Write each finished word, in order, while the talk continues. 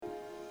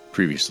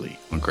Previously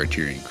on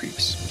Criterion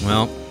Creeps.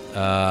 Well,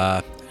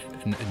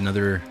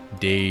 another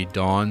day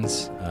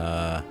dawns.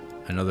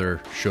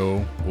 Another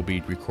show will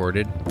be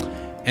recorded.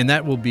 And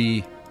that will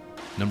be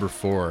number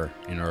 4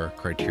 in our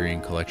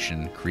Criterion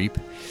Collection Creep.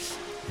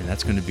 And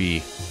that's going to be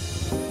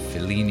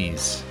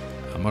Fellini's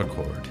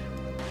Amarcord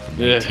from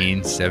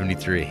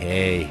 1973.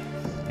 Hey.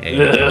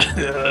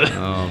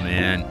 Oh,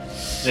 man.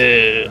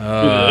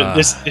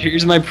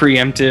 Here's my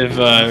preemptive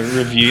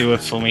review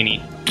of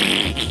Fellini.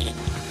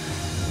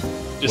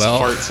 Just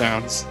fart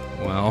sounds.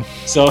 Well.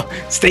 So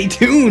stay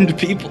tuned,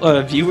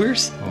 people,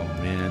 viewers. Oh,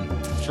 man.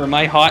 For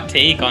my hot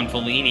take on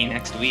Fellini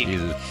next week.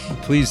 Jesus.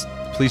 Please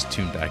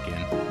tune back in.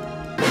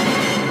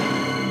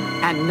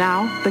 And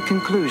now, the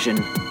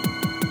conclusion.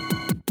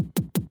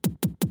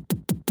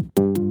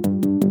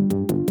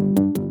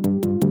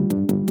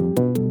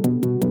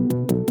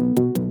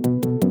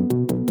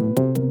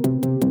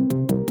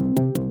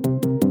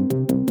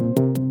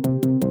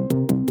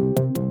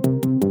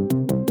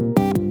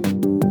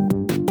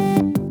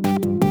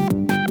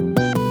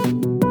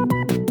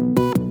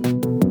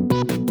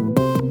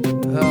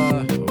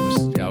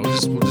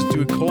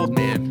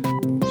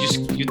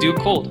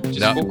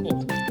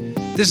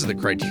 This is the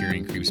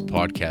Criterion Creeps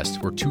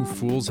podcast, where two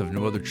fools have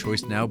no other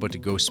choice now but to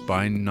go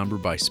spine number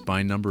by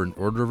spine number in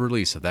order of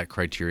release of that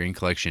Criterion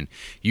collection.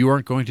 You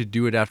aren't going to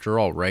do it after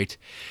all, right?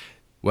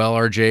 Well,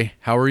 RJ,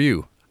 how are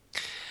you?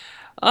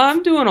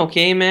 I'm doing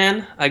okay,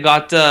 man. I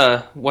got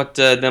what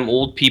them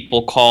old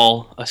people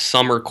call a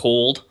summer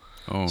cold.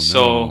 Oh, no.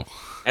 So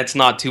that's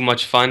not too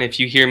much fun. If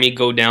you hear me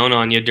go down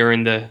on you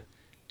during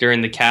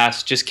the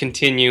cast, just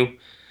continue,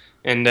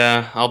 and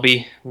I'll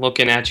be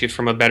looking at you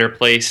from a better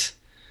place,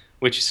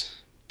 which is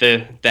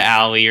the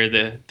alley or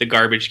the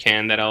garbage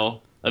can that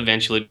I'll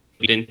eventually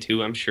get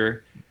into, I'm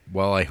sure.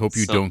 Well, I hope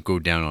you don't go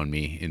down on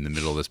me in the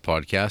middle of this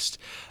podcast.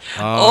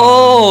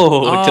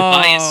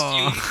 Tobias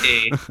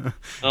Funke.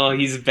 Oh,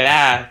 he's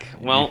back.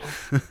 Well,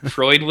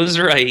 Freud was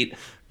right.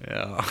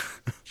 Yeah.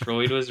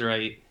 Freud was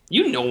right.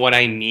 You know what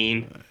I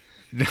mean.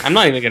 I'm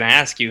not even going to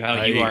ask you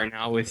how you are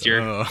now with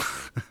your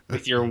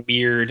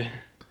weird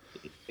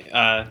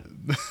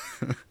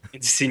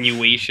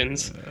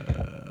insinuations.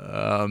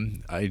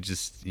 I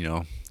just,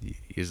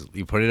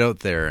 you put it out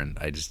there, and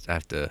I just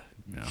have to,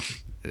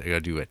 I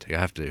gotta do it. I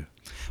have to.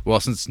 Well,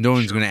 since no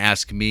one's going to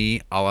ask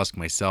me, I'll ask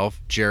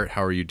myself. Jarrett,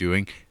 how are you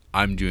doing?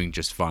 I'm doing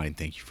just fine.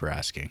 Thank you for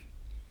asking.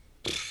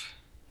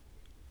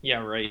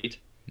 Yeah, right.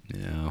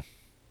 Yeah.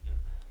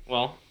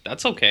 Well,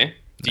 that's okay.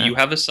 Do you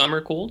have a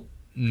summer cold?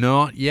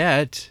 Not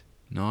yet.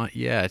 Well,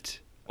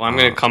 I'm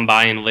going to come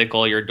by and lick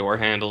all your door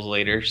handles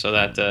later so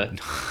that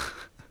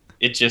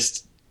it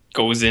just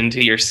goes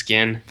into your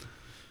skin.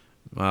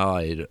 Well,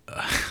 I'd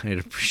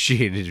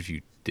appreciate it if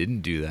you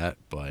didn't do that,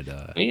 but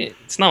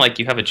it's not like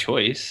you have a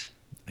choice.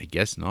 I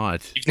guess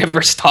not. You've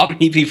never stopped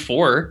me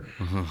before.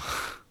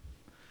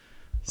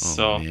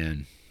 Oh,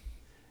 man.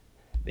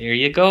 There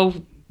you go,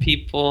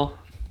 people.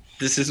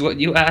 This is what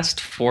you asked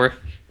for.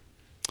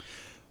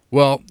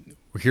 Well,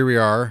 here we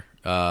are.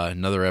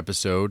 Another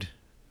episode.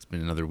 It's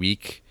been another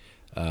week.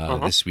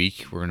 This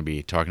week, we're going to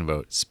be talking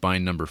about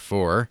spine number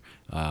 4,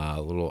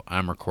 a little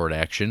Amarcord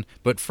action.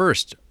 But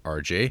first,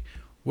 RJ,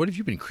 what have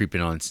you been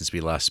creeping on since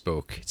we last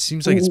spoke? It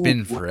seems like it's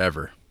been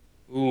forever.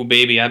 Ooh,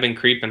 baby, I've been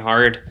creeping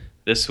hard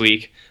this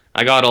week.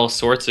 I got all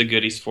sorts of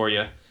goodies for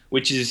you,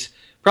 which is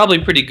probably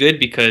pretty good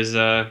because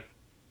the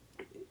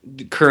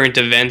current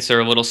events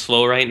are a little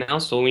slow right now,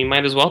 so we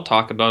might as well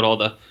talk about all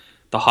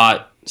the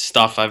hot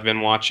stuff I've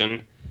been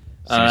watching.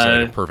 Seems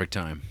like a perfect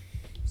time.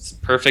 It's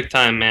perfect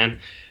time, man.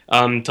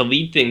 To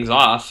lead things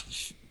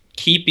off,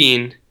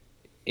 keeping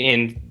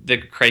in the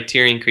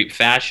Criterion Creep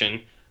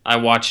fashion, I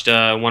watched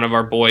one of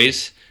our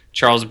boys,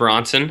 Charles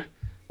Bronson,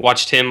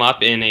 watched him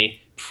up in a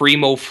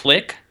primo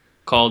flick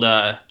called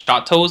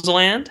Chateau's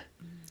Land.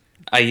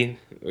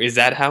 Is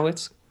that how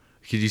it's?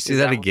 Could you say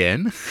that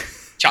again?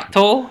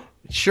 Chateau?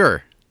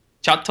 Sure.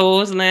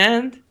 Chateau's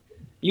Land?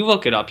 You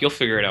look it up. You'll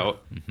figure it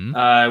out.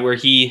 Mm-hmm. Where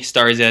he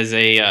stars as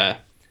a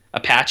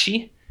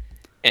Apache,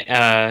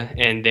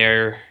 and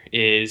there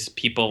is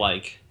people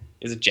like,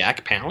 is it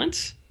Jack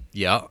Palance?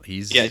 Yeah,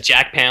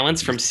 Jack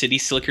Palance from City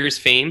Slickers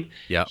fame.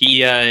 Yeah,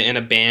 he and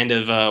a band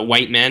of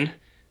white men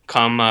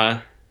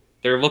come.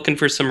 They're looking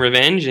for some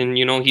revenge, and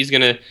he's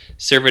gonna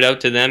serve it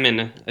out to them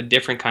in a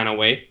different kind of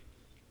way.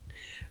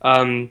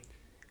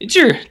 It's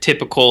your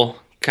typical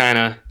kind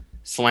of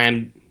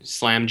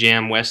slam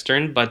jam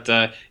western, but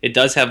it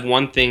does have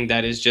one thing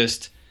that is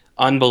just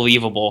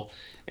unbelievable,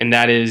 and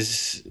that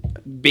is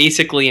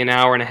basically an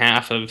hour and a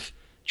half of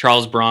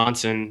Charles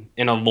Bronson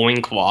in a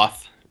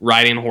loincloth,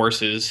 riding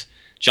horses,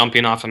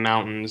 jumping off of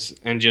mountains,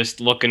 and just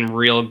looking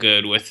real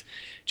good with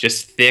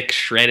just thick,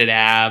 shredded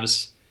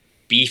abs,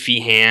 beefy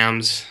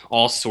hams,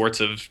 all sorts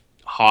of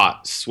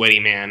hot, sweaty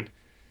man.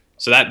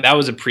 So that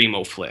was a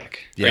primo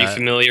flick. Are you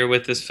familiar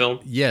with this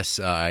film? Yes,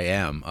 I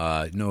am.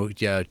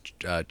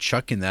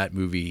 Chuck in that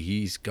movie,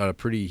 he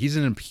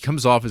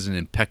comes off as an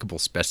impeccable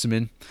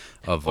specimen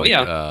of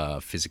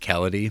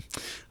physicality.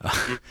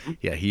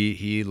 Yeah,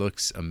 he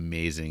looks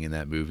amazing in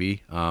that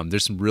movie.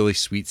 There's some really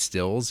sweet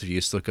stills if you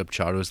just look up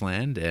Chado's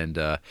Land, and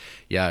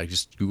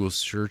just Google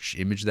search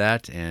image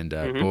that, and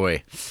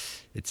boy,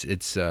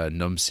 it's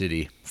Numb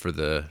City for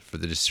the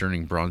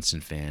discerning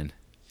Bronson fan.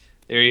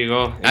 There you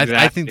go. Exactly.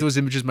 I think those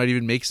images might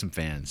even make some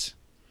fans.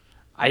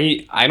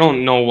 I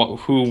don't know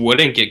who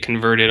wouldn't get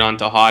converted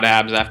onto hot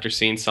abs after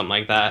seeing something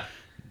like that.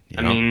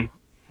 I mean,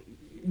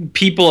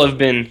 people have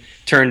been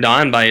turned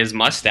on by his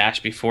mustache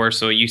before,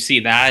 so you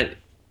see that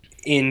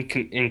in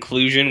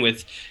inclusion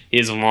with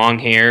his long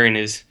hair and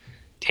his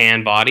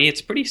tan body.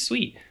 It's pretty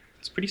sweet.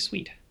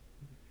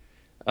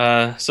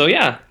 So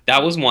yeah,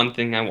 that was one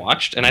thing I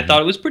watched, and I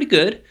thought it was pretty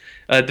good.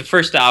 The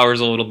first hour is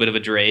a little bit of a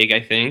drag,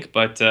 I think,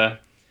 but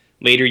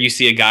later you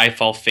see a guy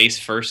fall face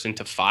first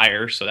into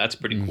fire, so that's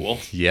pretty cool.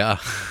 Yeah.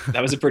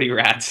 That was a pretty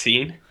rad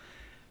scene.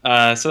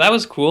 So that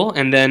was cool,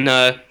 and then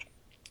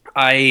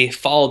I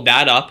followed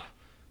that up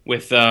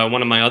with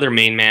one of my other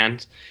main men.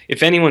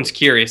 If anyone's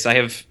curious, I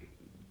have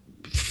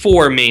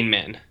 4 main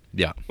men.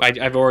 Yeah.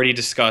 I've already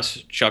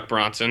discussed Chuck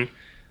Bronson.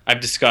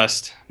 I've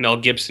discussed Mel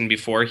Gibson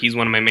before. He's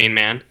one of my main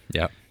men.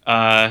 Yeah.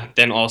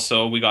 Then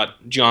also we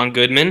got John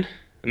Goodman,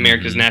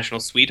 America's National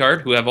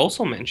Sweetheart, who I've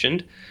also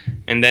mentioned.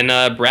 And then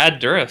Brad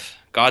Dourif,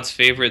 God's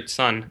favorite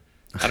son.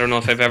 I don't know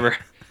if I've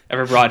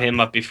ever brought him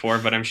up before,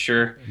 but I'm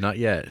sure. Not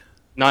yet.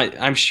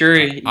 I'm sure.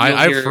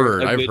 I've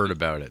heard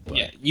about it. But.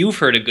 Yeah, you've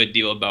heard a good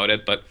deal about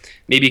it, but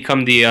maybe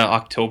come the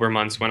October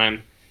months when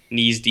I'm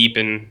knees deep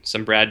in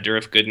some Brad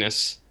Dourif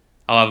goodness,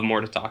 I'll have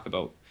more to talk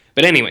about.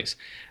 But anyways,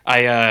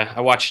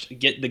 I watched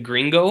Get the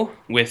Gringo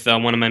with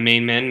one of my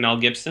main men, Mel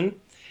Gibson,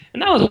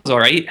 and that was all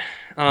right.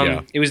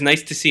 It was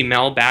nice to see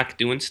Mel back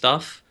doing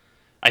stuff.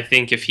 I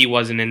think if he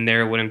wasn't in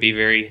there, it wouldn't be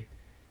very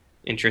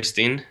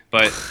interesting.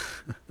 But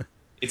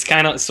it's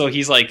kind of so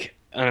he's like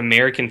an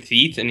American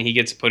thief, and he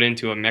gets put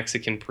into a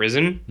Mexican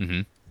prison.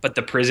 Mm-hmm. But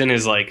the prison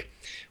is like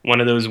one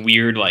of those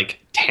weird like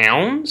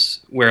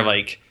towns where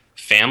like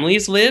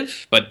families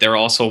live, but they're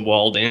also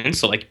walled in.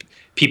 So like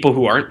people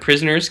who aren't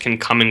prisoners can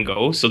come and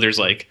go. So there's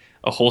like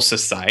a whole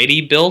society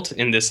built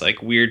in this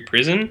like weird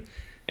prison,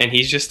 and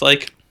he's just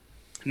like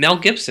Mel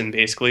Gibson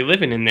basically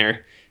living in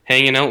there,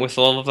 hanging out with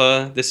all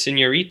of the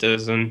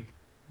senoritas and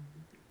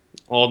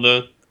all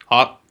the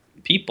hot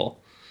people.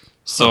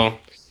 So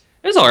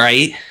it was all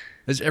right.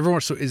 Is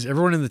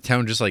everyone in the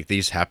town just like they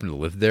just happen to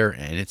live there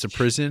and it's a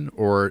prison,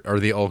 or are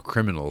they all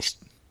criminals?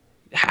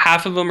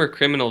 Half of them are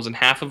criminals and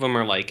half of them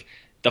are like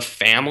the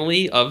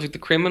family of the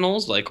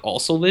criminals, like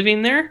also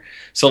living there.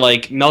 So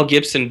like Mel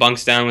Gibson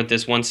bunks down with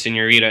this one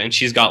senorita and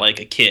she's got like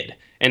a kid,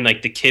 and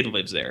like the kid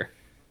lives there.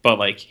 But,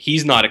 like,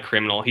 he's not a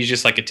criminal. He's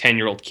just, like, a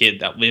 10-year-old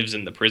kid that lives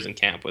in the prison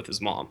camp with his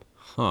mom.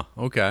 Huh,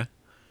 okay.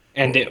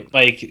 And,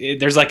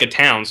 there's, like, a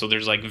town, so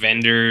there's, like,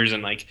 vendors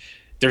and, like,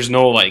 there's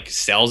no, like,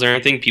 cells or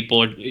anything.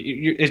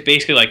 It's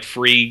basically, like,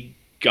 free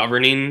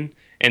governing.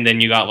 And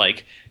then you got,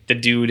 like, the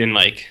dude in,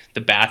 like,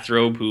 the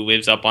bathrobe who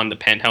lives up on the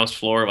penthouse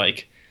floor,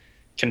 like,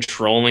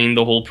 controlling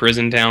the whole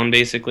prison town,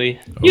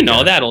 basically. Okay. You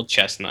know, that old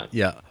chestnut.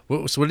 Yeah.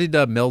 So what did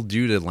Mel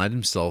do to land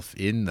himself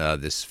in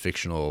this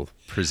fictional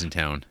prison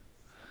town?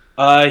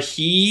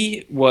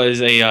 He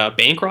was a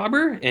bank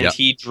robber, and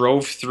he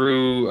drove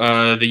through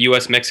the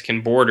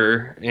U.S.-Mexican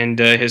border, and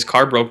his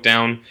car broke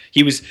down.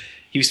 He was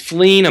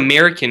fleeing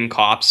American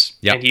cops,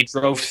 and he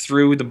drove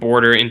through the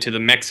border into the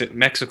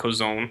Mexico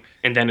zone,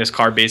 and then his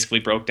car basically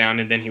broke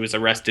down, and then he was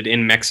arrested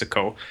in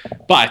Mexico.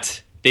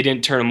 But they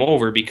didn't turn him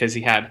over because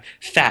he had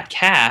fat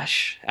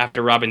cash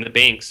after robbing the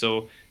bank,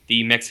 so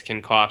the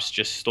Mexican cops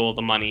just stole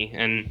the money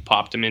and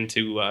popped him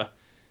into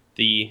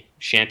the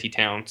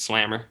shantytown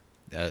slammer.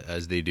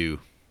 As they do.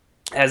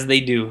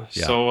 Yeah.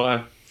 So,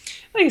 like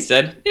I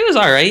said, it was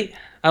all right.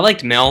 I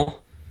liked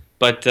Mel,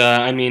 but,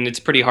 I mean, it's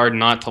pretty hard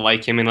not to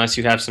like him unless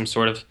you have some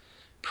sort of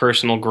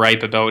personal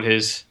gripe about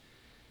his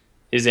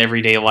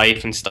everyday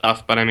life and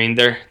stuff. But, I mean,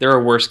 there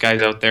are worse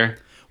guys out there.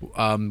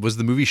 Was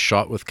the movie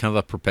shot with kind of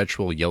a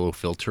perpetual yellow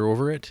filter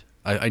over it?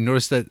 I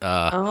noticed that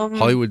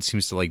Hollywood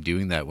seems to like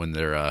doing that when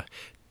they're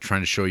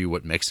trying to show you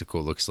what Mexico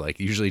looks like.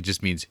 Usually it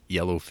just means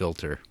yellow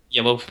filter.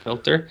 Yellow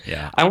filter?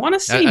 Yeah. I want to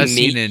say as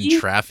seen in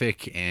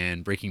Traffic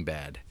and Breaking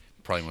Bad,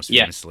 probably most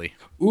famously.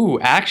 Ooh,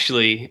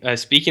 actually,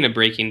 speaking of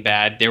Breaking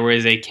Bad, there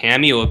was a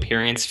cameo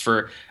appearance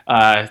for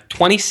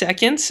 20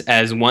 seconds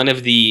as one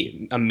of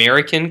the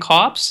American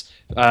cops.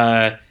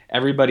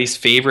 Everybody's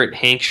favorite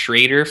Hank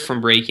Schrader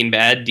from Breaking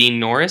Bad, Dean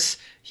Norris.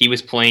 He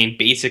was playing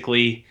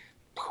basically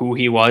who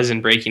he was in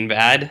Breaking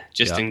Bad,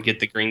 just in Get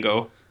the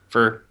Gringo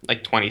for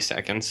like 20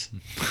 seconds.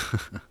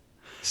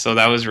 So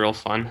that was real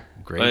fun.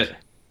 Great. But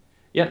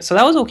yeah, so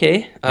that was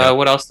okay.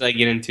 What else did I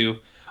get into?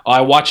 Oh, I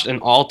watched an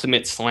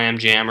ultimate slam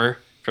jammer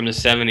from the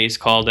 70s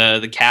called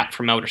The Cat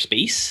from Outer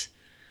Space.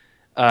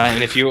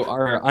 And if you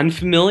are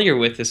unfamiliar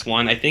with this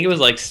one, I think it was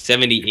like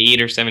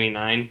 78 or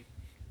 79.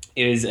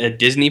 is a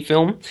Disney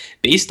film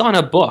based on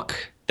a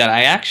book that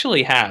I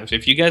actually have.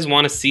 If you guys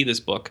want to see this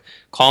book,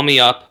 call me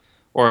up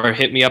or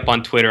hit me up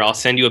on Twitter. I'll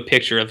send you a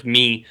picture of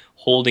me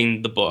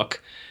holding the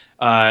book.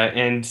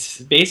 And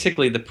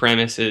basically, the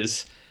premise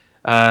is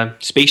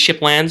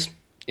spaceship lands.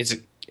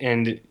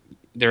 And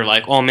they're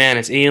like, "Oh man,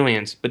 it's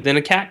aliens." But then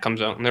a cat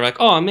comes out, and they're like,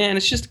 "Oh man,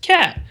 it's just a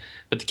cat."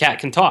 But the cat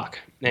can talk,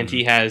 and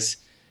he has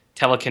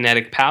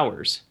telekinetic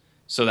powers.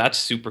 So that's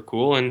super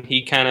cool. And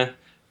he kind of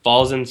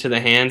falls into the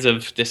hands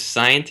of this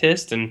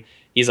scientist, and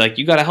he's like,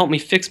 "You got to help me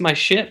fix my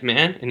ship,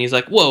 man." And he's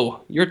like,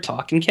 "Whoa, you're a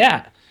talking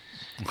cat."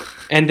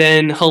 And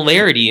then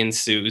hilarity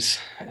ensues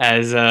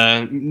as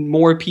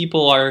more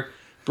people are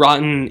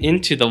brought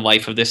into the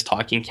life of this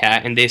talking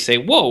cat, and they say,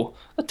 "Whoa,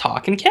 a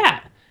talking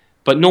cat."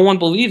 But no one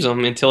believes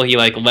him until he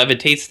like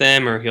levitates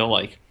them, or he'll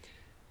like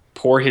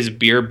pour his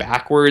beer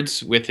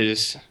backwards with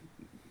his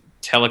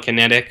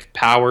telekinetic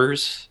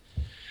powers.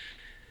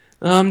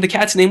 The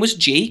cat's name was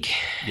Jake.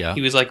 Yeah.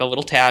 He was like a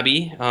little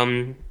tabby.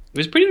 It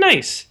was pretty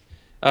nice.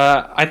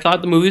 I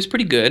thought the movie was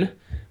pretty good,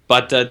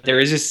 but there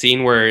is a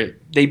scene where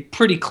they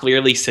pretty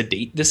clearly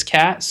sedate this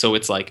cat, so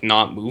it's like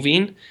not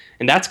moving,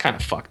 and that's kind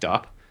of fucked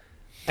up.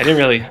 I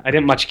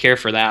didn't much care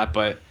for that,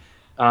 but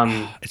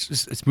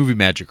It's movie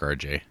magic,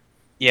 RJ.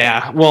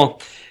 yeah.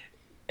 Well,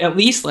 at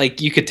least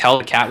like you could tell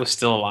the cat was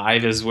still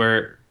alive. Is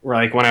where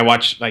like when I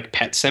watch like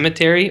Pet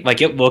Cemetery,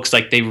 like it looks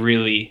like they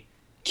really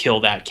kill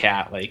that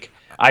cat. Like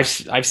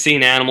I've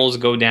seen animals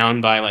go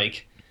down by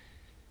like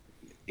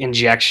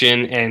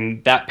injection,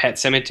 and that Pet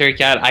Cemetery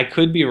cat, I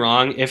could be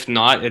wrong. If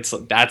not,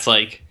 that's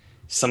like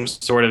some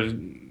sort of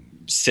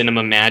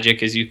cinema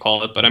magic, as you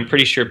call it. But I'm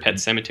pretty sure Pet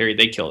Cemetery,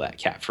 they kill that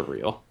cat for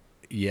real.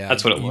 Yeah,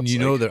 That's what it looks you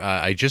know like. that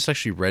I just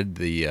actually read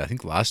I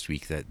think last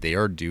week that they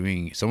are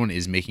doing. Someone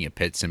is making a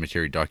Pet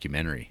Cemetery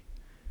documentary.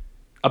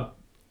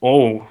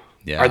 Oh,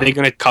 Yeah, are they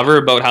going to cover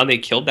about how they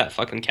killed that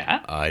fucking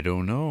cat? I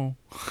don't know.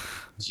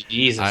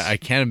 Jesus. I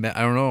can't.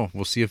 I don't know.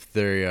 We'll see if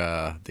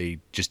they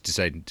just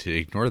decide to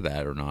ignore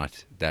that or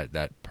not.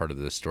 That part of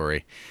the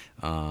story.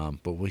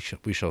 But we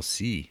shall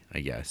see. I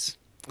guess.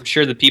 I'm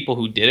sure the people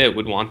who did it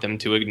would want them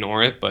to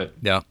ignore it, but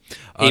Yeah.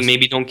 hey,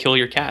 maybe don't kill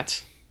your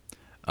cats.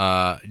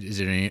 Is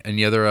there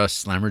any other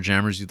Slammer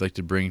Jammers you'd like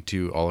to bring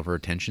to all of our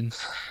attention?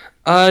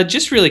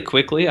 Just really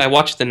quickly, I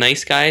watched The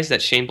Nice Guys,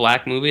 that Shane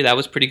Black movie. That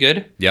was pretty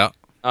good. Yeah.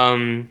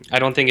 I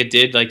don't think it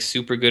did like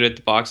super good at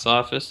the box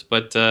office,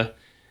 but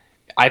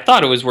I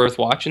thought it was worth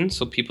watching,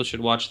 so people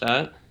should watch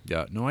that.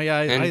 Yeah. No,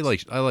 I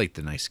like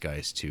the Nice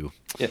Guys too.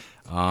 Yeah.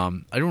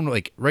 I don't know,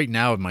 like right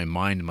now in my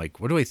mind, I'm like,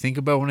 what do I think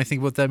about when I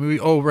think about that movie?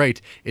 Oh, right,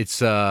 it's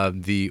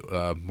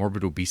the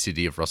morbid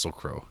obesity of Russell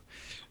Crowe.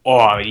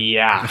 Oh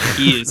yeah,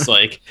 he is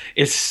like,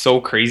 it's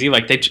so crazy.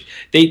 Like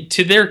they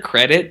to their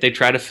credit, they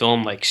try to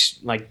film like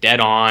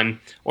dead on,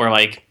 or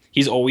like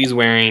he's always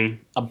wearing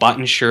a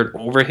button shirt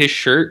over his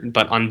shirt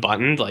but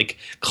unbuttoned, like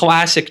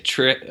classic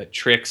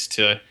tricks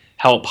to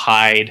help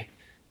hide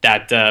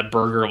that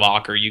burger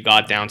locker you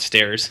got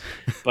downstairs.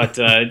 But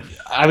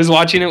I was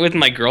watching it with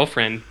my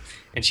girlfriend,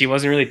 and she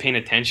wasn't really paying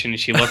attention, and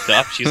she looked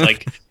up. She's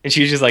like, and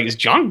she was just like, "Is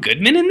John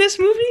Goodman in this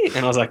movie?"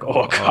 And I was like,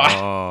 "Oh god."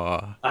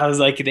 Oh, I was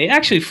like, they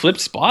actually flipped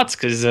spots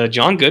because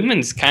John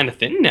Goodman's kind of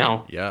thin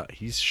now. yeah,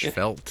 he's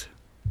svelte.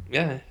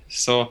 Yeah.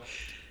 So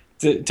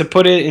to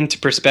put it into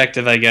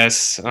perspective, I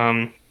guess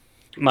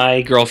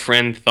my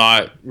girlfriend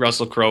thought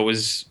Russell Crowe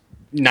was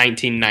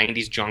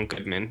 1990s John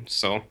Goodman.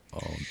 So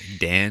Oh,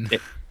 Dan.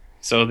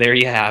 so there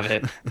you have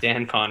it,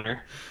 Dan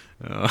Connor.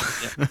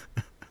 Oh. Yeah.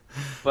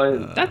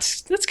 But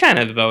that's kind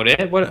of about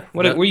it.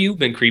 What you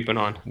been creeping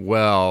on?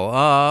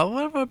 Well,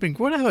 what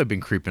have I been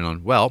creeping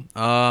on? Well,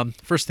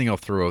 first thing I'll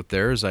throw out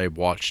there is I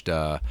watched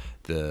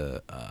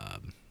the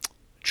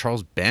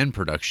Charles Band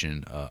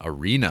production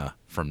Arena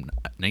from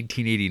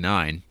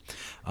 1989.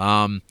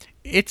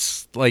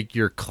 It's like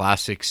your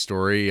classic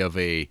story of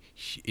a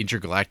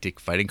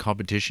intergalactic fighting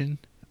competition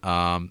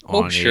on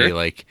sure. a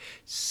like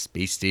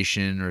space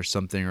station or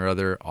something or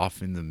other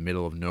off in the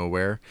middle of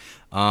nowhere.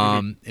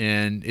 And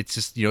it's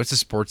just, it's a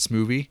sports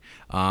movie.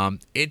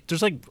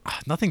 There's like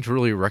nothing to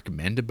really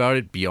recommend about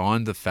it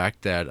beyond the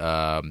fact that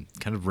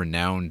kind of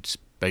renowned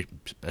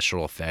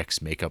special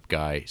effects makeup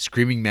guy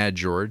Screaming Mad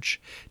George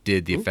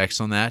did the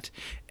effects on that,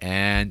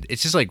 and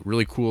it's just like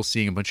really cool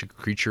seeing a bunch of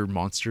creature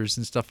monsters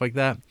and stuff like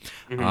that.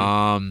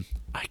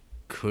 I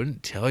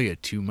couldn't tell you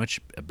too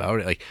much about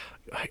it. Like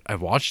I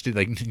watched it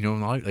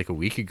not like a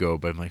week ago,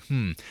 but I'm like,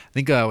 I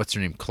think what's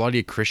her name,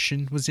 Claudia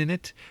Christian was in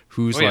it,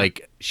 who's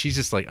like, she's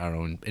just like, I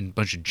don't know, in a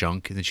bunch of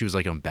junk, and then she was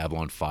like on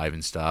Babylon 5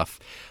 and stuff.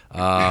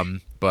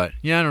 But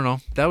yeah, I don't know,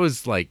 that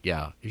was like,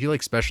 yeah, if you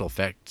like special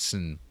effects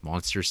and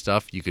monster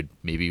stuff, you could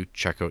maybe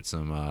check out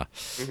some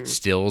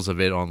stills of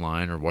it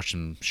online or watch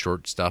some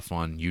short stuff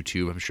on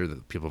YouTube. I'm sure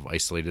that people have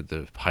isolated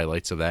the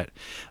highlights of that.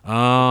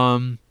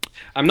 I'm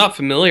not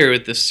familiar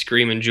with this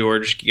Screaming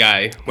George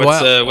guy.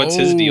 What's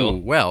his deal?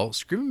 Well,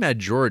 Screaming Mad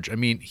George, I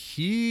mean,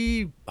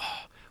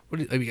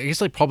 I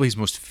guess like probably his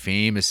most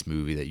famous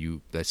movie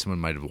that someone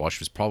might have watched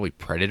was probably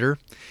Predator.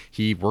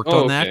 He worked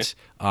on okay. that.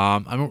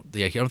 I don't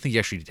think he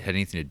actually had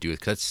anything to do with,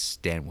 because that's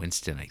Stan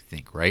Winston, I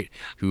think, right?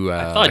 Who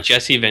I thought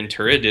Jesse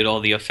Ventura did all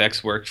the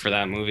effects work for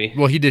that movie.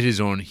 well, he did his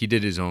own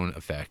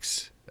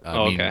effects.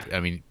 Oh, okay.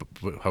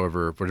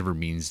 However, whatever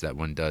means that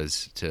one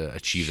does to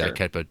achieve Sure.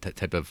 that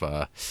type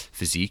of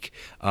physique.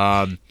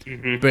 Hmm.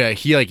 But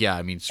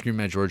Screaming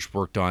Mad George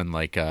worked on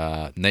like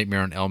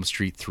Nightmare on Elm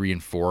Street 3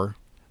 and 4.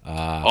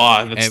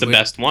 Oh, that's And the with-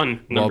 best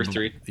one. Number well,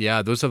 3.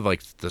 Yeah, those have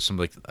like some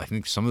like I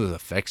think some of the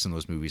effects in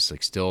those movies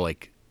like still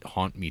like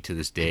haunt me to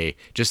this day.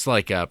 Just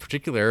like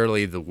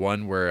particularly the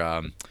one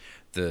where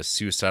the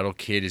suicidal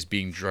kid is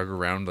being drug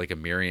around like a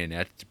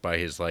marionette by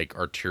his like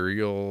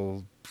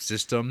arterial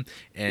system,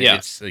 and Yeah.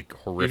 it's like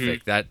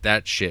horrific.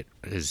 That shit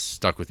has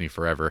stuck with me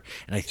forever.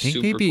 And I think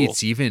Super maybe cool.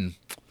 it's even,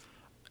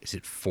 is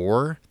it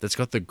 4 that's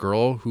got the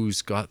girl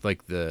who's got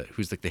like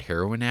who's like the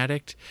heroin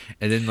addict,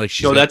 and then like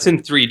she's No, like, that's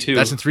in 3 too.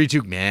 that's in 3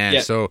 too, man.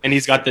 Yeah, So and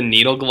he's got the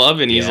needle glove,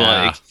 and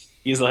Yeah.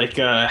 he's like,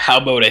 how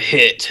about a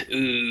hit?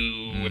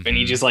 Ooh, and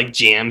he just like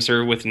jams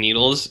her with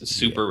needles.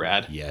 Super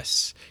rad.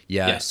 yes,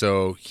 yeah. Yeah.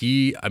 So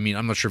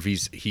I'm not sure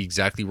if he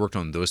exactly worked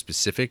on those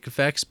specific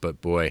effects,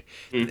 but boy,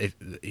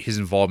 his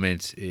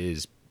involvement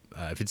is.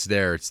 If it's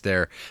there, it's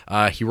there.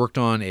 He worked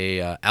on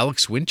a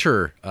Alex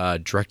Winter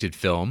directed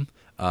film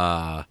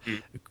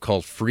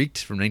called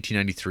Freaked from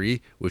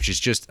 1993, which is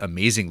just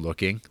amazing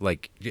looking.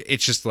 Like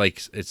it's just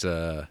like it's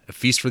a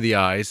feast for the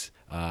eyes.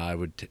 I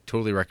would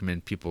totally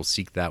recommend people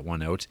seek that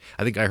one out.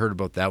 I think I heard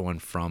about that one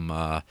from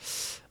I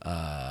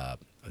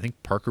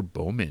think Parker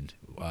Bowman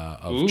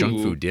of Junk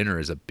Ooh. Food Dinner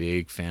is a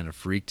big fan of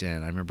Freaked,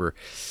 and I remember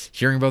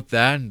hearing about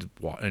that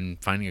and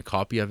finding a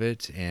copy of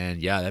it.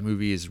 And yeah, that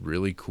movie is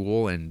really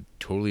cool and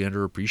totally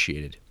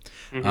underappreciated.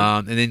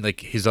 And then like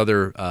his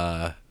other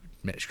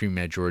Screaming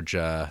Mad George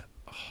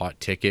hot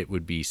ticket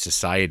would be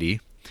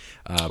Society.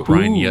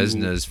 Brian Ooh.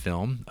 Yesna's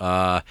film,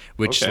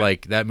 which Okay.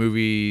 like that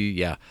movie,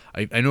 yeah.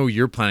 I know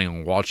you're planning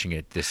on watching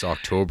it this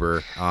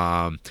October,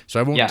 so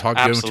I won't Yeah, talk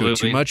into it too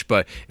absolutely. much.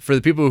 But for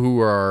the people who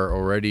are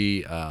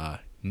already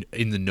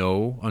in the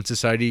know on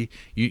Society,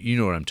 you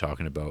know what I'm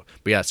talking about.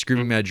 But yeah,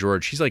 Screaming Mad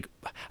George, he's like,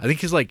 I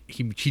think he's like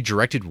he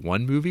directed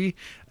one movie,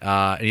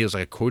 and he was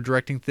like a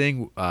co-directing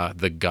thing,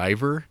 The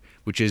Guyver,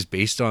 which is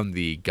based on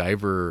the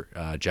Guyver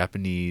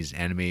Japanese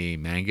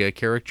anime manga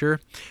character,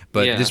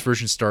 but Yeah. this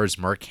version stars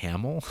Mark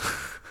Hamill.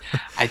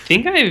 I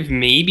think I've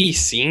maybe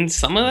seen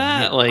some of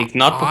that, like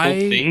not the whole I-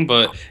 thing,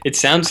 but it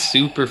sounds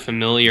super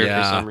familiar for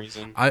Yeah. some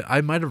reason. I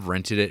might have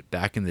rented it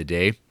back in the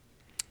day.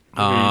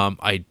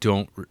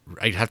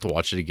 I'd have to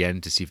watch it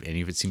again to see if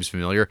any of it seems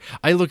familiar.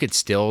 I look at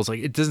stills, like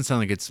it doesn't sound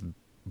like it's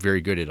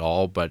very good at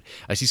all, but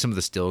I see some of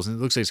the stills and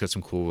it looks like it's got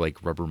some cool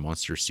like rubber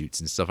monster suits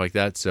and stuff like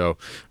that. So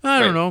I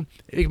don't Right. know.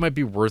 It might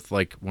be worth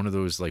like one of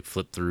those like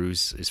flip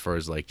throughs as far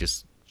as like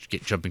just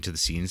jumping to the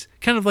scenes,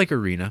 kind of like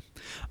Arena.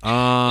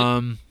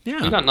 You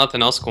Yeah, got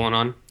nothing else going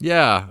on.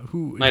 yeah.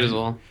 Who Might as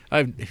well.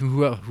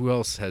 who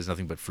else has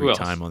nothing but free Who else?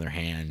 time on their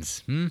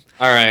hands? All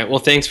right. Well,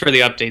 thanks for the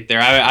update there.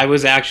 I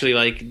was actually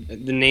like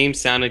the name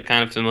sounded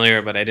kind of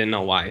familiar, but I didn't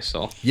know why.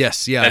 So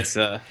Yes, yeah. He's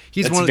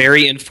that's one of-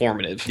 very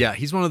informative. Yeah,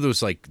 he's one of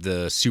those like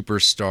the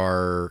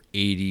superstar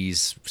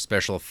 '80s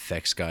special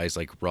effects guys,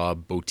 like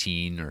Rob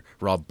Bottin or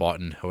Rob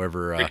Bottin,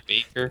 however. Rick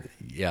Baker,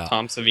 Yeah,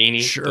 Tom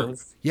Savini. sure.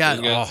 those Yeah.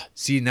 guys. Oh,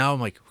 see, now I'm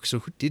like, so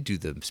who did do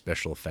the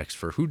special effects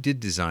for? Who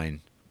did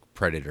design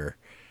Predator?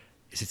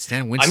 Is it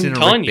Stan Winston or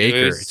telling Rick you, Baker?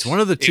 it was- It's one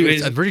of the it two.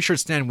 was- I'm pretty sure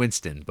it's Stan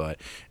Winston, but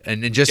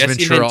and Jesse Jesse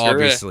Ventura, Ventura.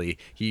 obviously,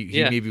 he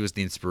Yeah. maybe was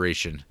the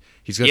inspiration.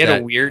 He's got He had a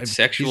that weird he's-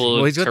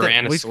 sexual he's got that-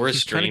 Tyrannosaurus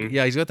he's kinda- dream.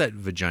 yeah, he's got that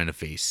vagina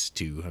face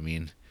too. I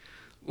mean,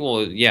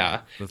 Well,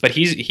 yeah, but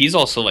he's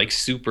also like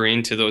super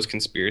into those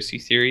conspiracy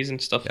theories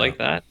and stuff like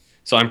that.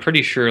 So I'm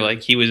pretty sure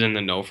like he was in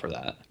the know for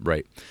that.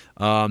 right.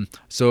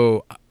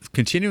 So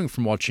continuing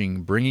from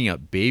watching Bringing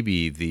Up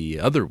Baby the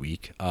other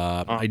week,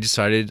 I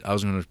decided I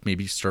was going to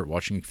maybe start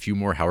watching a few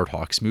more Howard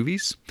Hawks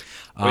movies.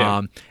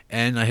 Yeah.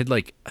 And I had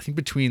like, I think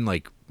between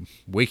like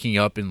waking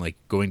up and like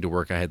going to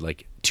work, I had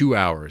like 2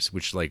 hours,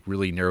 which like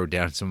really narrowed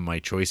down some of my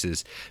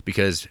choices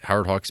because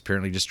Howard Hawks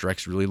apparently just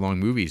directs really long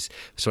movies.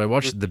 So I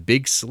watched The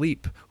Big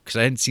Sleep because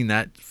I hadn't seen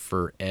that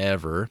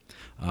forever.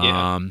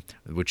 Yeah.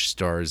 Which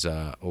stars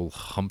old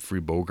Humphrey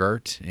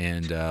Bogart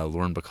and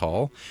Lauren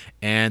Bacall.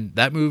 And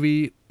that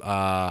movie,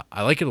 I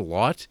like it a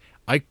lot.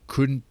 I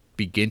couldn't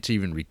begin to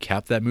even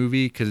recap that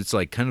movie because it's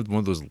like kind of one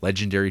of those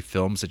legendary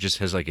films that just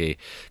has like a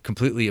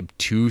completely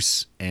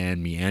obtuse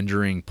and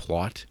meandering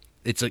plot.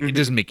 It's like it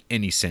doesn't make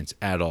any sense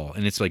at all,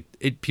 and it's like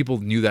people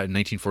knew that in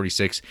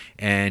 1946,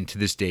 and to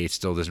this day, it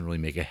still doesn't really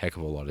make a heck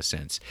of a lot of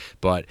sense.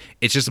 But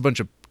it's just a bunch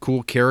of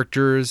cool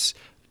characters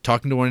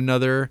talking to one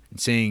another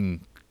and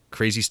saying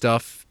crazy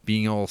stuff,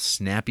 being all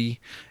snappy,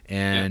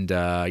 and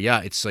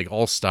it's like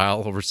all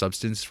style over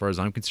substance as far as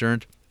I'm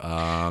concerned.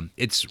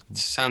 It's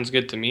Sounds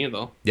good to me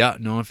though.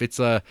 if it's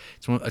a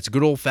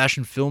good old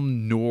fashioned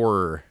film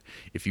noir,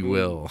 if you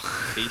will.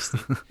 Tasty.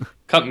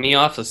 Cut me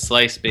off a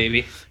slice,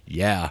 baby.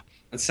 Yeah.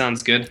 That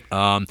sounds good.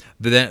 But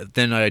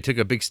then I took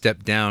a big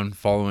step down,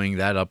 following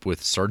that up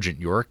with Sergeant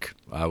York,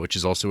 which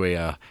is also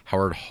a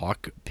Howard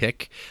Hawk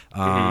pick.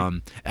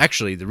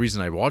 Actually, the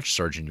reason I watched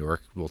Sergeant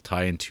York will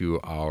tie into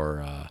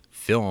our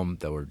film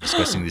that we're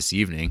discussing this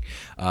evening,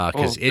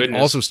 because it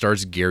also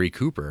stars Gary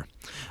Cooper.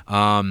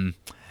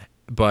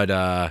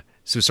 But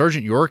so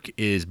Sergeant York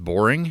is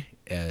boring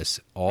as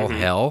all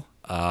hell.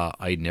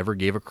 I never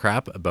gave a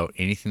crap about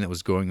anything that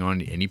was going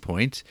on at any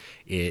point.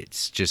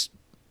 It's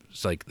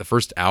like the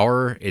first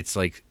hour, it's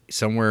like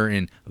somewhere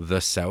in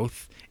the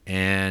South,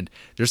 and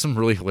there's some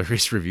really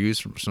hilarious reviews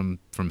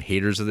from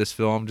haters of this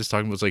film. Just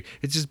talking about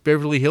it's just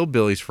Beverly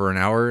Hillbillies for an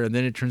hour, and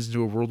then it turns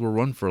into a World War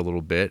I for a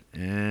little bit,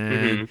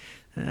 and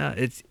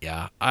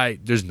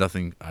there's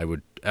nothing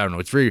I don't know.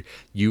 It's very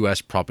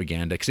U.S.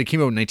 propaganda because it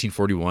came out in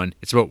 1941.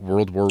 It's about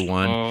World War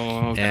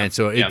I, and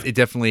so it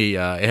definitely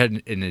it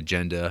had an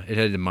agenda. It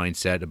had a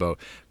mindset about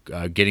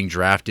getting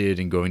drafted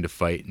and going to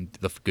fight and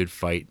the good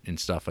fight and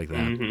stuff like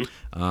that.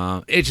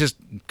 It's just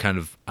kind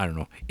of, I don't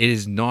know. It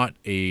is not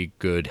a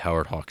good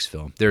Howard Hawks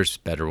film. There's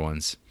better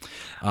ones.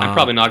 I'm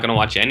probably not going to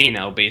watch any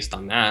now based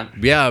on that.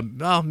 Yeah,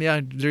 well,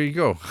 yeah, there you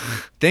go.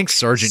 Thanks,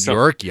 Sergeant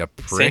York, you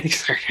prick.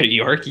 Thanks, Sergeant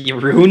York. You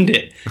ruined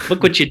it.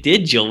 Look what you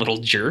did, you little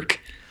jerk.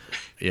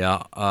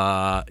 Yeah,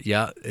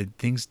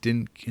 things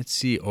didn't. Let's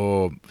see.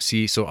 Oh,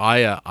 see. So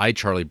I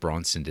Charlie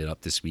Bronson did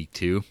up this week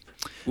too.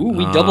 Ooh,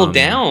 we doubled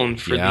down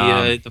for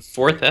the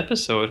fourth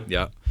episode.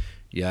 Yeah.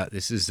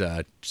 This is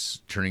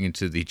turning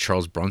into the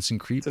Charles Bronson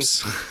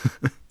creeps.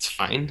 It's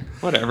fine,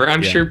 whatever.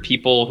 I'm sure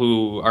people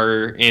who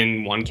are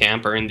in one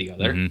camp are in the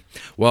other.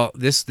 Well,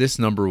 this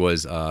number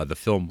was the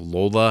film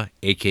Lola,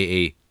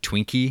 aka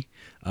Twinkie,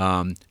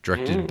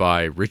 directed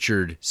by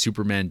Richard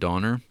Superman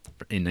Donner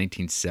in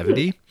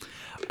 1970.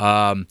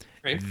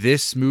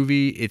 This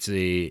movie,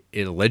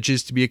 it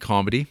alleges to be a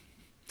comedy.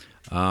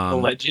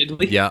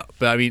 Allegedly. Yeah,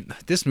 but I mean,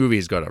 this movie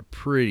has got a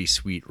pretty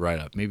sweet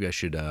write-up. Maybe I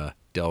should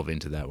delve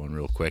into that one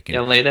real quick.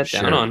 And lay that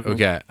down on.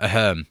 Okay.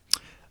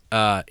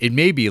 It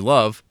may be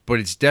love, but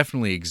it's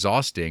definitely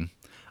exhausting.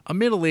 A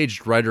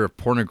middle-aged writer of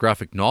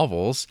pornographic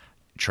novels,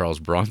 Charles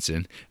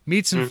Bronson,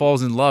 meets and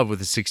falls in love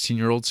with a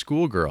 16-year-old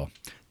schoolgirl.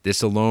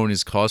 This alone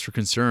is cause for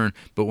concern,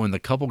 but when the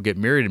couple get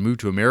married and move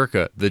to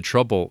America, the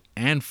trouble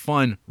and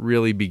fun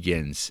really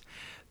begins.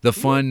 The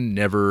fun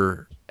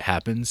never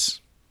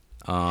happens.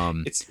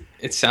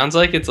 It sounds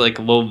like it's like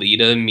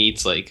Lolita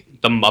meets like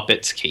the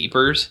Muppets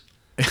Capers,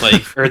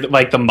 or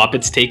like the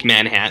Muppets Take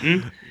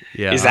Manhattan.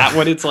 Yeah. Is that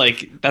what it's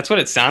like? That's what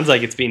it sounds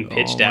like it's being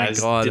pitched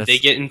as. God, did they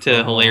get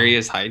into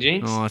hilarious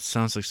hijinks? Oh, it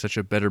sounds like such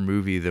a better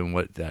movie than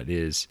what that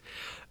is.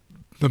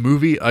 The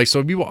movie,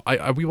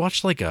 we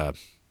watched like a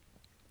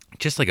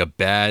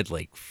bad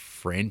like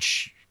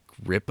French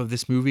rip of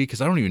this movie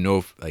because I don't even know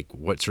if like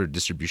what sort of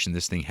distribution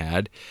this thing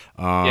had.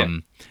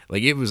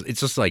 Like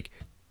it's just like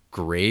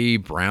gray,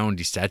 brown,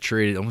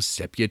 desaturated, almost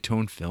sepia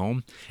tone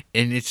film,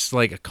 and it's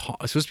like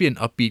it's supposed to be an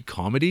upbeat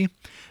comedy.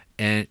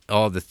 And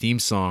the theme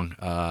song,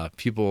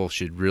 people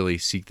should really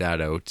seek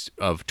that out,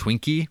 of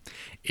Twinkie.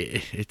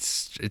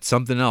 It's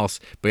something else.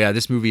 But yeah,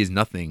 this movie is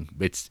nothing.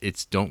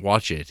 It's don't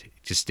watch it.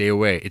 Just stay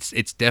away.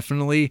 It's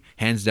definitely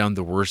hands down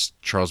the worst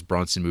Charles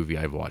Bronson movie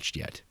I've watched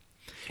yet.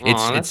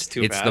 That's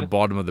too bad. It's the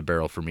bottom of the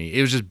barrel for me.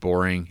 It was just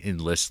boring and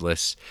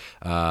listless.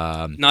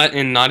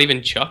 Not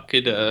even Chuck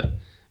could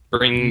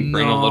bring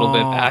a little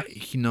bit back.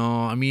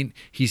 I mean,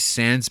 he's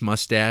sans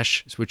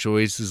mustache, which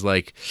always is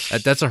like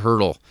that's a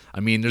hurdle. I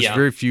mean, there's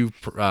very few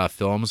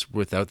films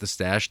without the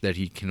stash that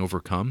he can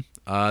overcome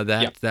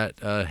that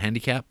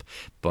handicap.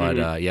 But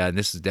and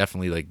this is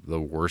definitely like the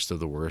worst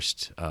of the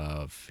worst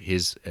of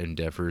his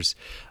endeavors.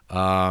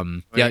 I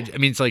mean,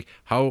 it's like,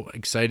 how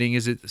exciting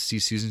is it to see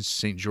Susan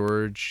St.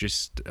 George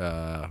just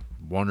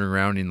wandering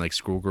around in like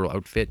schoolgirl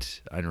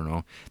outfit? I don't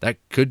know. That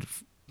could.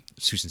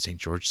 Susan St.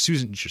 George,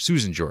 Susan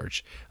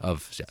George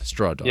of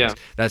Straw Dogs. Yeah.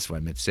 That's what I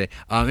meant to say.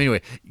 Anyway,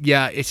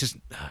 it's just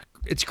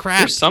it's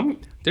crap.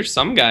 There's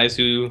some guys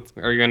who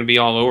are going to be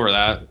all over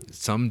that.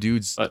 Some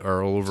dudes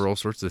are all over all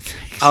sorts of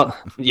things.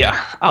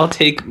 I'll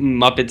take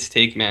Muppets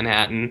Take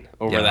Manhattan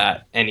over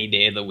that any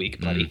day of the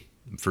week, buddy.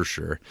 For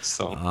sure.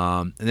 So,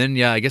 and then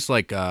I guess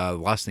like the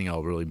last thing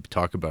I'll really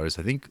talk about is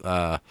I think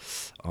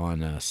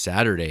on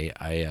Saturday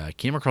I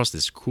came across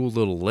this cool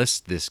little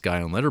list this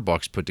guy on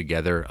Letterboxd put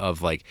together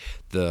of like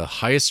the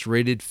highest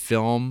rated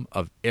film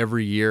of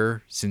every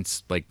year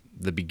since like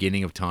the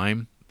beginning of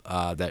time.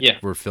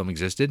 Where film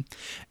existed,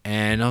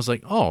 and I was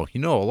like, a lot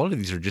of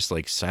these are just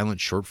like silent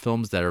short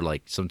films that are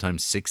like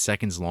sometimes 6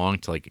 seconds long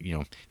to like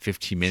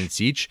 15 minutes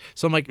each.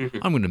 So I'm like,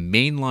 I'm going to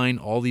mainline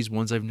all these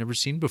ones I've never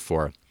seen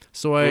before.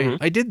 So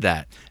I did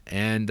that,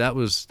 and that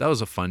was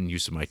a fun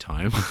use of my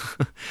time.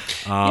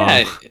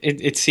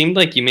 It seemed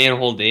like you made a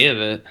whole day of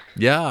it.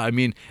 Yeah, I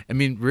mean,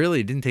 really,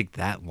 it didn't take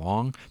that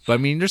long. But I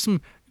mean, there's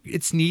some.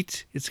 It's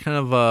neat. It's kind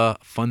of a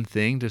fun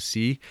thing to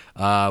see.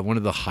 One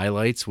of the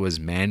highlights was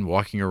man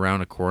walking around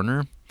a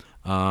corner.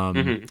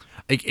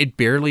 It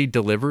barely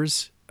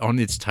delivers on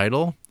its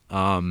title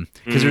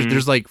because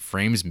there's like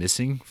frames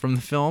missing from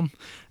the film.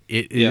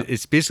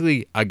 It's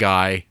basically a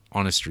guy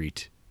on a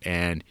street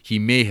and he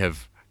may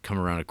have come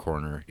around a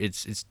corner.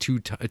 It's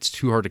too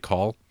hard to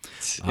call.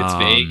 It's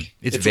vague.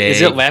 It's vague. Is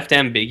vague. it left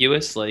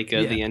ambiguous, like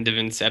Yeah. the end of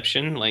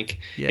Inception? Like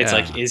Yeah. it's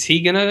like, is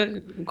he gonna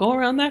go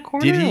around that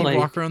corner? Did he like,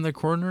 walk around the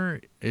corner?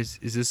 Is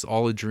this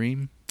all a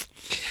dream?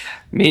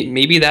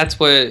 Maybe that's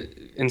what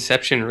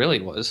Inception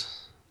really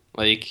was.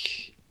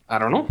 Like, I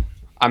don't know.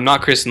 I'm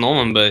not Chris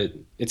Nolan, but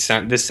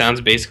this sounds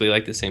basically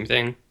like the same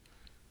thing.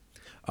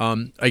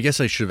 I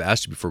guess I should have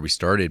asked you before we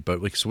started,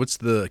 but like, so what's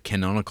the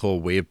canonical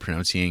way of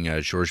pronouncing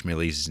George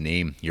Méliès'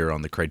 name here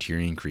on the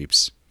Criterion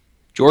Creeps?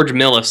 George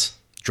Millis.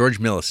 George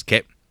Millis.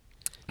 Okay.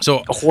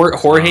 So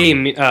Jorge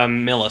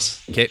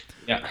Millis. Okay.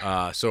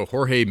 Yeah. So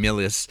Jorge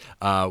Millis,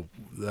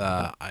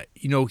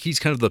 he's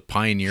kind of the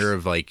pioneer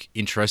of like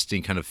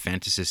interesting kind of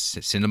fantasy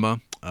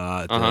cinema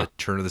at the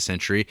turn of the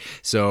century.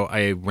 So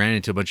I ran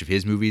into a bunch of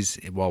his movies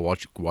while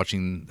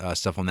watching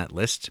stuff on that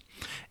list,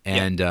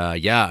 and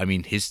I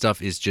mean his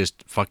stuff is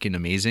just fucking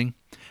amazing.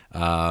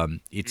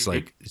 It's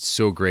like it's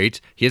so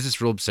great. He has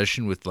this real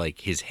obsession with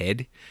like his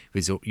head.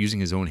 He's using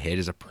his own head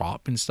as a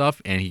prop and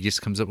stuff, and he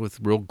just comes up with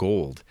real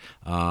gold.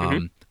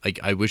 Like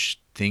I wish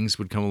things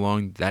would come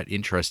along that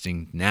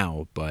interesting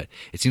now, but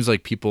it seems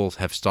like people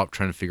have stopped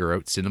trying to figure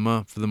out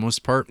cinema for the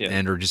most part,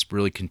 and are just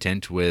really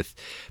content with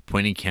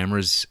pointing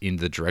cameras in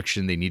the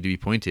direction they need to be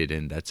pointed,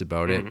 and that's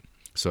about it.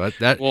 So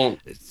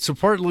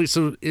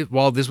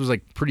while this was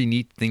like pretty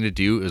neat thing to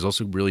do, it was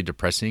also really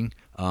depressing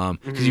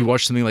because you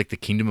watch something like The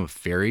Kingdom of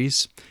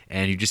Fairies,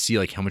 and you just see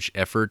like how much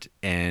effort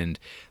and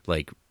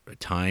like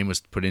time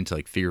was put into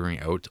like figuring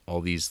out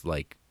all these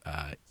like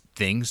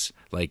things,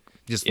 like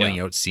just laying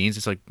out scenes.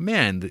 It's like,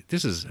 man,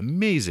 this is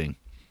amazing.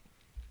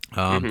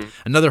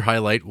 Another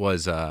highlight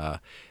was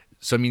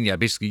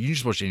basically you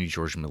just watch any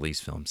George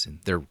Méliès films and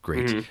they're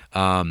great.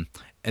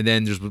 And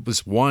then there's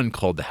this one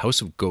called The House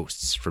of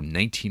Ghosts from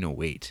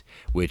 1908,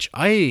 which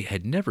I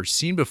had never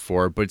seen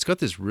before, but it's got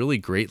this really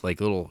great like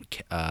little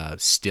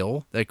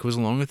still that goes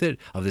along with it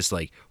of this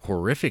like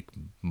horrific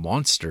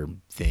monster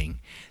thing.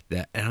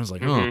 And I was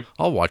like, oh,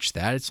 I'll watch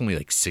that. It's only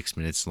like 6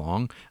 minutes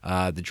long.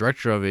 The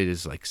director of it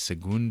is like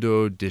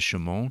Segundo de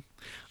Chamon.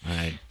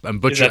 I'm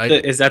butchering.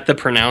 Is that the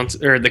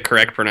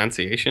correct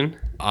pronunciation?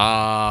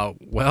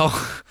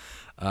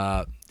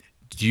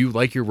 Do you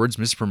like your words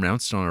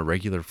mispronounced on a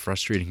regular,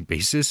 frustrating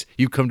basis?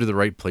 You've come to the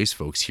right place,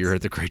 folks, here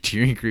at the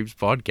Criterion Creeps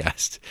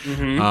podcast.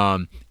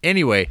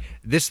 Anyway,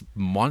 this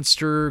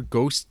monster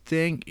ghost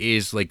thing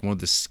is like one of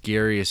the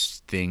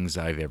scariest things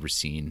I've ever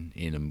seen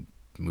in a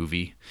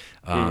movie.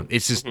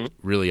 It's just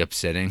really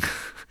upsetting.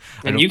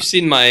 And you've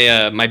seen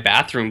my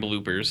bathroom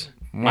bloopers.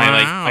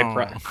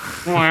 Wow.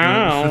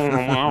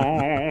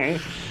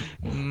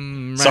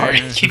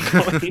 Sorry, keep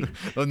going.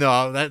 Oh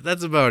no,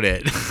 that's about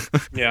it.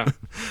 Yeah.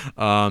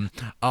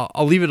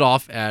 I'll leave it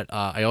off at.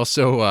 I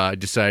also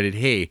decided,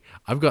 hey,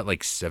 I've got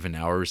like 7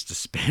 hours to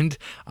spend.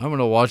 I'm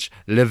gonna watch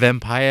Les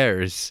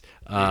Vampires.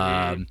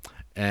 And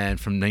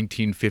from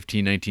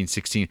 1915,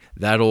 1916,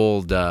 that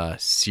old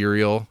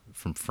serial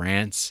from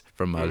France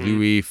from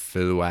Louis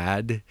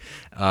Feuillade.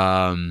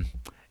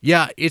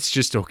 It's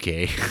just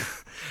okay.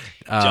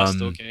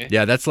 Just okay.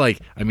 Yeah, that's like,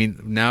 I mean,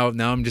 now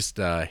I'm just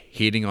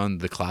hating on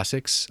the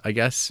classics, I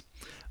guess.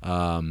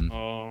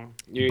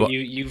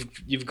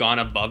 You've gone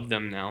above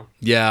them now.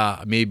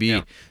 Yeah, maybe.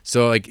 Yeah.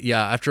 So like,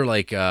 after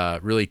like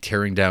really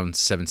tearing down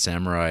Seven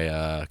Samurai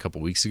a couple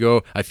weeks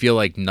ago, I feel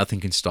like nothing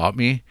can stop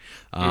me.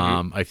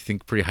 I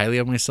think pretty highly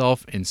of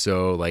myself, and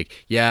so like,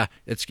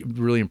 it's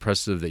really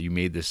impressive that you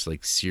made this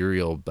like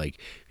serial like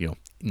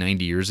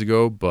 90 years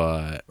ago,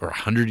 or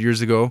 100 years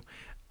ago.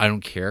 I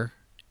don't care.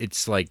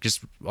 It's like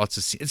just lots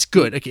of scenes. It's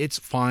good. Okay, it's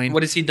fine.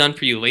 What has he done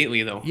for you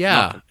lately, though?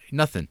 Yeah,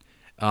 nothing.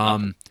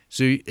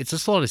 So it's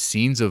just a lot of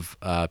scenes of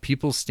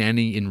people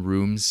standing in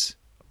rooms,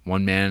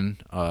 one man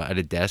at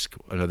a desk,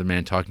 another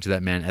man talking to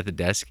that man at the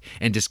desk,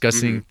 and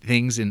discussing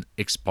things in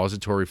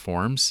expository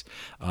forms.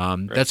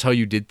 That's how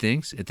you did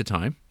things at the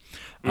time.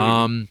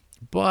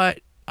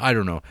 But I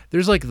don't know.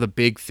 There's like the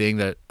big thing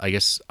that I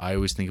guess I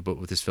always think about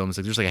with this film is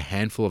like there's like a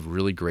handful of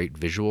really great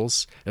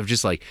visuals of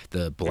just like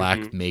the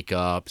black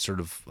makeup, sort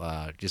of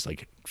just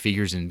like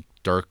figures in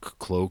dark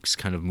cloaks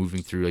kind of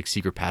moving through like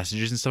secret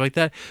passages and stuff like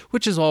that,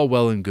 which is all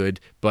well and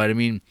good. But I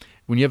mean,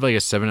 when you have like a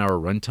 7-hour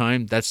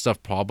runtime, that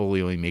stuff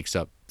probably only makes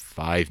up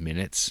 5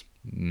 minutes,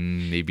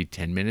 maybe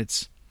 10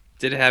 minutes.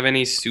 Did it have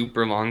any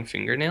super long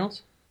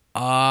fingernails?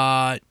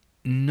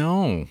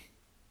 No.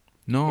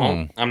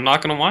 Well, I'm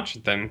not going to watch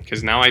it then,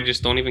 because now I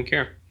just don't even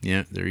care.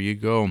 Yeah, there you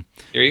go.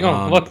 There you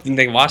go. Look,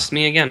 they lost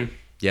me again.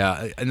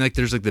 Yeah, and like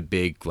there's like the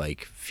big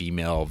like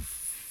female,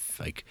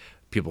 like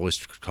people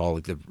always call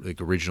like the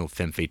like original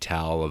femme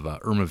fatale of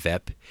Irma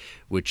Vep,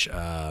 which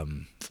I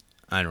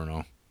don't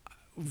know.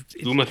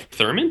 Uma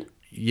Thurman?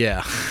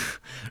 Yeah,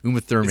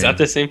 Uma Thurman. Is that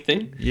the same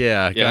thing?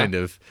 Yeah, kind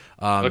of.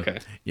 Okay.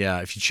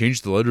 Yeah, if you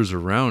change the letters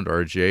around,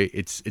 RJ,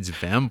 it's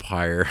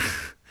vampire.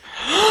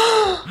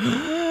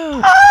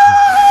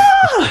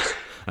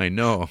 I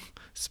know.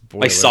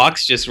 Spoiler. My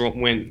socks just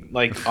went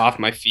like off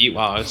my feet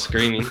while I was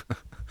screaming.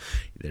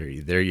 There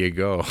you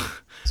go.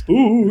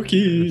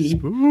 Spooky.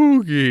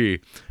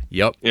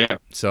 Yep. Yeah.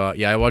 So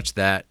yeah, I watched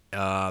that.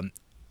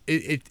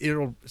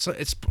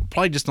 It's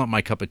probably just not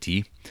my cup of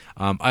tea.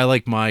 I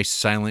like my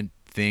silent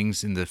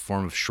things in the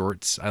form of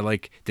shorts. I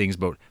like things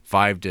about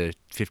 5 to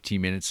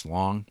 15 minutes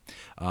long.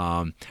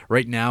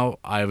 Right now,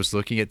 I was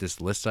looking at this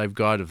list I've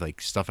got of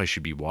like stuff I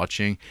should be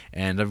watching,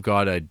 and I've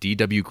got a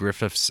D.W.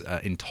 Griffith's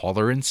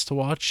Intolerance to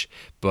watch.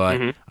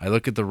 But I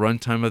look at the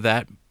runtime of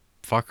that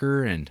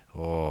fucker, and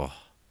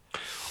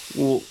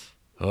Well,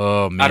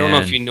 oh man, I don't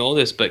know if you know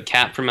this, but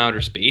Cat from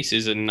Outer Space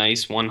is a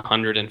nice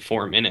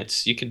 104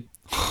 minutes. You could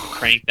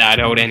crank that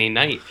out any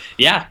night.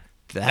 Yeah,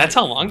 that's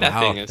how long that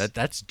thing is.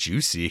 That's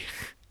juicy.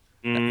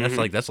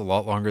 That's a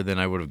lot longer than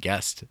I would have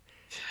guessed.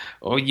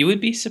 Oh, you would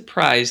be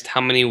surprised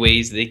how many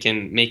ways they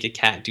can make a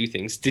cat do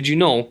things. Did you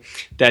know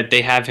that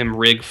they have him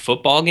rig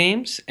football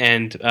games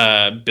and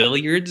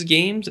billiards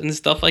games and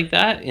stuff like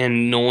that,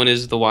 and no one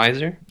is the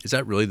wiser? Is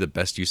that really the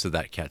best use of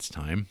that cat's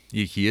time?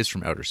 He is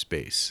from outer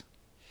space.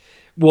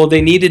 Well,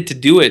 they needed to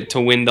do it to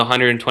win the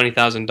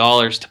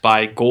 $120,000 to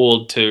buy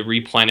gold to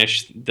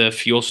replenish the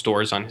fuel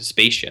stores on his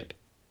spaceship.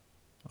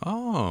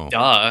 Oh.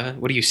 Duh.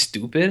 What are you,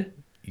 stupid?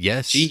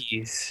 Yes.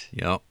 Jeez.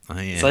 Yep,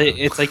 I am.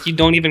 It's like you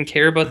don't even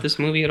care about this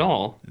movie at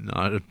all.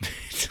 Not a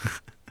bit.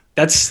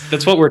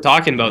 That's what we're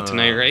talking about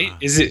tonight, right?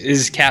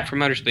 Is Cat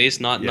from Outer Space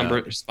not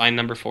spine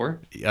number 4?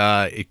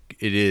 It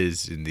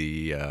is in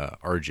the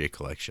RJ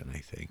collection, I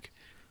think.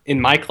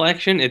 In my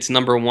collection, it's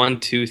number 1,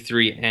 2,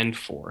 3, and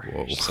 4.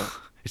 Whoa. So,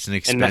 it's an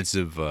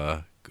expensive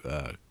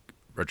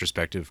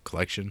retrospective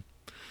collection.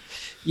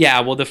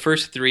 Yeah, well, the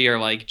first 3 are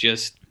like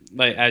just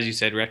like as you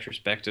said,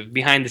 retrospective,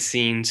 behind the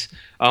scenes.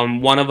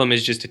 One of them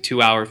is just a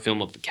 2-hour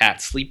film of the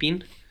cat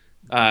sleeping,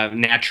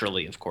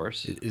 naturally, of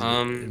course.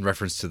 In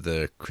reference to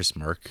the Chris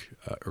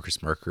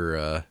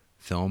Marker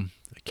film,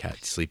 a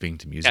cat sleeping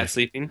to music. Cat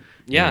sleeping,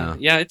 yeah.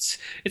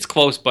 It's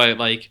close, but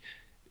like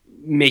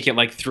make it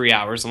like 3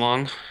 hours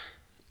long,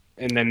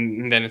 and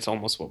then it's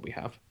almost what we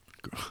have.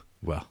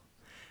 Well,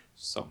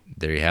 so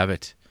there you have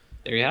it.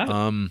 There you have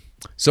it.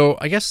 So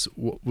I guess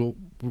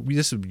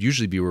this would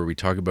usually be where we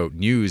talk about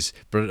news,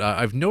 but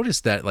I've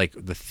noticed that like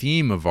the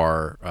theme of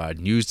our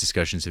news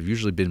discussions have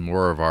usually been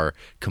more of our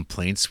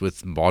complaints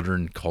with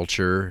modern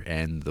culture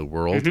and the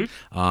world.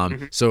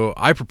 So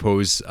I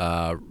propose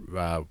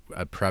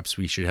perhaps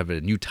we should have a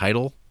new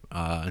title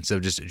instead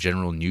of just a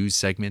general news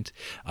segment,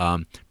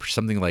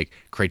 something like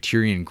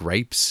Criterion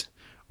Gripes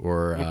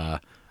or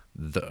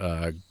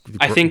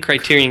I think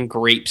Criterion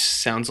Grapes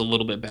sounds a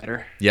little bit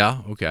better.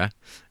 Yeah, okay.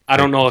 I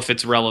don't know if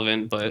it's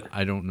relevant, but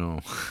I don't know.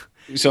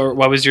 So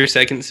what was your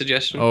second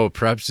suggestion? Oh,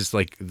 perhaps just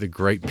like the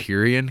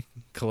Griperion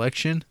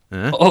collection.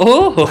 Huh?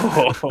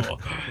 Oh,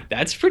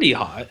 that's pretty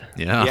hot.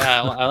 Yeah.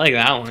 Yeah, I like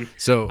that one.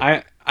 So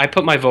I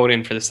put my vote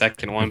in for the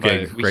second one,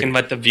 okay, but we can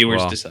let the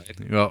viewers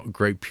decide. Well,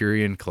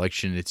 Griperion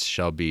collection it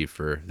shall be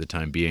for the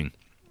time being.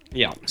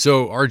 Yeah.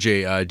 So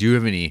RJ, do you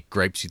have any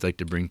gripes you'd like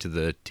to bring to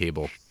the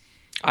table?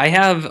 I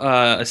have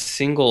a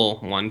single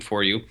one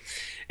for you,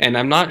 and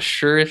I'm not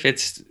sure if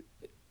it's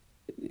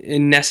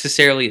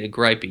necessarily a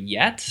gripe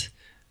yet.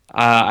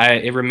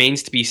 It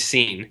remains to be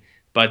seen,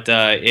 but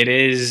it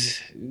is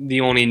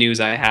the only news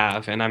I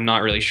have, and I'm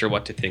not really sure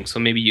what to think. So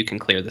maybe you can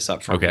clear this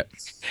up for me.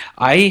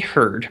 I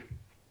heard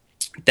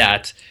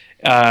that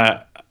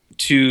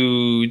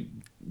to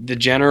the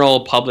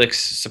general public's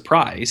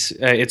surprise,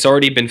 it's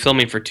already been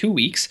filming for 2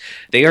 weeks.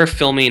 They are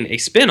filming a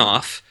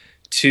spin-off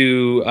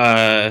to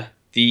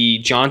the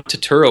John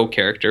Turturro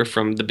character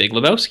from The Big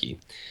Lebowski.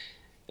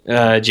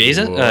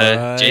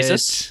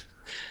 Jesus.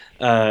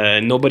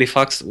 Nobody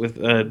fucks with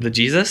the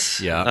Jesus.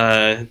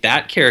 Yeah.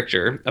 That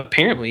character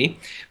apparently,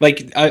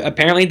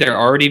 they've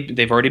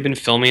already been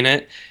filming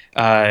it.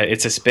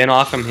 It's a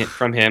spin-off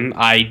from him.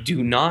 I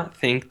do not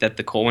think that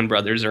the Coen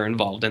brothers are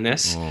involved in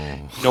this.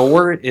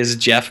 Nor is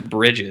Jeff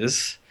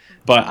Bridges.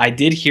 But I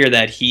did hear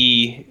that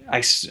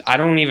I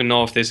don't even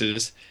know if this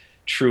is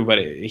true, but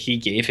he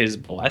gave his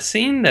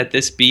blessing that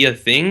this be a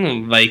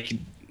thing.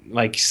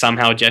 Like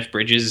somehow Jeff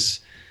Bridges'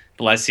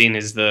 blessing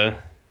is the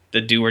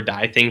do or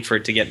die thing for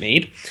it to get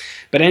made.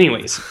 But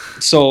anyways,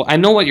 so I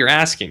know what you're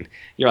asking.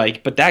 You're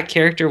like, but that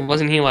character,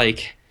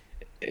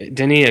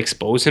 didn't he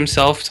expose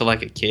himself to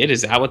like a kid?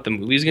 Is that what the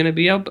movie's going to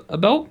be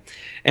about?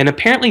 And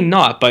apparently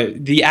not,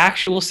 but the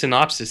actual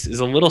synopsis is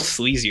a little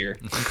sleazier.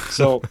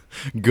 So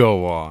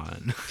go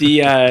on.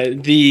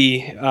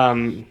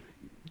 The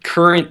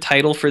current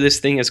title for this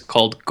thing is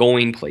called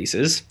Going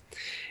Places,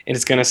 and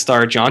it's going to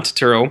star John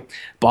Turturro,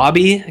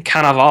 Bobby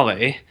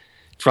Cannavale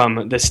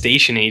from The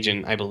Station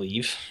Agent, I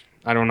believe.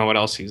 I don't know what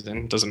else he's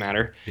in. Doesn't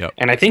matter. Yep.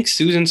 And I think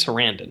Susan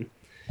Sarandon.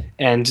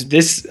 And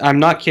this, I'm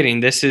not kidding,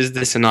 this is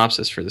the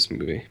synopsis for this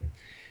movie.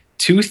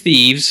 2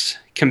 thieves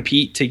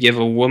compete to give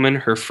a woman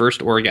her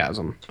first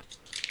orgasm.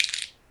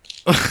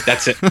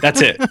 That's it.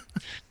 That's it.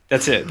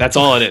 That's it. That's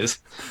all it is.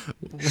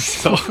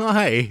 So,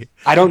 why?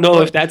 I don't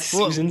know if that's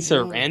Susan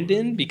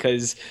Sarandon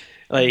because,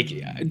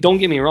 don't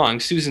get me wrong,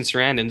 Susan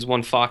Sarandon's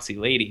one foxy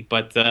lady,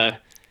 but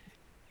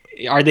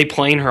are they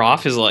playing her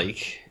off as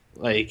like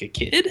a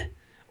kid,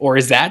 or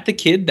is that the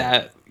kid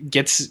that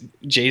gets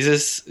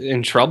Jesus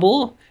in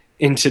trouble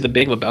into the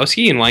Big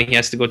Lebowski and why he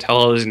has to go tell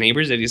all his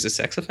neighbors that he's a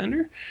sex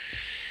offender.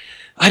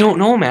 I don't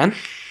know, man.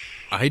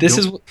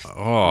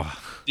 Oh.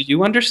 Do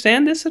you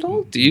understand this at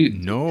all? Do you?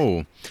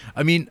 No.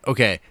 I mean,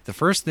 okay. The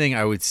first thing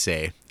I would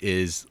say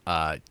is,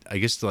 I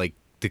guess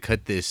to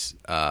cut this,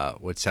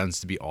 what sounds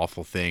to be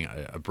awful thing,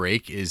 a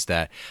break, is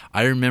that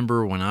I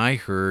remember when I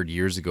heard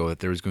years ago that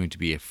there was going to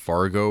be a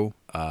Fargo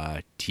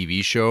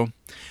TV show.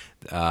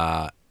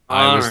 I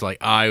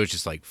was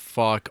just like,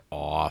 fuck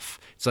off.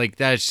 It's like,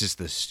 that's just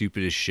the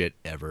stupidest shit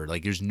ever.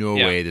 Like, there's no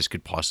way this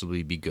could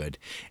possibly be good.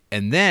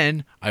 And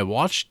then I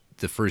watched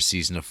the first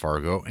season of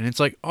Fargo, and it's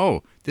like,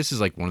 oh, this is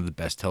like one of the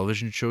best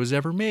television shows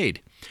ever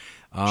made.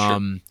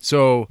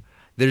 So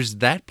there's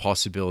that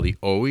possibility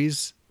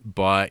always,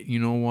 but you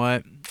know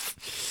what?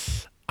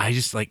 I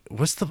just like, it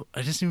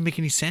doesn't even make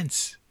any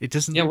sense. It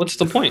doesn't. Yeah, what's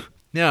the point?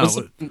 Yeah.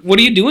 What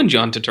are you doing,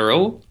 John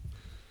Turturro?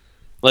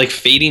 Like,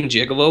 Fading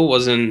Gigolo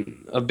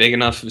wasn't a big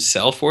enough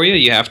sell for you?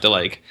 You have to,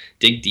 like,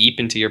 dig deep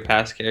into your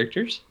past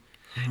characters?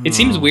 It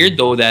seems weird,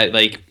 though, that,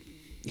 like,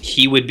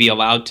 he would be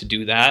allowed to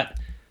do that.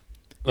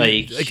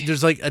 Like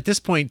there's, like, at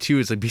this point, too,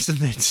 it's like, based on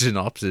that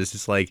synopsis,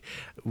 it's like,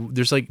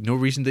 there's, like, no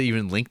reason to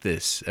even link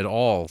this at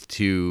all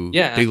to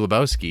Big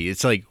Lebowski.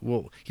 It's like,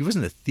 well, he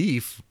wasn't a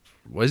thief,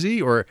 was he?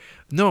 Or,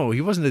 no,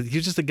 he wasn't. He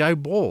was just a guy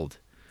bold.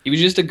 He was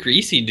just a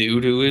greasy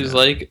dude who was,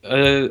 like,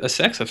 a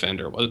sex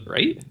offender,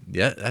 right?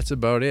 Yeah, that's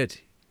about it.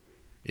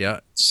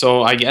 Yeah.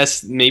 So I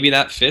guess maybe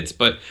that fits,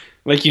 but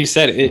like you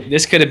said,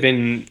 this could have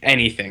been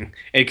anything.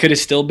 It could have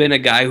still been a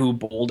guy who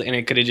bowled, and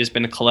it could have just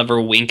been a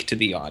clever wink to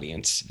the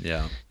audience.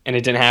 Yeah. And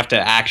it didn't have to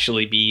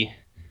actually be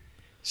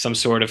some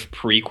sort of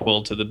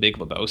prequel to The Big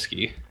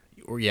Lebowski.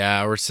 Or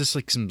it's just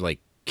like some like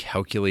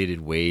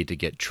calculated way to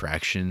get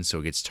traction, so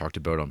it gets talked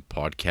about on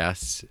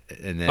podcasts,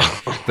 and then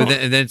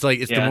and then it's like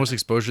the most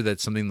exposure that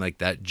something like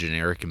that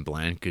generic and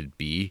bland could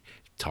be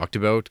talked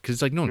about,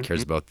 because like no one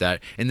cares about that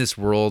in this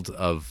world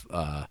of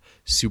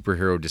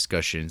superhero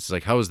discussions.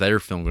 Like, how is their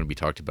film going to be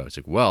talked about? It's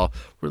like, well,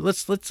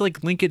 let's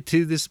like link it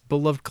to this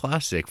beloved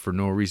classic for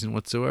no reason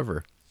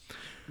whatsoever.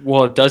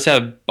 Well, it does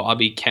have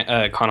Bobby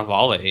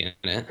Cannavale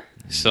in it,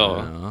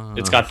 so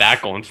it's got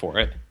that going for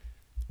it.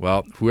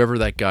 Well, whoever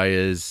that guy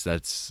is,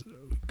 that's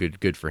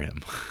good for him.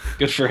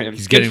 Good for him.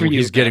 He's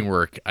getting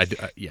work.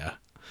 Yeah.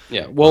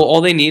 Well, all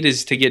they need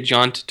is to get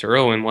John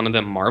Turturro in one of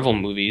them Marvel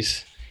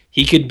movies.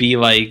 He could be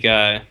like,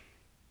 I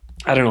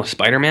don't know,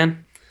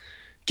 Spider-Man.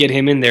 Get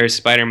him in there as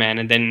Spider-Man,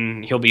 and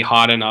then he'll be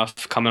hot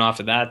enough coming off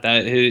of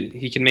that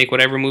he can make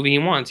whatever movie he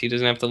wants. He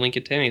doesn't have to link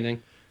it to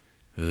anything.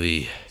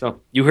 Really? So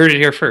you heard it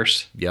here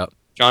first. Yep.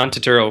 John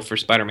Turturro for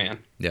Spider-Man.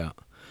 Yeah.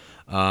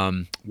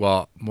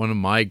 Well, one of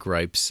my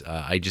gripes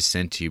I just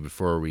sent to you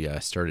before we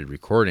started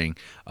recording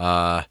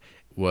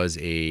was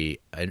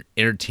an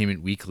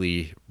Entertainment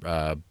Weekly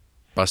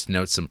busting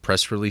out some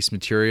press release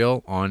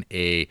material on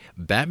a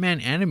Batman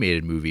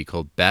animated movie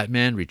called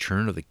Batman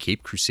Return of the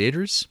Caped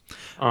Crusaders.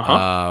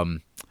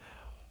 I'll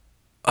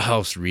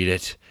just read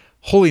it.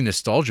 Holy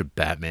nostalgia,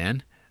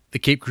 Batman. The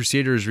Caped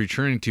Crusader is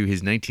returning to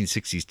his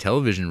 1960s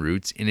television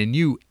roots in a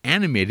new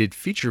animated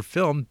feature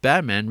film,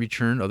 Batman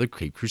Return of the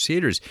Caped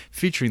Crusaders,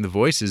 featuring the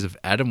voices of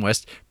Adam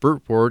West,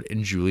 Burt Ward,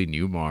 and Julie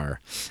Newmar.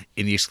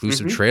 In the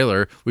exclusive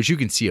trailer, which you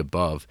can see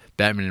above,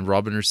 Batman and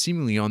Robin are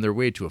seemingly on their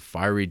way to a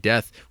fiery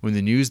death when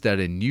the news that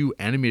a new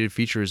animated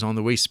feature is on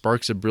the way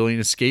sparks a brilliant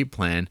escape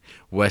plan.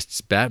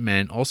 West's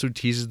Batman also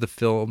teases the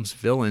film's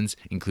villains,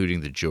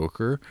 including the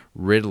Joker,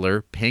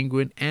 Riddler,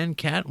 Penguin, and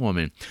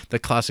Catwoman. The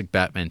classic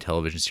Batman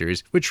television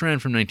series, which ran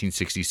from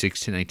 1966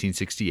 to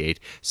 1968,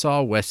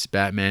 saw West's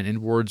Batman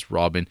and Ward's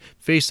Robin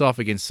face off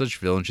against such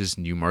villains as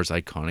Newmar's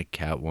iconic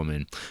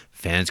Catwoman.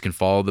 Fans can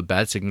follow the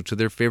bat signal to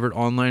their favorite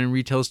online and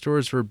retail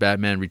stores for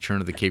Batman Return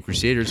of the Caped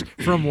Crusaders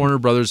from Warner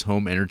Brothers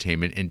Home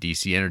Entertainment and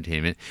DC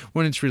Entertainment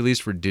when it's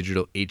released for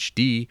digital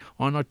HD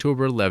on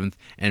October 11th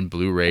and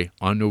Blu-ray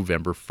on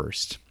November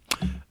 1st.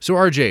 So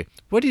RJ,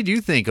 what did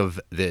you think of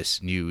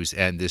this news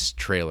and this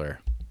trailer?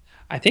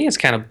 I think it's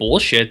kind of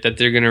bullshit that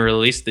they're going to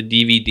release the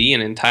DVD an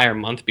entire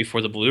month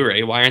before the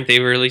Blu-ray. Why aren't they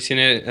releasing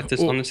it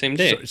on the same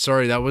day?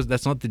 Sorry,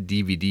 that's not the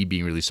DVD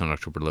being released on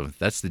October 11th.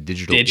 That's the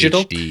digital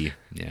HD.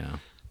 Yeah.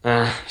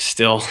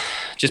 Still,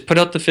 just put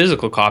out the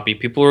physical copy.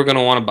 People who are going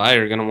to want to buy it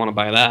are going to want to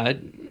buy that.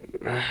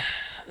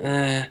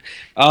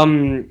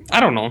 I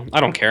don't know.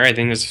 I don't care. I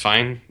think it's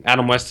fine.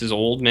 Adam West is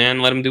old,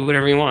 man. Let him do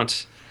whatever he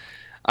wants.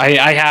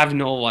 I have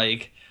no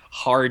like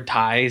hard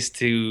ties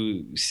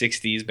to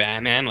 60s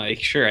Batman. Like,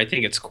 sure, I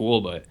think it's cool,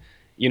 but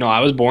I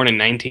was born in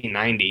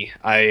 1990.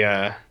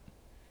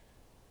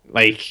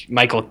 Like,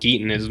 Michael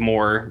Keaton is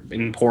more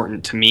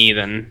important to me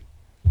than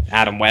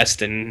Adam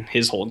West and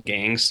his whole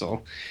gang.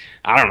 So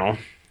I don't know.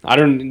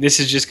 This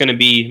is just going to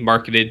be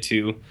marketed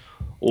to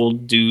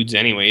old dudes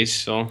anyways,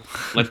 so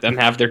let them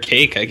have their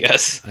cake, I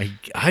guess.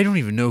 I don't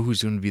even know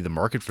who's going to be the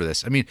market for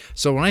this. I mean,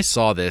 so when I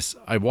saw this,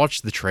 I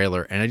watched the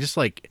trailer, and I just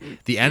like,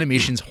 the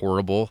animation's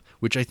horrible,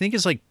 which I think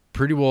is like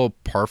pretty well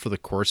par for the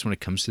course when it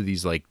comes to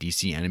these like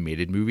DC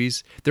animated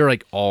movies. They're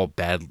like all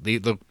bad. They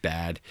look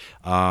bad.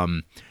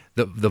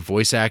 The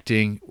voice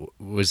acting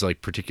was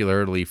like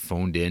particularly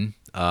phoned in.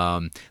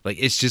 Like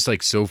it's just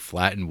like so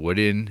flat and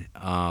wooden.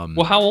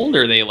 Well, how old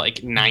are they?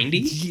 Like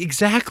 90?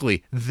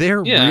 Exactly.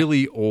 They're Yeah.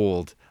 really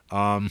old.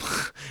 And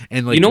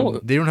like You know,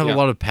 they don't have a yeah.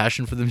 lot of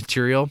passion for the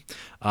material.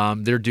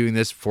 They're doing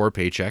this for a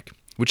paycheck,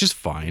 which is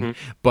fine.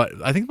 But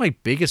I think my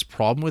biggest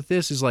problem with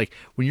this is like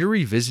when you're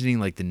revisiting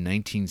like the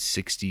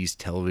 1960s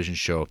television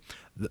show,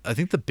 I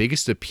think the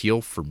biggest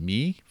appeal for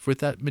me with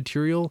that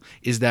material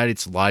is that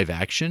it's live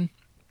action.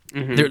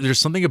 There's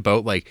something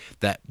about like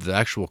that the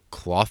actual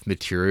cloth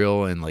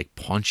material and like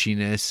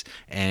paunchiness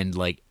and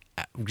like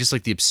just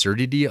like the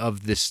absurdity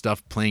of this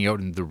stuff playing out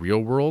in the real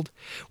world,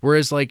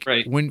 whereas like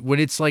Right. when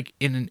it's like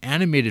in an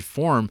animated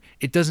form,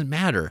 it doesn't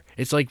matter.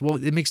 It's like, well,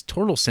 it makes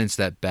total sense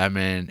that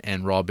Batman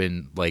and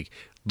Robin like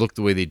look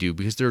the way they do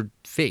because they're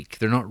fake,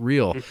 they're not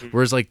real.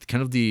 Whereas like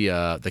kind of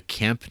the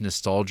camp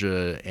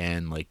nostalgia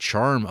and like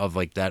charm of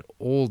like that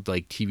old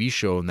like TV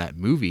show and that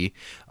movie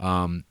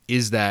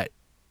is that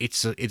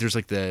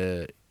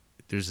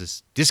there's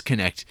this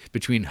disconnect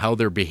between how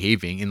they're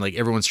behaving and like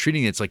everyone's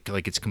treating it. It's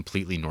like it's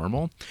completely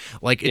normal.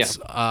 Like it's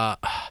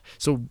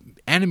so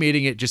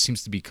animating it just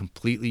seems to be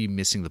completely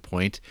missing the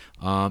point.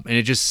 And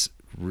it just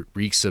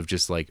reeks of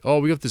just like, oh,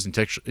 we got this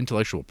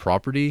intellectual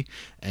property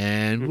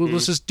and well,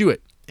 let's just do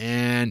it.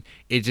 And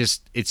it's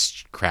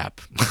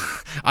crap.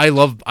 I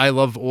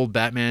love old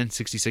Batman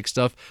 66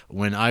 stuff.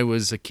 When I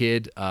was a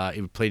kid,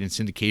 it played in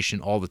syndication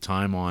all the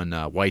time on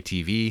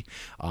YTV.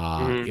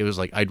 It was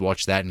like I'd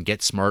watch that and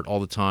Get Smart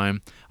all the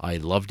time. I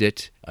loved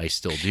it. I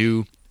still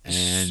do.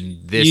 And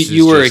this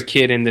You were just, a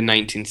kid in the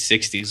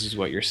 1960s, is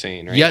what you're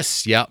saying, right?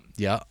 yes, yeah.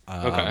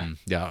 Okay.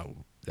 Yeah,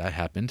 that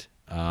happened.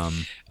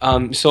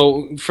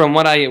 So from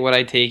what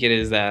I take it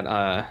is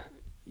that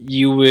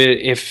you would,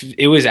 if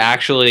it was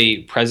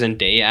actually present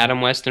day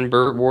Adam West and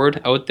Burt Ward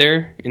out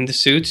there in the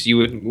suits, you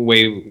would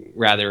way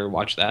rather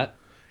watch that.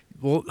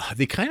 Well,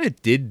 they kind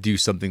of did do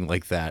something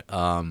like that.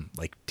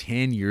 Like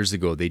 10 years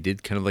ago, they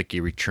did kind of like a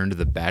Return to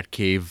the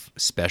Batcave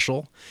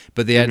special,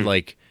 but they had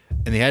and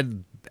they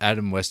had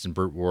Adam West and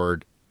Burt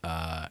Ward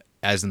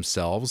as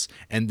themselves,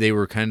 and they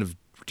were kind of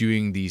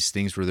doing these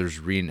things where there's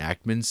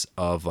reenactments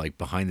of like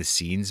behind the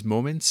scenes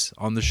moments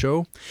on the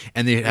show,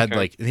 and they had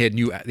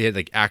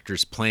like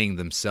actors playing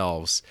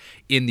themselves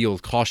in the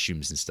old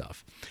costumes and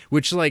stuff,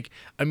 which like,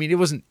 I mean, it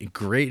wasn't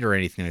great or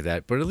anything like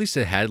that, but at least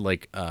it had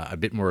like a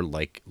bit more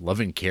like love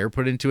and care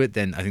put into it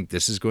than I think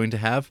this is going to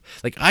have.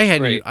 Like I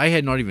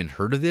had not even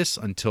heard of this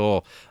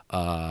until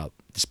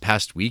this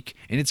past week,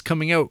 and it's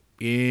coming out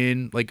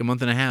in like a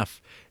month and a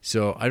half.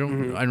 So I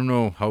don't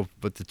know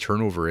what the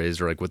turnover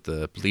is or like what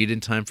the bleed in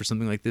time for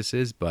something like this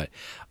is, but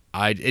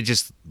it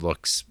just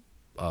looks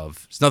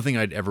it's nothing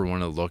I'd ever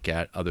want to look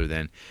at other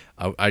than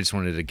I just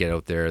wanted to get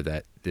out there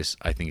that this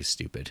I think is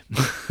stupid.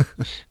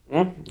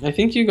 Well, I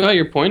think you got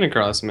your point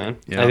across, man.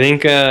 Yeah. I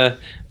think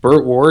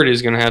Burt Ward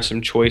is going to have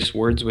some choice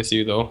words with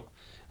you, though.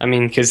 I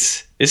mean,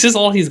 because this is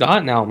all he's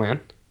got now,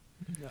 man.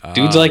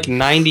 Dude's like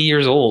 90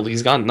 years old.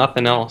 He's got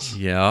nothing else.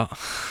 Yeah.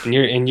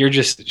 And you're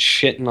just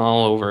shitting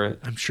all over it.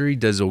 I'm sure he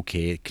does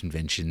okay at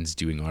conventions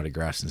doing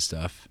autographs and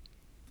stuff.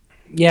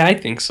 Yeah, I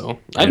think so.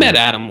 I met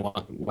Adam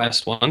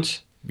West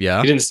once.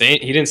 Yeah. He didn't say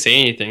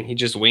anything. He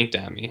just winked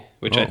at me,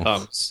 which I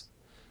thought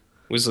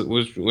was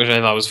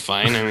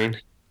fine. I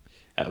mean,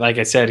 like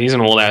I said, he's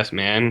an old ass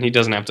man. He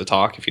doesn't have to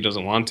talk if he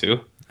doesn't want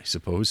to. I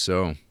suppose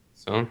so.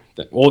 So,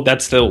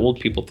 that's the old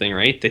people thing,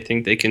 right? They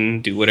think they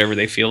can do whatever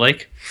they feel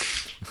like.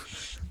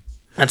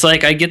 That's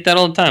like, I get that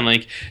all the time.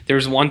 Like, there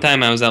was one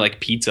time I was at like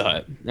Pizza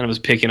Hut and I was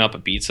picking up a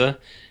pizza.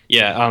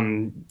 Yeah,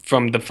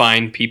 from the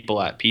fine people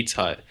at Pizza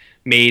Hut,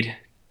 made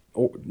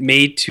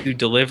to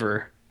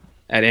deliver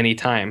at any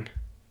time.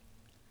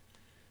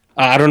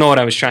 I don't know what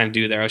I was trying to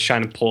do there. I was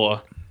trying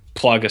to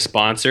plug a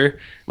sponsor,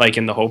 like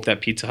in the hope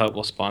that Pizza Hut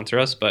will sponsor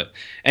us. But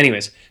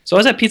anyways, so I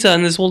was at Pizza Hut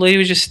and this old lady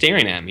was just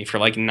staring at me for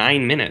like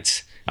 9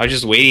 minutes. I was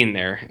just waiting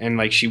there and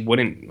like she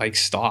wouldn't like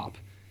stop.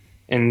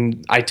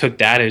 And I took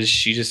that as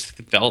she just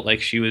felt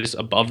like she was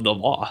above the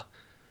law,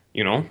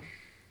 you know?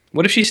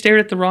 What if she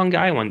stared at the wrong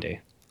guy one day?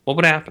 What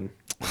would happen?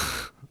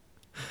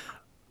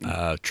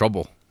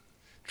 Trouble.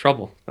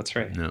 Trouble. That's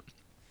right. Yeah.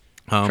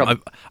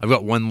 I've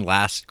got one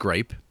last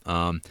gripe.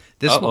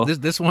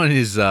 This one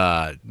is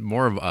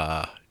more of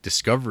a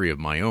discovery of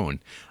my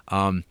own.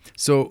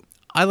 So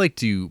I like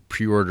to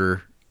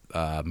pre-order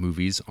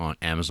movies on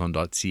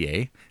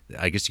Amazon.ca.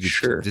 I guess you could.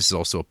 Sure. This is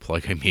also a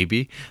plug,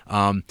 maybe.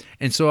 And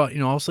so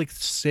I was like,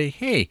 say,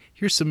 hey,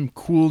 here's some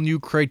cool new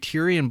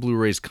Criterion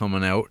Blu-rays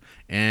coming out,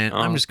 and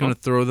I'm just gonna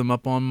throw them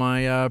up on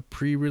my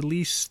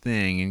pre-release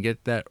thing and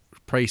get that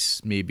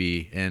price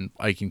maybe, and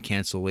I can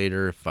cancel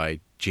later if I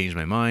change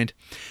my mind.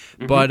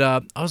 But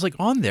I was like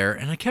on there,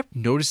 and I kept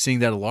noticing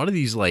that a lot of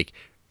these like,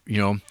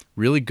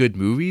 really good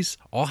movies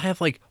all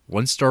have like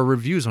 1-star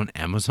reviews on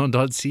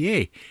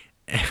Amazon.ca,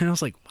 and I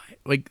was like,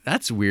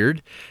 that's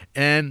weird.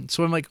 And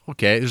so I'm like,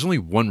 okay, there's only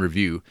one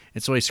review.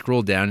 And so I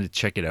scrolled down to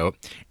check it out.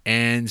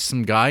 And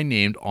some guy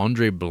named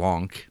Andre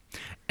Blanc,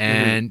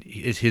 and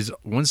his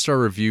 1-star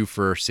review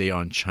for, say,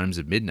 on Chimes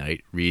of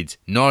Midnight reads,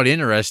 "Not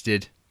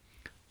interested."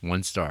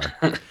 1 star.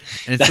 And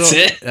That's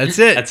it? That's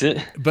it. That's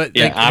it? But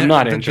Yeah, like, I'm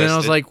not but interested. Then I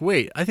was like,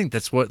 wait, I think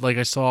that's what like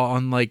I saw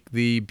on like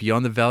the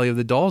Beyond the Valley of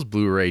the Dolls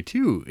Blu-ray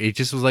too. It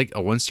just was like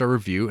a 1 star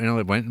review, and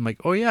I went and I'm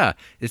like, oh yeah,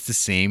 it's the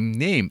same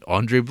name,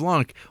 Andre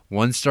Blanc,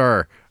 1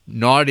 star,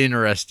 not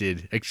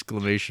interested!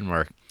 Exclamation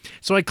mark.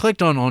 So I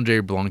clicked on Andre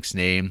Blanc's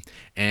name,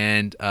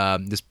 and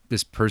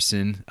this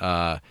person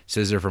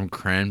says they're from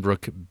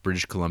Cranbrook,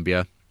 British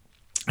Columbia.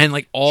 And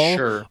like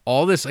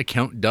all this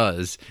account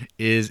does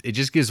is it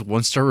just gives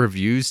 1 star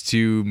reviews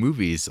to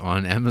movies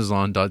on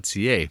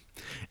Amazon.ca,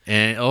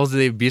 and all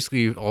they're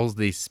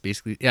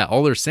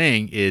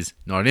saying is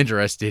not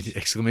interested!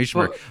 Exclamation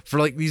mark for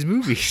like these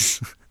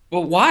movies.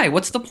 Well, why?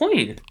 What's the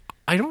point?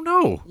 I don't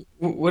know.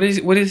 What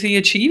is he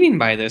achieving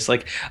by this?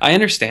 Like, I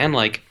understand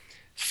like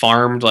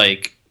farmed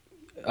like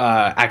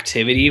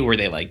activity where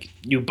they like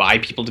you buy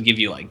people to give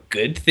you like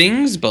good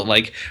things, but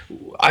like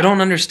I don't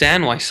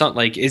understand why some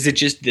like is it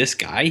just this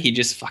guy, he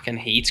just fucking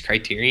hates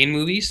Criterion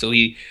movies, so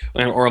he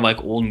or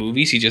like old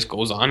movies, he just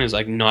goes on and is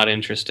like not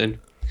interested.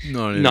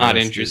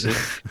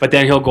 But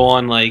then he'll go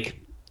on like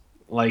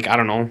I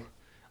don't know,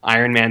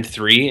 Iron Man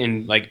 3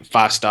 and like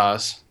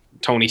Fastas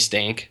Tony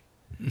Stank.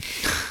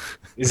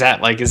 Is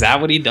that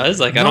what he does?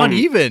 Like, I don't not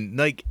even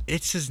like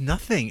it says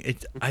nothing.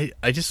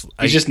 He's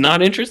just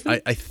not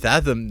interested. I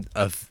fathom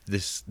of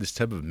this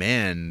type of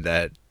man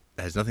that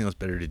has nothing else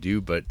better to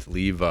do but to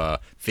leave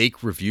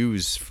fake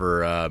reviews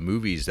for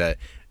movies that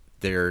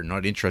they're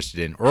not interested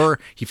in, or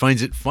he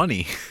finds it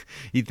funny.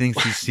 He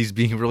thinks he's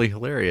being really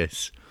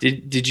hilarious.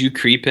 Did you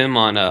creep him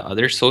on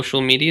other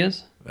social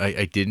medias?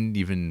 I didn't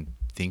even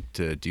think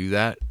to do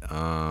that.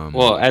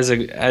 Well, as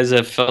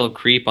a fellow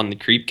creep on the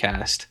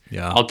Creepcast,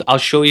 yeah, I'll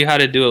show you how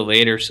to do it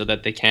later so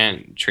that they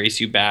can't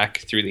trace you back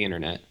through the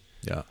internet.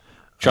 Yeah,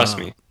 trust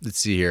me. Let's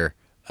see here.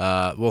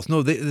 Well, no,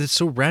 it's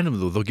so random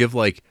though. They'll give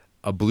like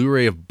a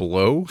Blu-ray of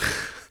Blow,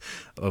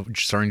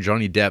 starring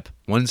Johnny Depp,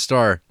 1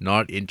 star,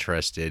 not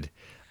interested.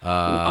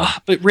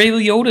 But Ray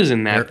Liotta's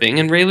in that thing,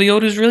 and Ray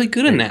Liotta's really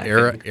good in that.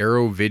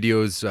 Arrow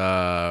Video's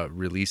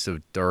release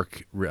of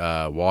Dark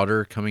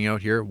Water coming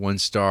out here, 1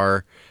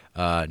 star,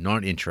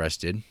 not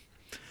interested.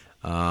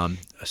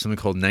 Something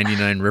called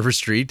 99 River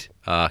Street,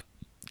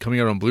 coming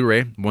out on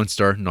Blu-ray, 1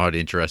 star, not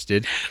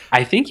interested.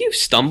 I think you've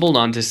stumbled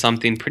onto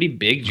something pretty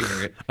big,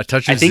 Jarrett. A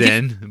Touch of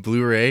Zen,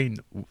 Blu-ray,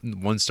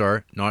 1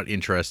 star, not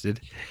interested.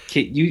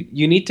 Okay,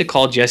 you need to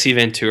call Jesse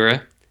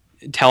Ventura,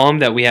 tell him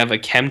that we have a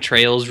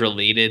chemtrails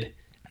related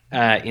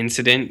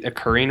incident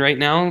occurring right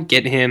now.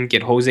 Get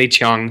Jose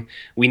Chung.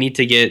 We need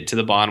to get to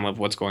the bottom of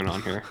what's going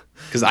on here,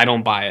 because I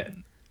don't buy it.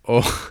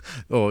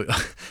 Oh,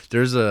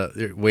 there's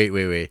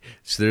wait.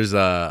 So there's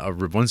a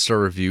 1 star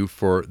review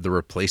for The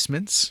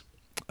Replacements.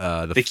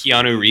 The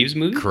Keanu Reeves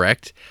movie?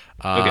 Correct.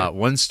 Okay.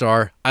 1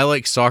 star. I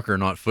like soccer,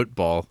 not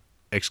football!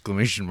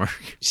 Exclamation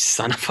mark.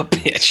 Son of a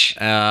bitch.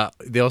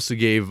 They also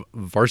gave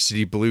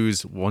Varsity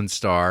Blues 1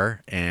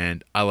 star,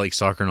 and I like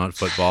soccer, not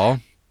football.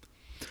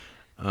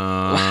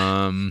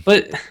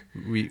 But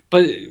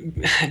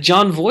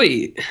John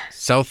Voight.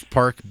 South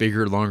Park,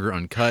 Bigger, Longer,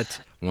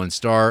 Uncut, 1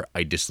 star.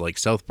 I dislike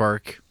South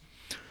Park.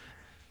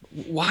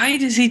 Why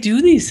does he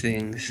do these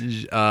things?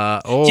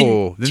 Can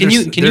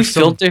you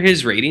filter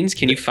his ratings?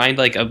 Can you find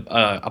like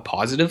a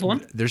positive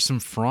one? There's some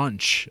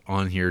French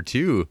on here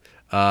too,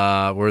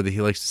 where he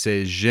likes to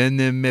say "Je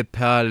n'aime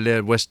pas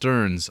les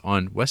westerns"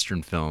 on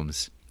Western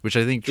films, which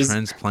I think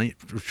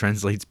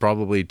translates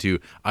probably to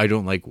 "I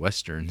don't like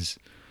westerns."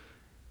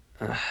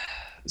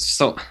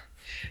 So,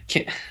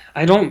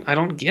 I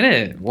don't get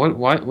it.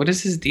 What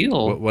is his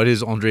deal? What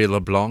is Andre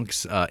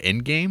LeBlanc's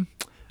end game?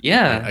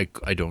 Yeah,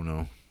 I don't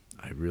know.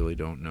 I really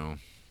don't know.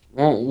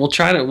 Well,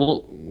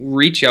 we'll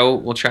reach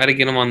out. We'll try to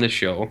get him on the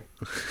show,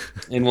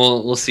 and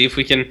we'll see if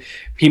we can.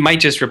 He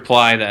might just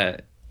reply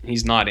that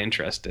he's not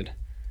interested,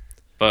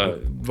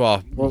 but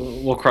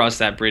we'll cross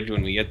that bridge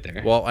when we get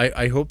there. Well,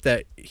 I hope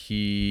that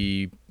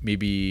he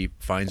maybe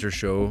finds our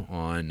show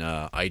on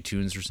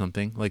iTunes or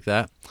something like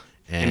that,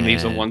 and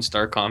leaves a 1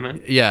 star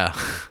comment. Yeah,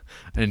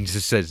 and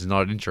just says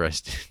not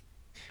interested.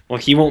 Well,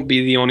 he won't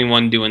be the only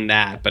one doing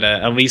that, but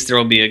at least there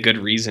will be a good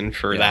reason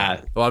for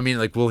that. Well, I mean,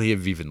 like, will he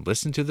have even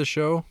listened to the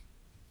show?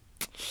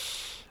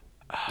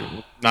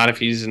 Not if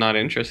he's not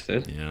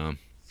interested. Yeah.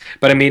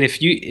 But I mean, if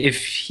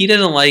he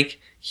doesn't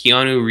like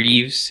Keanu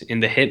Reeves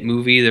in the hit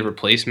movie The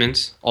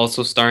Replacements,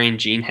 also starring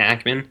Gene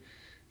Hackman,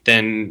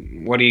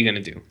 then what are you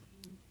gonna do?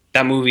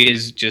 That movie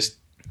is just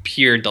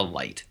pure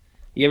delight.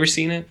 You ever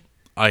seen it?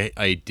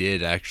 I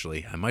did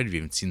actually. I might have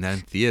even seen that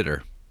in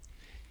theater.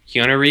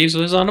 Keanu Reeves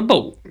was on a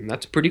boat, and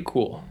that's pretty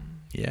cool.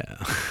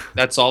 Yeah.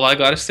 That's all I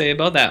got to say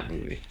about that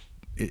movie.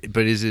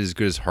 But is it as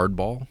good as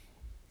Hardball?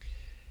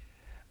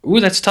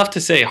 Ooh, that's tough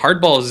to say.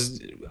 Hardball is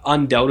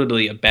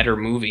undoubtedly a better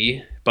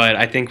movie, but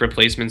I think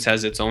Replacements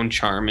has its own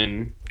charm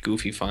and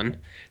goofy fun.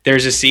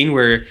 There's a scene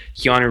where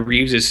Keanu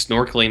Reeves is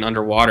snorkeling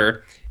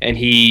underwater, and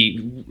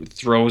he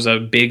throws a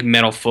big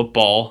metal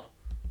football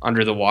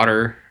under the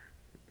water,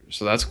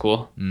 so that's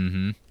cool.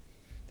 Mm-hmm.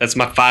 That's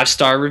my 5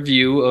 star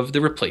review of The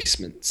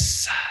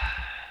Replacements.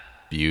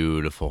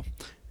 Beautiful.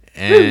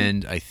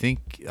 And I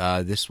think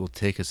this will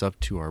take us up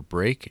to our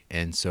break.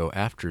 And so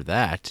after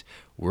that,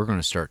 we're going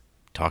to start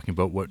talking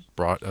about what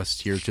brought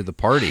us here to the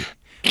party.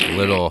 A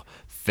little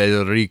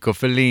Federico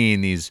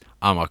Fellini's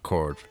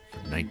Amarcord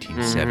from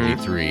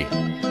 1973.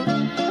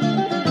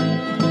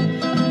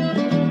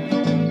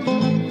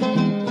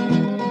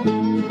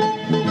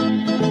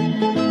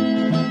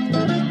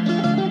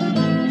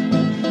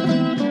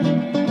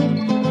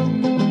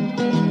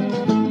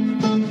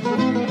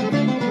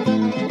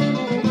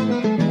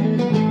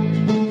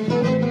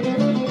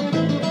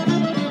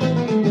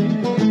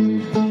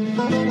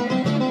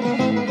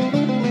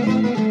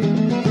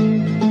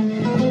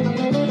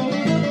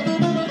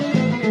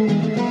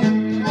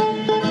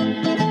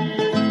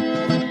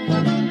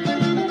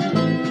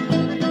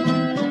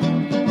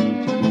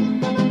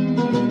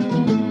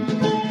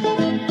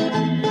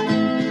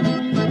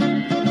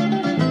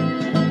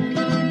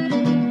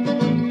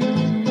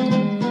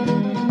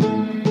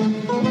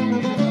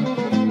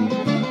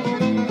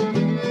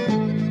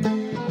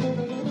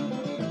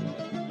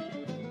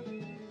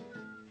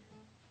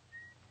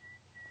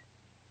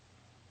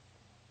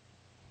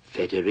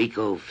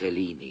 Federico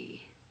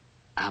Fellini,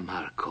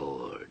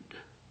 Amarcord.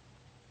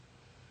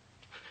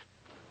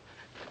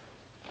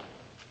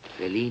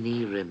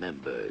 Fellini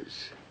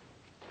remembers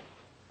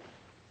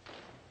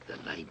the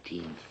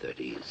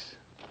 1930s.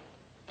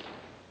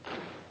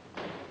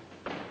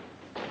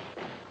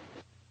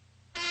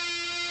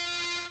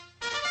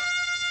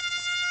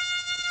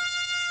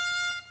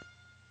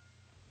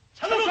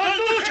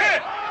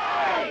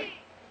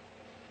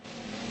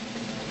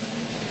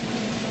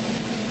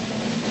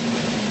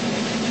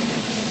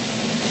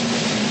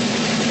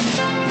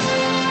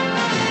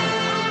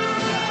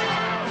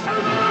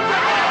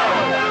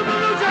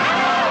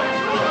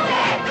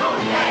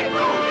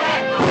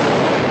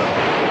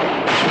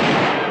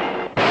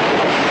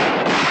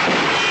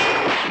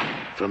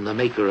 From the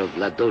maker of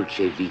La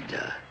Dolce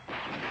Vita,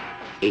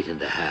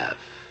 8½,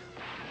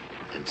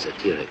 and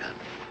Satyricon,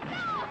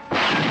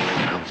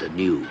 comes a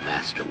new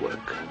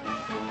masterwork.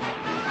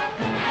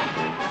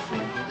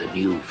 The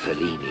new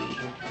Fellini,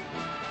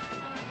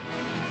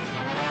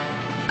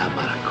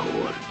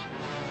 Amarcord.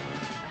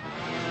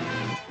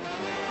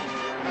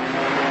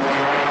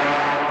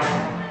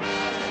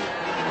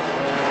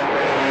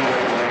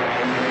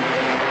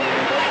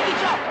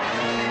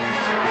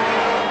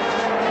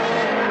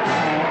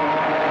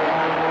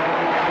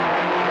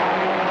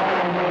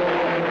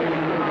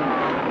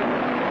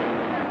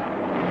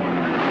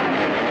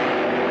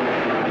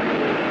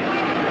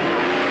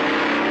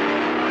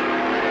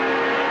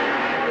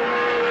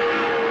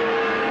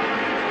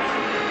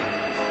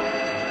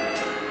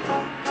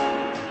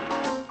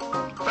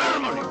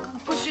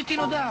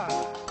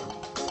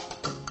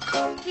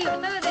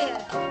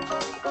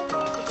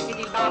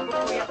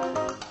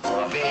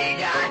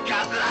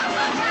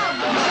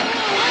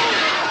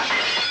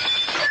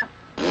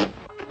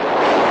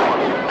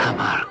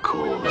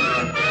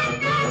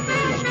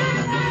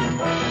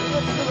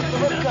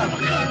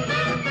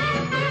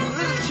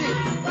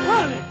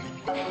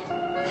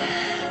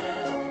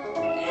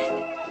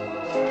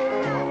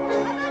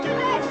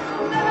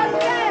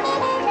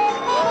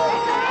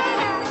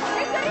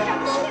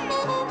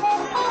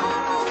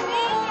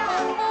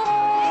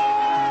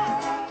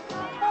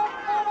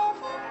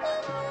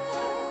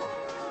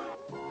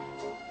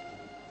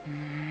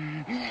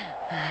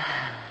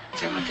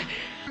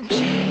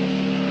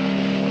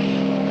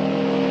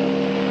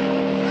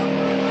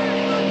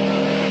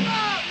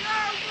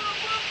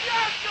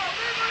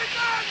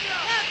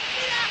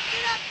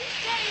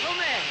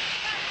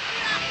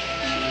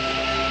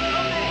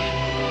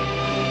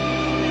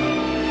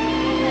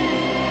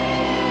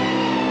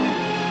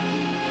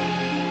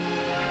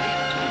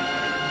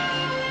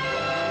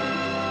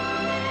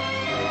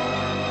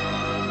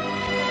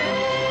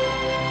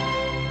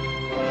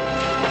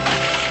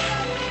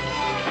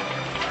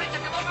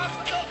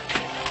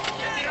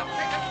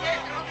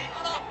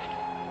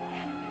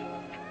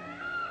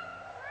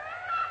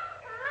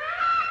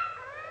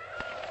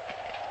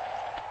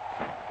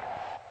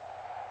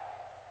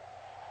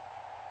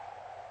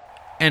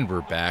 And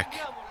we're back,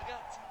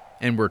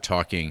 and we're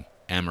talking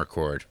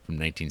Amarcord from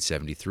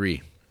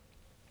 1973.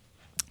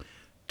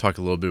 Talk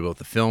a little bit about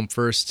the film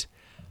first.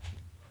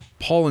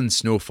 Pollen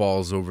snow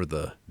falls over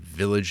the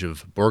village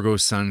of Borgo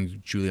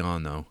San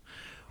Giuliano.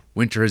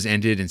 Winter has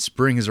ended and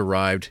spring has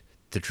arrived.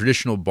 The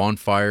traditional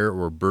bonfire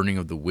or burning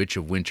of the Witch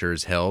of Winter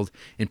is held,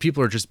 and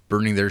people are just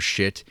burning their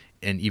shit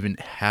and even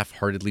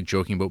half-heartedly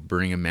joking about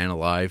burning a man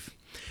alive.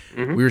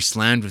 Mm-hmm. We were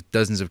slammed with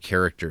dozens of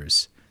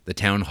characters. The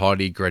town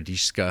haughty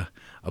Gradishka,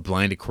 a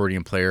blind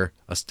accordion player,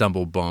 a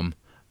stumble bum,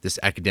 this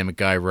academic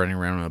guy running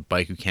around on a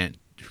bike who can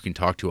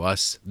talk to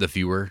us, the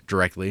viewer,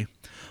 directly.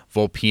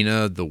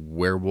 Volpina, the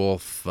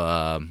werewolf,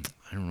 I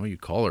don't know what you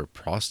call her,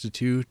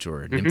 prostitute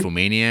or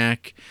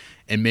nymphomaniac,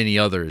 and many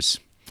others.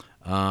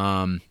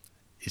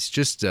 It's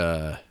just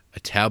a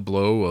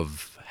tableau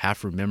of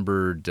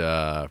half-remembered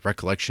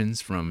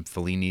recollections from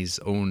Fellini's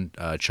own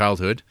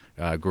childhood,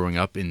 growing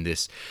up in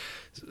this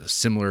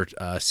similar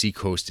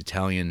seacoast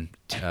Italian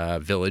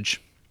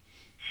village.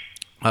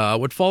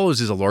 What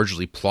follows is a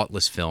largely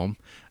plotless film.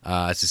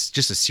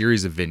 Just a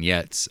series of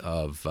vignettes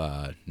of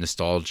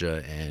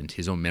nostalgia and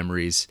his own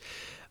memories,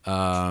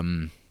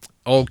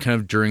 all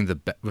kind of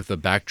with the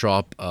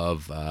backdrop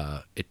of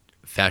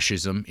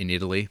fascism in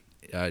Italy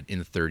in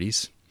the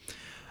 30s.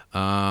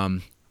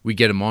 We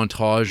get a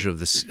montage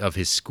of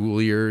his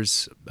school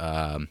years,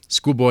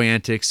 schoolboy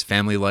antics,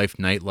 family life,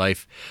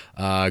 nightlife,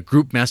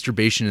 group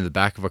masturbation in the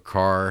back of a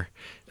car,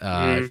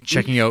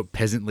 checking out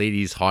peasant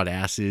ladies' hot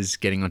asses,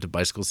 getting onto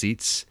bicycle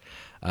seats,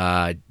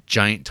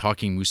 giant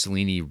talking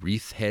Mussolini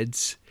wreath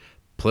heads,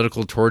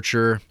 political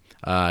torture,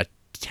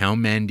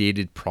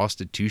 town-mandated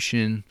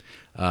prostitution,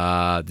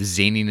 the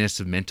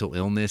zaniness of mental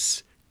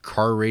illness,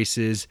 car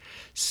races,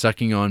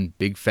 sucking on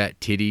big fat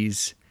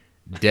titties,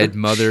 dead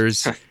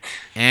mothers,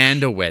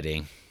 and a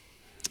wedding.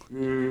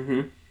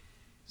 Mm-hmm.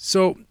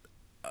 So,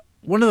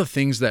 one of the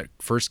things that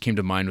first came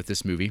to mind with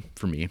this movie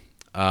for me,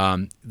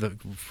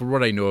 for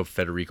what I know of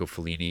Federico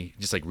Fellini,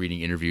 just like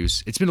reading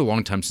interviews, it's been a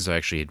long time since I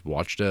actually had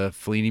watched a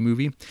Fellini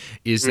movie,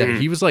 is that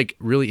he was like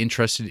really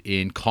interested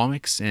in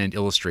comics and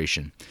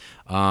illustration.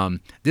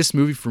 This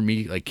movie for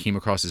me like came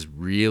across as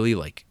really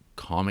like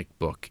comic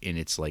book in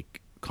its like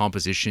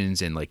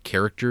compositions and like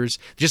characters,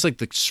 just like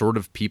the sort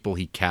of people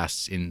he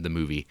casts in the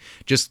movie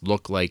just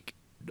look like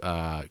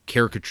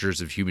caricatures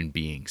of human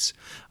beings.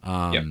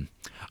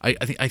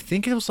 I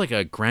think it was like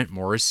a Grant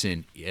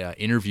Morrison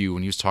interview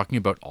when he was talking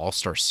about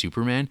All-Star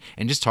Superman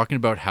and just talking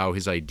about how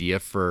his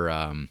idea for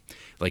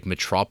like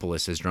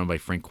Metropolis, as drawn by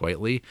Frank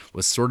Quitely,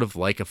 was sort of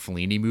like a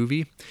Fellini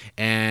movie.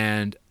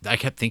 And I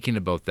kept thinking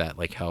about that,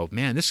 like how,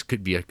 man, this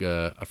could be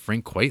a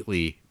Frank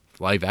Quitely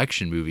live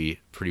action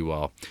movie pretty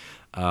well.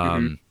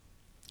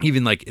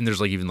 Even like, and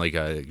there's like even like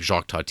a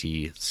Jacques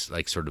Tati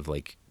like sort of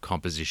like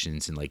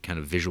compositions and like kind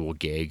of visual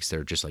gags that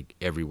are just like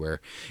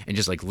everywhere, and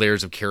just like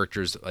layers of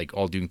characters like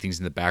all doing things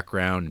in the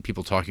background and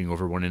people talking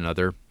over one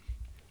another.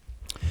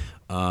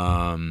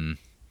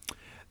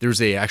 There's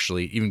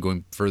actually even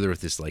going further with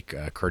this like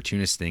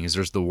cartoonist thing, is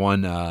there's the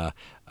one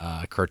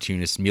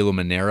cartoonist Milo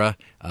Manera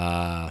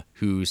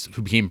who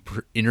became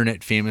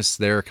internet famous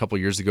there a couple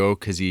years ago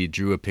because he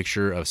drew a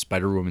picture of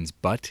Spider-Woman's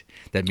butt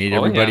that made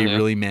everybody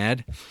really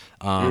mad.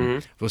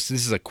 This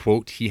is a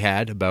quote he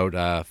had about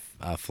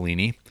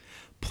Fellini.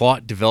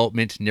 Plot,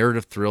 development,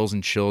 narrative thrills,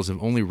 and chills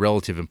have only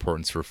relative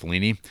importance for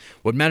Fellini.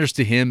 What matters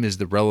to him is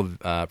the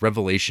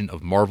revelation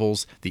of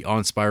marvels, the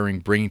awe-inspiring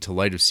bringing to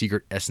light of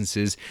secret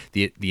essences,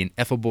 the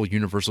ineffable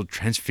universal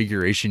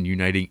transfiguration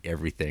uniting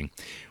everything,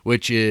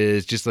 which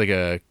is just like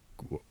a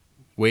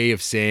way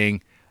of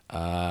saying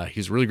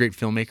he's a really great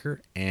filmmaker,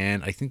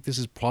 and I think this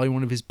is probably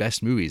one of his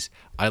best movies.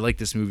 I like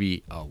this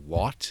movie a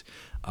lot.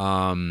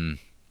 I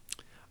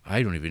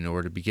don't even know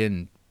where to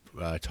begin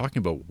talking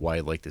about why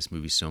I like this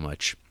movie so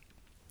much.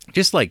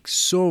 Just like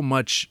so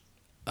much,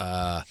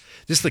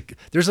 just like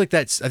there's like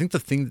that. I think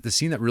the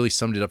scene that really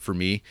summed it up for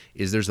me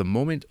is there's a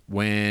moment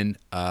when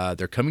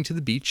they're coming to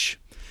the beach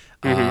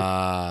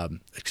because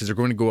they're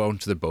going to go out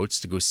into the boats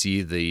to go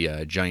see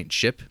the giant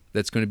ship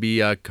that's going to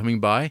be coming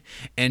by,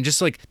 and just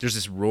like there's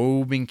this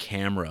roving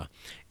camera,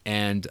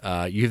 and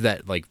you have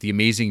that like the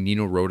amazing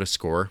Nino Rota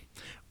score.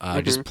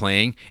 Just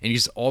playing, and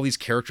just all these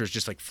characters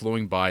just like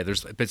flowing by.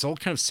 But it's all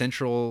kind of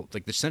central,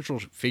 like the central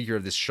figure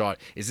of this shot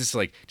is this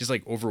like just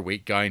like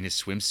overweight guy in his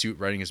swimsuit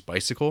riding his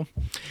bicycle,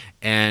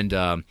 and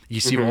you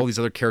see all these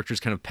other characters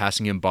kind of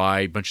passing him by,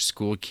 a bunch of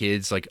school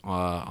kids like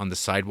on the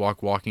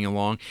sidewalk walking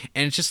along,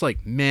 and it's just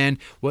like, man,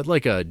 what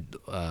like a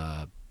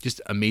just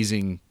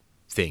amazing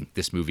thing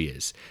this movie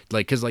is.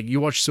 Like, because like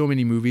you watch so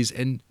many movies,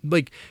 and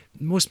like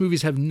most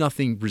movies have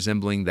nothing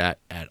resembling that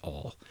at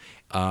all.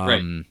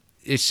 Right.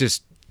 It's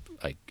just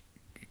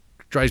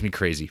drives me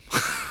crazy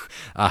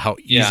how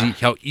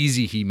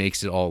easy he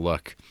makes it all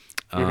look.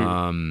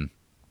 So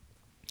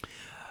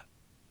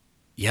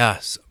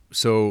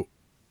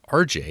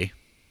RJ,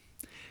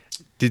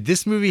 did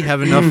this movie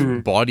have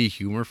enough body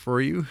humor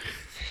for you?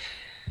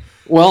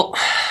 Well,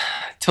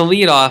 to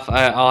lead off,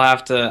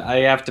 I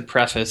have to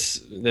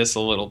preface this a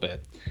little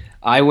bit.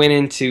 I went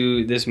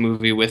into this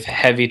movie with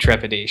heavy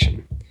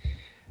trepidation.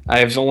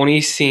 I've only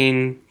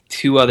seen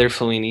 2 other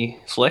Fellini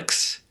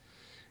flicks.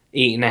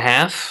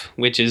 8.5,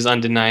 which is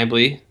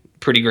undeniably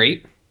pretty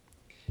great,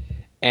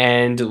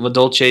 and La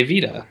Dolce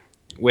Vita,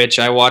 which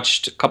I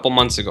watched a couple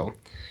months ago.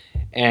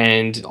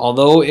 And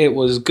although it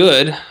was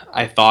good,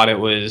 I thought it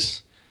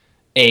was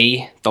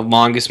A, the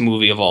longest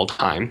movie of all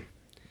time,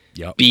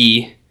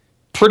 B,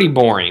 pretty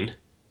boring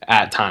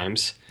at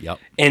times,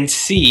 and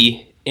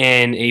C,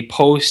 in a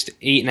post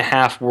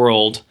 8.5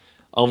 world,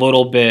 a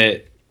little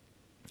bit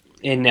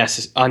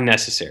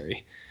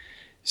unnecessary.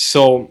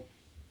 So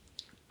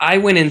I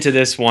went into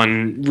this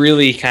one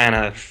really kind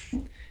of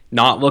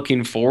not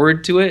looking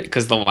forward to it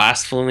because the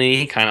last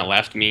Fellini kind of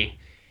left me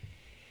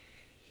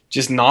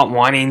just not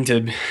wanting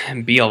to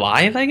be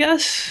alive, I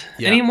guess,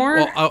 anymore.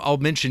 Well, I'll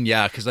mention,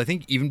 because I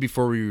think even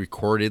before we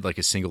recorded like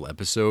a single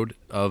episode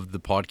of the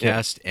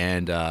podcast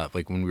and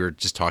like when we were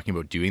just talking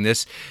about doing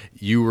this,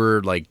 you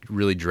were like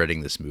really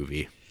dreading this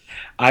movie.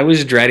 I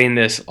was dreading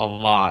this a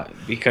lot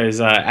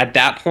because at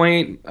that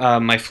point,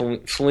 my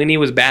Fellini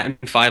was batting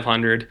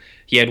 500.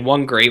 He had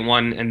one great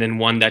one and then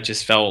one that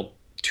just felt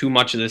too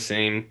much of the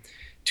same,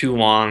 too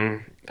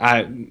long.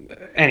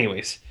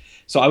 Anyways,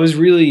 so I was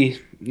really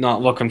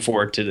not looking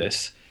forward to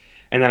this.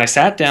 And then I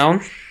sat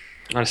down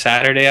on a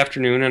Saturday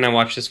afternoon and I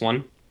watched this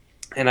one,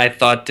 and I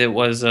thought it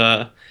was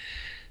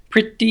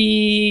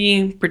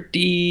pretty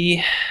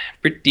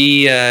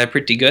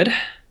good.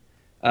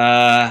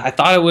 I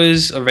thought it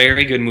was a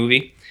very good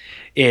movie.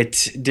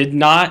 It did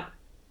not.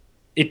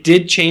 It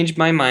did change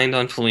my mind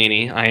on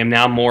Fellini. I am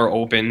now more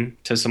open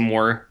to some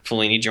more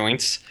Fellini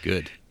joints.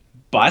 Good.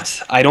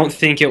 But I don't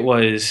think it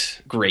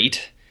was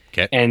great.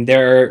 Okay. And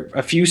there are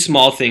a few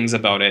small things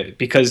about it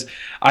because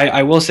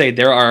I will say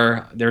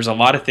there's a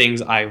lot of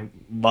things I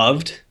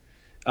loved,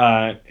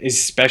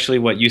 especially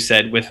what you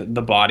said with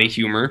the body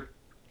humor.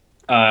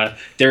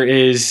 There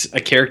is a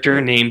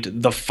character named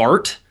the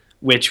Fart,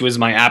 which was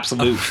my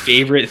absolute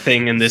favorite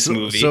thing in this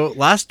movie. So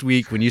last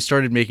week when you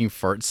started making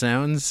fart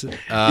sounds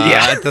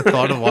at the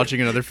thought of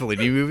watching another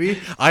Fellini movie,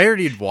 I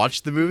already had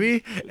watched the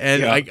movie,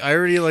 and I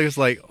already was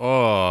like,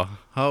 oh,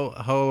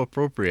 how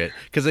appropriate.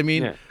 Because I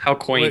mean, how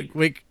quaint.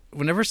 Like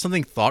whenever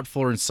something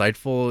thoughtful or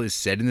insightful is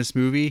said in this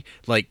movie,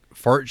 like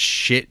fart,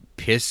 shit,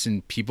 piss,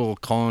 and people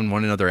calling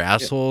one another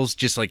assholes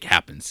just like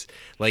happens.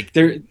 Like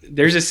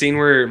there's a scene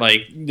where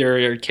like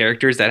there are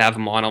characters that have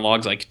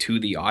monologues like to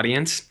the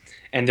audience.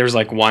 And there's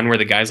like one where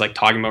the guy's like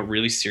talking about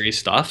really serious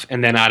stuff,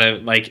 and then out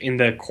of like in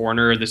the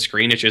corner of the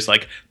screen, it's just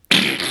like,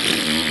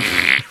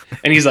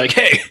 and he's like,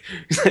 "Hey,"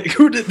 he's like,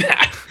 "Who did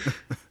that?"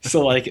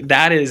 So like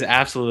that is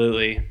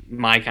absolutely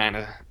my kind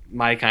of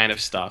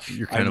stuff.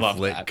 You're kind I of love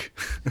flick.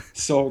 that.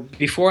 So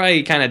before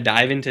I kind of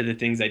dive into the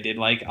things I did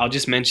like, I'll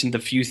just mention the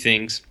few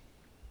things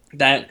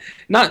that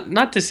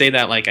not to say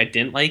that like I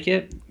didn't like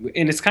it,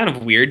 and it's kind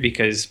of weird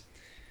because.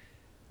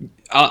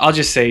 I'll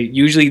just say,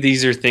 usually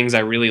these are things I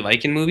really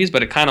like in movies,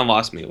 but it kind of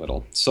lost me a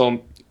little.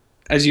 So,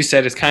 as you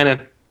said, it's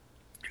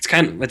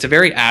a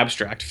very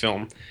abstract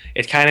film.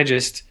 It kind of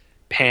just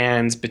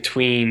pans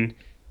between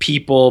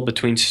people,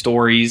 between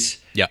stories.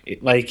 Yeah.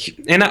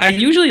 And I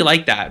usually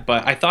like that,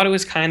 but I thought it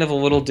was kind of a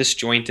little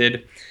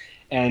disjointed,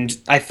 and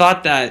I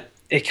thought that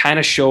it kind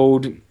of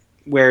showed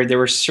where there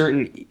were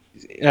certain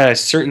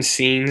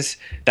scenes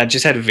that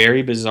just had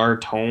very bizarre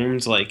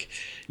tones, like.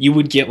 You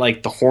would get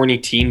like the horny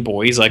teen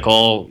boys like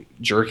all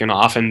jerking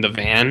off in the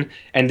van,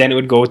 and then it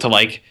would go to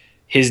like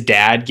his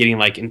dad getting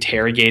like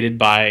interrogated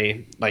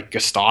by like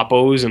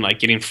Gestapos and like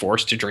getting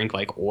forced to drink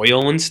like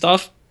oil and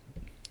stuff.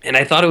 And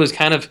I thought it was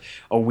kind of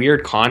a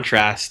weird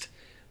contrast,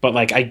 but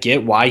like I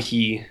get why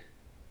he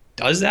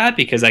does that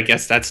because I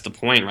guess that's the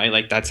point, right?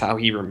 Like that's how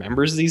he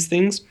remembers these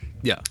things.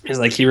 Yeah. Is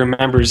like he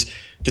remembers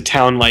the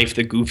town life,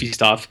 the goofy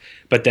stuff,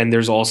 but then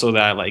there's also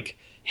that like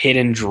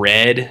hidden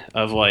dread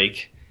of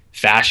like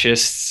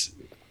fascists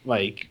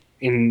like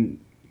in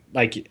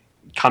like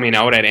coming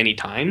out at any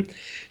time.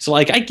 So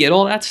like I get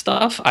all that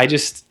stuff. I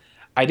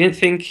didn't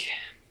think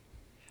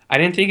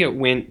it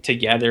went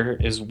together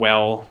as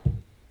well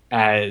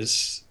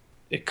as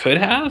it could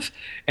have.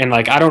 And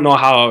like I don't know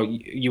how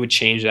you would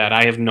change that.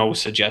 I have no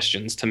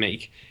suggestions to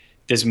make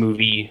this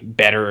movie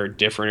better or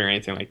different or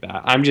anything like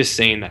that. I'm just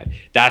saying that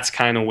that's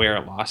kind of where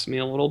it lost me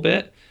a little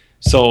bit.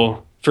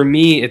 So for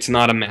me, it's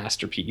not a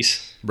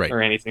masterpiece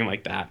or anything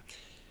like that.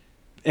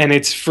 And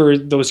it's for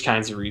those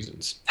kinds of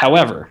reasons.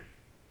 However,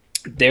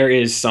 there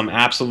is some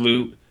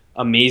absolute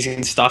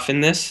amazing stuff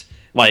in this.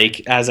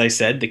 Like, as I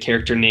said, the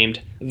character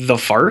named The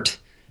Fart.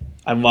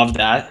 I love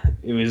that.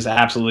 It was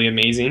absolutely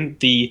amazing.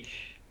 The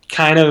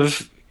kind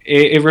of...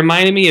 It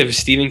reminded me of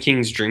Stephen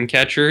King's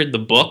Dreamcatcher, the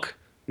book,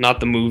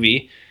 not the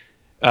movie.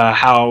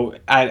 How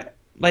at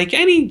like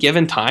any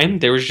given time,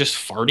 there was just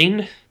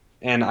farting.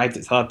 And I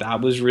thought that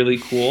was really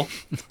cool.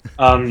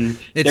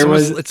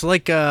 It's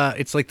like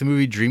the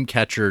movie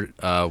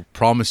Dreamcatcher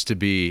promised to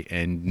be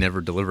and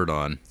never delivered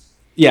on.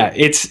 Yeah,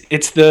 it's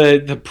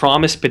the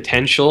promised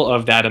potential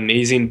of that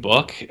amazing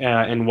book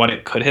and what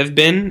it could have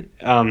been.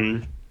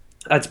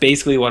 That's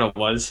basically what it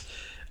was.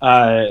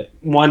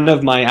 One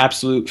of my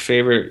absolute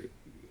favorite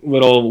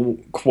little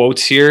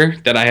quotes here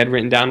that I had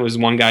written down was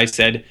one guy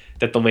said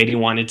that the lady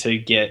wanted to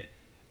get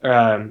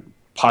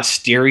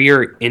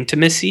posterior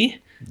intimacy.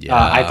 Yeah.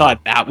 I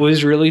thought that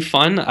was really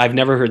fun. I've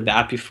never heard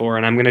that before,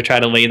 and I'm going to try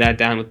to lay that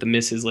down with the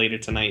missus later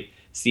tonight,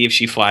 see if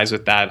she flies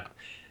with that.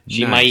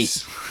 She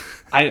might.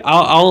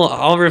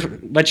 I'll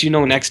let you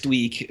know next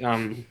week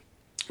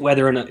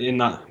whether or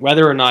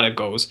not it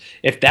goes.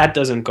 If that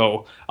doesn't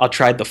go, I'll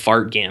try the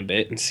fart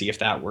gambit and see if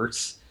that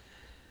works.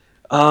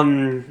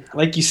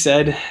 Like you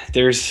said,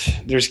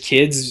 there's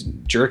kids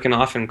jerking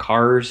off in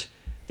cars.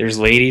 There's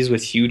ladies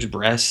with huge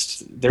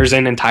breasts. There's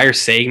an entire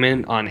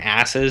segment on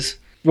asses.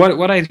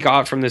 What I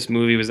got from this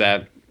movie was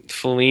that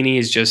Fellini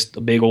is just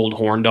a big old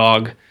horn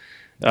dog.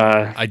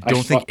 I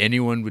don't think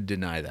anyone would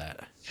deny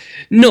that.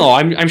 No,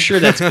 I'm sure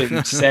that's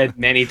been said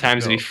many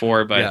times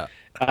before, but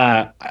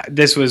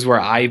this was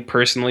where I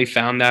personally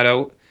found that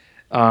out.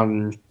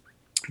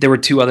 There were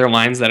two other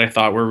lines that I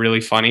thought were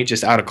really funny,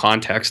 just out of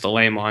context to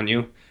lay them on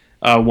you.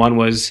 One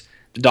was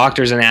the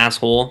doctor's an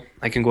asshole.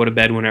 I can go to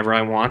bed whenever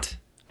I want.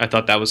 I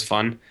thought that was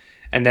fun.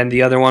 And then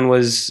the other one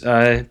was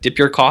dip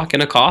your cock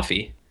in a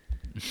coffee.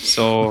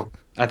 So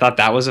I thought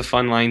that was a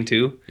fun line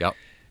too. Yep.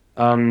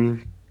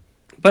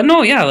 But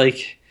no, yeah,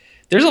 like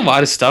there's a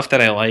lot of stuff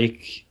that I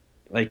like.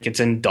 Like it's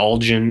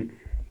indulgent.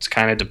 It's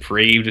kind of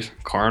depraved,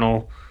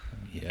 carnal.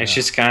 Yeah. It's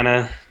just kind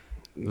of,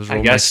 Those are I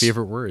all guess, my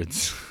favorite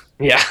words.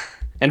 yeah,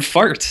 and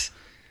farts.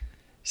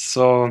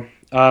 So,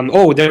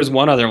 there was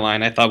one other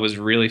line I thought was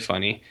really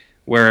funny,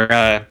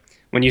 where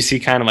when you see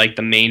kind of like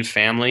the main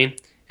family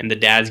and the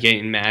dad's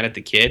getting mad at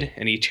the kid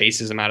and he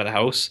chases him out of the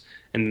house,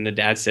 and then the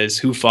dad says,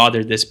 "Who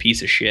fathered this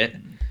piece of shit?"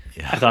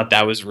 Yeah. I thought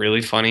that was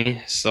really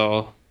funny.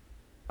 So,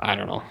 I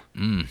don't know.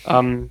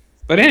 Mm.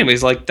 But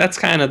anyways, like that's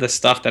kind of the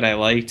stuff that I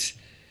liked.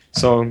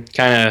 So,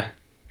 kind of,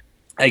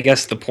 I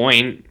guess the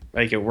point,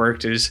 like it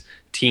worked, is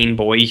teen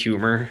boy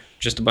humor,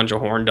 just a bunch of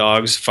horn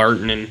dogs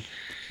farting and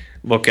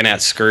looking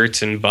at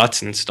skirts and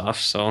butts and stuff.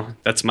 So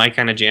that's my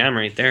kind of jam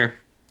right there.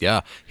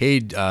 Yeah. Hey,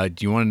 do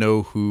you want to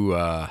know who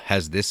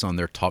has this on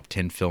their top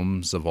 10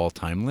 films of all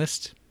time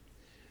list?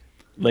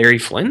 Larry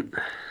Flint.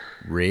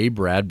 Ray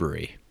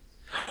Bradbury.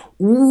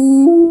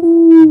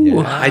 Ooh,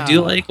 Yeah. I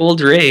do like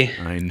old Ray.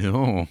 I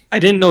know. I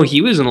didn't know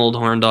he was an old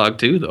horn dog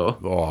too, though.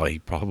 Oh, he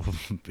probably.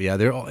 Yeah,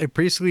 they're all,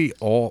 basically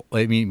all.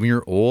 I mean, when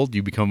you're old,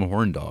 you become a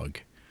horn dog.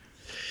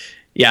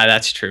 Yeah,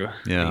 that's true.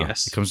 Yeah, I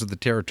guess. it comes with the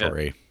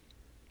territory.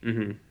 Yeah.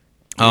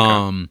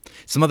 Mm-hmm.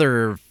 Some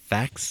other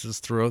facts to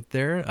throw out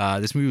there.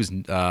 This movie was,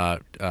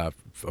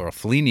 or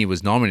Fellini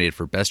was nominated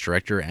for Best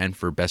Director and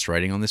for Best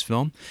Writing on this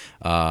film,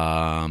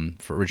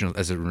 for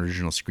as an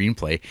original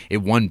screenplay. It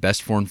won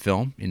Best Foreign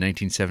Film in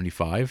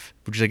 1975,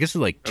 which is, I guess,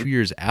 like 2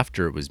 years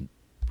after it was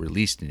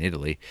released in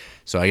Italy.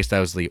 So I guess that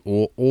was the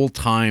old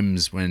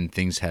times when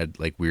things had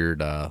like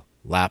weird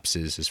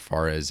lapses as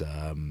far as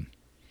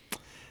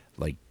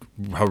like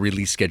how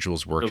release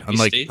schedules work.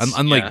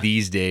 Unlike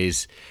these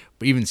days.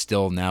 But even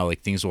still now,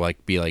 like things will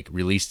like be like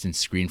released and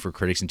screened for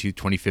critics in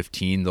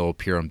 2015. They'll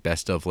appear on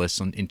best of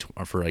lists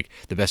for like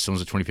the best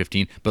films of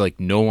 2015. But like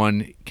no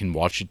one can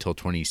watch it till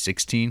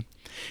 2016.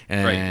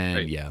 And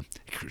right. yeah,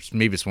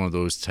 maybe it's one of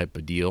those type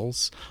of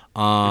deals.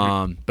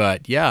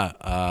 But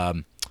yeah,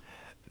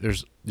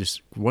 there's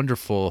this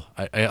wonderful.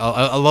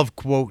 I love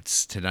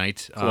quotes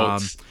tonight.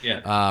 Quotes,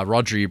 yeah.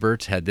 Roger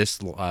Ebert had this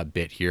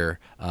bit here,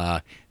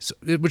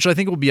 which I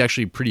think will be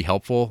actually pretty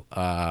helpful,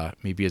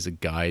 maybe as a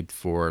guide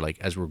for like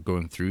as we're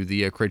going through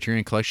the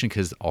Criterion Collection,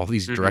 because all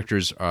these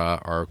directors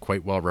are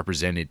quite well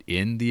represented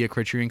in the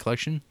Criterion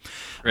Collection.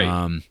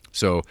 Right.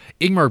 So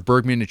Ingmar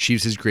Bergman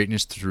achieves his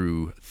greatness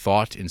through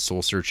thought and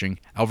soul searching.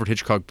 Alfred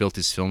Hitchcock built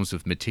his films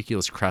with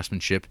meticulous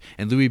craftsmanship,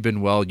 and Louis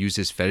Buñuel used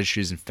his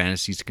fetishes and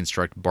fantasies to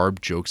construct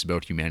barbed jokes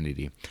about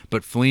humanity.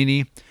 But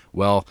Fellini,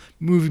 well,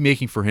 movie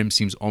making for him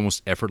seems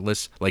almost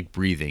effortless, like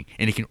breathing,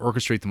 and he can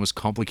orchestrate the most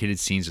complicated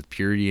scenes with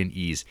purity and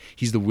ease.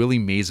 He's the Willie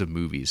Mays of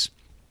movies.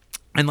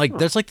 And like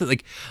that's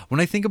like when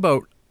I think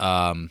about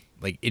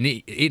like in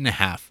eight and a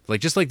half,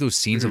 like just like those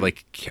scenes of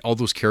like all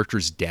those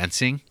characters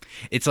dancing,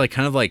 it's like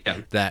kind of like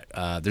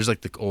that. There's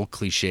like the old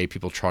cliche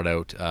people trot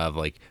out of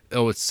like,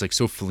 oh, it's like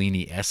so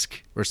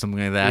Fellini-esque or something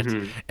like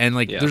that. And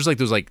like there's like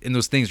those like in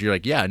those things where you're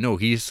like, yeah, no,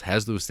 he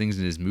has those things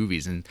in his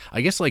movies. And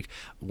I guess like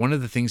one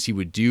of the things he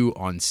would do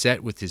on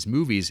set with his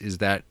movies is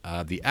that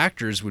the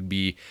actors would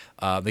be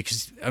like,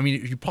 I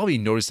mean, you probably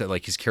noticed that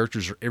like his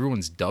characters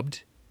everyone's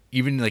dubbed.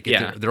 Even like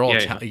they're all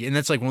Italian, and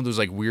that's like one of those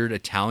like weird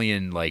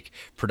Italian like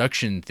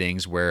production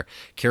things where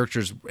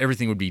characters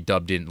everything would be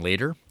dubbed in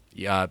later,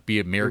 be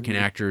American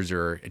actors,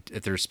 or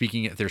if they're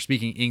speaking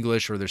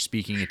English or they're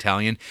speaking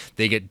Italian,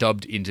 they get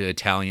dubbed into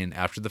Italian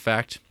after the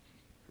fact.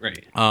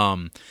 Right.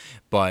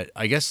 But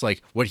I guess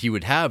like what he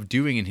would have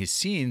doing in his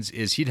scenes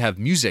is he'd have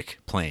music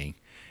playing.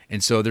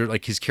 And so they're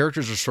like his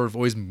characters are sort of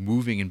always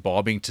moving and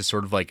bobbing to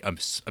sort of like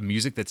a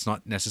music that's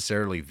not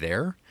necessarily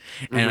there.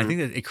 And I think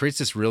that it creates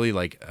this really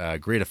like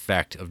great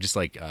effect of just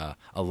like a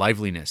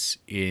liveliness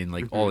in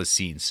like all his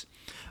scenes.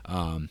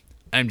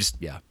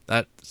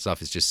 That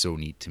stuff is just so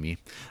neat to me.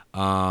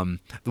 The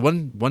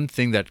one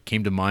thing that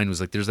came to mind was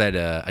like there's that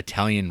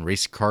Italian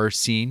race car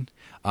scene,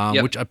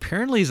 which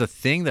apparently is a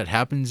thing that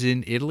happens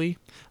in Italy.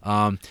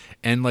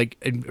 And like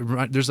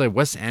there's a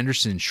Wes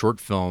Anderson short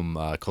film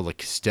called like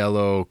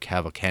Castello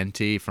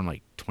Cavalcanti from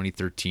like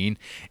 2013,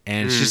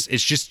 and it's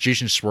just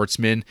Jason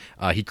Schwartzman.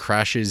 He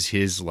crashes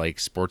his like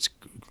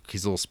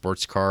his little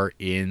sports car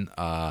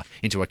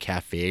into a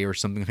cafe or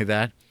something like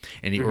that,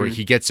 and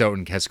he gets out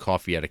and has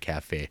coffee at a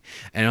cafe.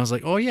 And I was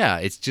like, oh yeah,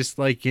 it's just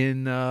like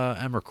in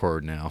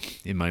Amarcord now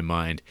in my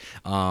mind.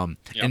 And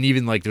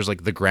even like there's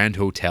like the Grand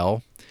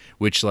Hotel,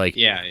 which like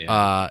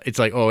it's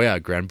like, oh yeah,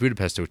 Grand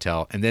Budapest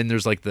Hotel. And then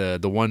there's like the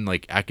one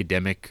like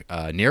academic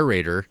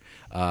narrator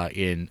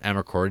in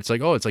Amarcord.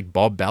 It's like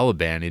Bob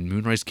Balaban in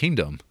Moonrise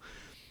Kingdom.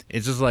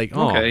 It's just like,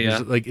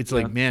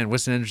 like man,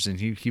 Wes Anderson,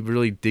 he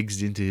really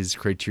digs into his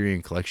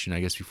Criterion Collection,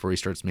 I guess, before he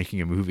starts making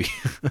a movie.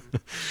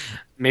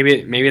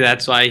 Maybe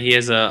that's why he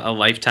has a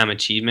lifetime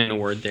achievement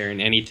award there,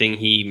 and anything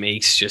he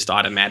makes just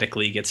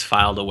automatically gets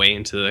filed away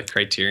into the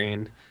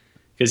Criterion.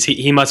 because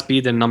he must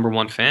be the number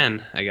one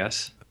fan, I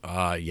guess.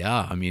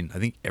 Yeah, I mean, I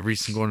think every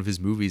single one of his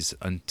movies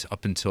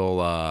up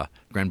until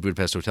Grand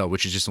Budapest Hotel,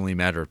 which is just only a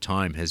matter of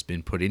time, has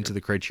been put into the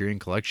Criterion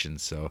Collection.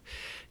 So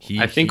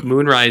I think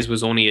Moonrise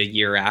was only a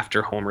year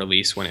after home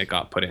release when it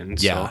got put in.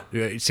 Yeah,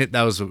 so.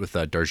 that was with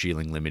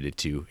Darjeeling Limited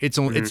too. It's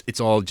only it's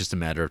all just a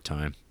matter of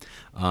time.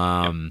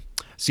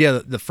 So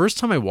yeah, the first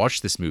time I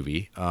watched this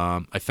movie,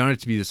 I found it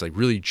to be this like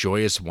really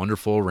joyous,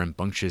 wonderful,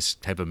 rambunctious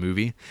type of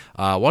movie.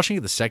 Watching it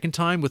the second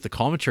time with the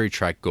commentary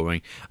track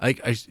going,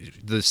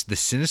 the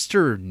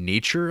sinister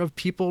nature of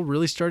people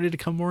really started to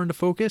come more into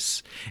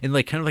focus, and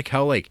like kind of like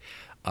how like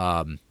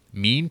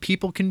mean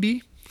people can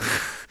be.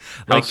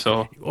 Like, how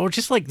so? Or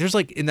just like there's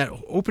like in that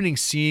opening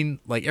scene,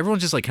 like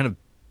everyone's just like kind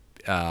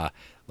of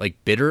like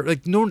bitter,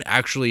 like no one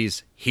actually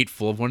is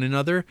hateful of one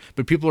another,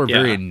 but people are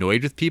very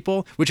annoyed with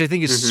people, which I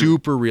think is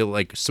super real,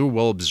 like so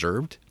well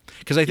observed.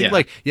 Because I think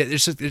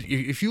there's just,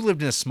 if you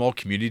lived in a small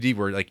community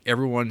where like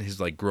everyone has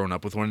like grown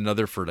up with one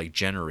another for like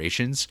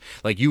generations,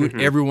 like you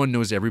would everyone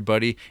knows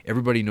everybody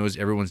knows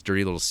everyone's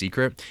dirty little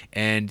secret,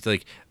 and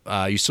like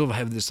you still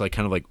have this like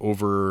kind of like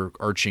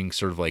overarching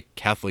sort of like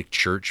Catholic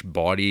Church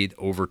body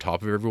over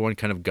top of everyone,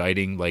 kind of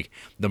guiding like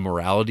the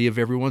morality of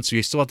everyone. So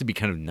you still have to be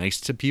kind of nice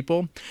to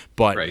people,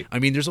 but I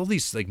mean, there's all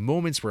these like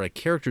moments where like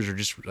characters are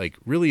just like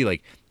really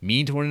like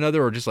mean to one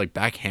another or just like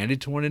backhanded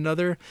to one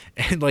another,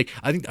 and like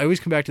I think I always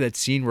come back to that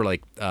scene where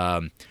like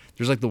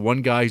there's like the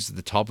one guy who's at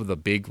the top of the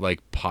big like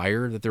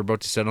pyre that they're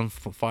about to set on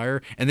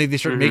fire, and they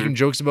start making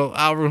jokes about,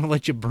 we're gonna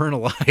let you burn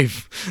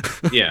alive.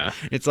 Yeah,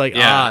 it's like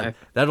that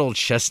old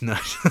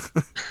chestnut.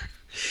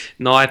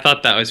 No, I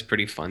thought that was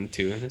pretty fun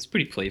too. It's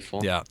pretty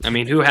playful. Yeah, I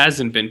mean, who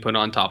hasn't been put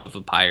on top of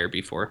a pyre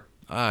before?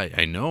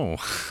 I know.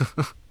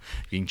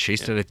 Being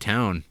chased out of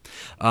town.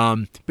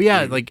 But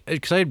yeah, like,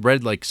 because I had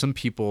read like some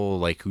people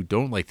like who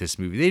don't like this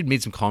movie, they had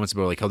made some comments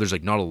about like how there's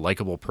like not a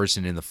likable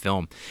person in the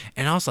film,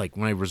 and I was like,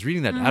 when I was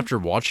reading that after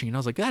watching it, I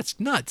was like, that's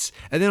nuts.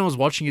 And then I was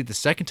watching it the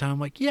second time, I'm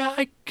like, yeah,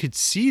 I could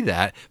see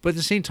that, but at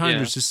the same time,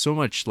 there's just so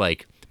much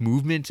like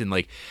movement and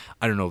like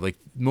I don't know, like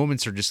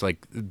moments are just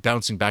like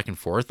bouncing back and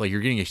forth. Like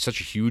you're getting such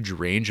a huge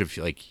range of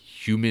like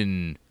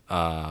human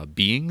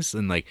beings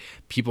and like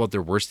people at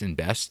their worst and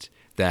best.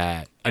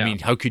 That I mean,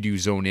 how could you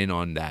zone in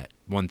on that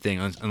one thing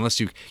unless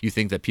you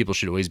think that people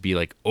should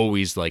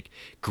always like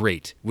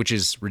great, which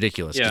is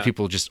ridiculous because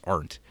people just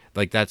aren't.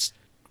 Like that's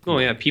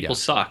people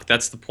suck.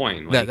 That's the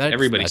point. Like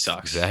everybody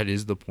sucks. That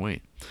is the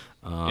point.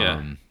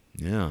 I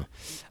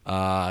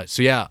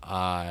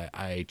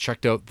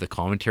checked out the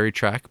commentary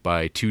track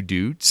by two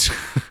dudes.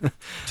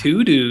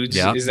 Two dudes?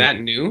 Yeah. Is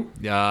that new?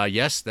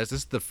 Yes, this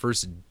is the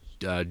first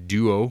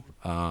duo,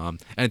 and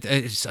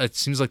it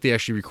seems like they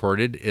actually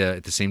recorded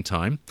at the same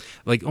time,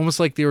 like almost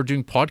like they were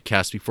doing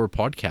podcasts before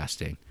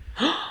podcasting.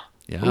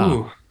 Yeah.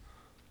 Ooh.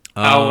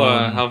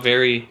 How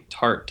very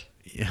tart.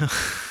 Yeah.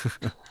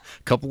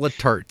 Couple of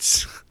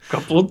tarts.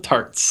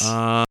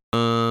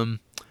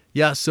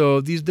 Yeah,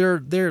 so they're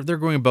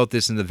going about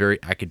this in a very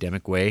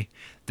academic way.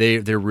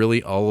 They're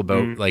really all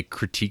about like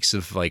critiques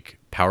of like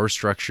power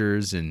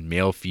structures and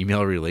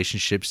male-female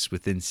relationships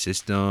within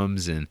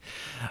systems and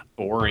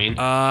boring.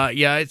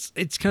 Yeah,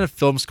 it's kind of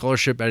film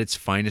scholarship at its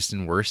finest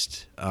and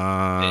worst.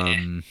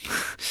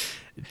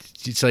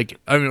 It's like,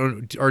 I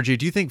mean, RJ,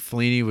 do you think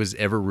Fellini was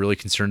ever really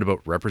concerned about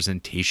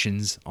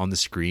representations on the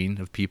screen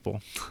of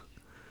people?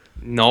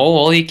 No,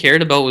 all he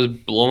cared about was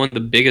blowing the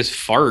biggest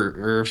fart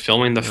or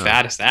filming the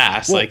fattest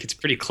ass. Well, like, it's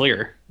pretty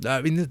clear. I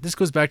mean, this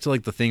goes back to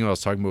like the thing I was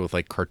talking about with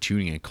like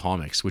cartooning and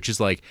comics, which is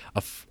like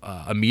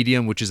a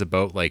medium which is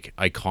about like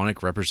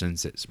iconic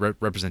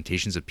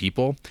representations of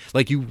people.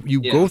 Like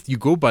you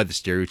go by the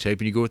stereotype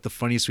and you go with the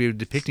funniest way of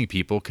depicting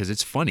people because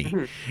it's funny,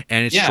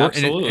 and it's short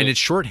and it's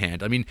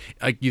shorthand. I mean,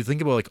 you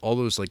think about like all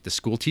those like the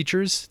school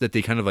teachers that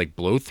they kind of like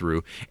blow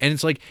through, and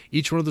it's like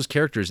each one of those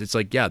characters, it's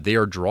like they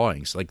are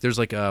drawings. Like there's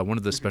like one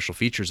of the special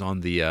features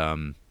on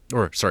the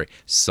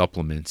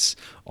supplements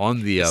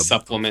on the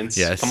supplements.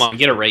 Yes, come on,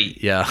 get it right.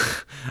 Yeah,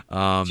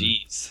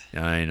 jeez,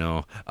 I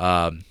know.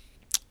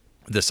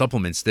 The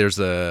supplements. There's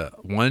a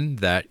one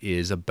that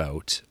is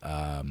about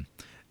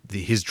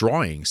his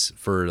drawings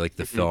for like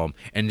the film,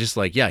 and just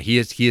like he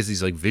has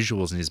these like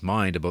visuals in his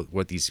mind about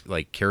what these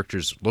like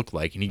characters look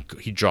like, and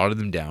he jotted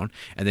them down,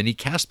 and then he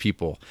cast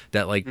people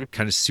that like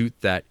kind of suit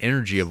that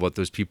energy of what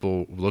those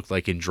people look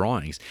like in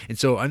drawings. And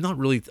so I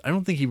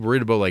don't think he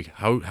worried about like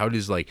how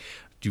does like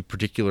do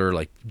particular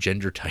like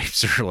gender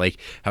types or like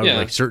how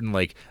like certain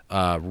like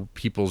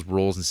people's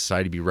roles in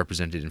society be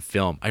represented in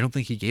film. I don't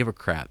think he gave a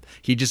crap.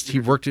 He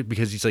worked it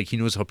because he's like he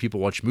knows how people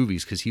watch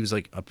movies because he was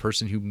like a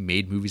person who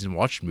made movies and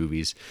watched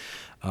movies.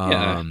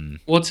 Well,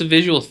 it's a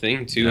visual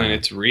thing too, and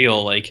it's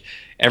real. Like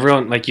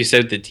everyone, like you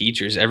said, the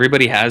teachers,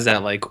 everybody has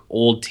that like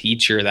old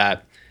teacher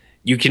that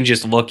you can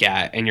just look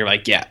at and you're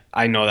like, yeah,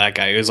 I know that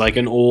guy. It was like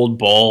an old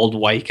bald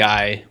white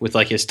guy with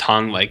like his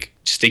tongue like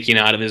sticking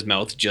out of his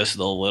mouth just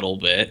a little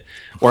bit,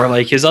 or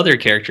like his other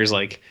characters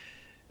like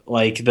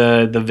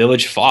the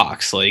village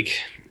fox, like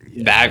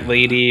that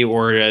lady,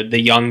 or the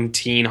young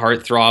teen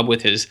heartthrob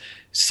with his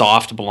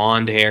soft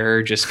blonde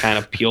hair, just kind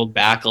of peeled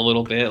back a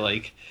little bit.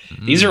 Like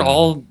these are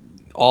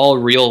all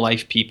real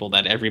life people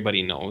that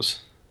everybody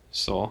knows.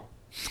 So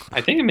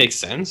I think it makes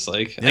sense.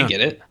 Like I Yeah.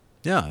 get it.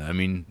 Yeah, I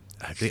mean,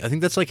 I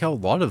think that's like how a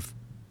lot of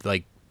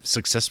like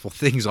successful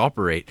things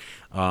operate.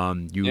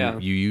 You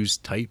use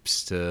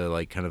types to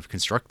like kind of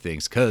construct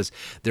things because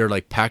they're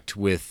like packed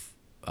with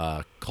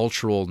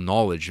cultural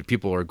knowledge.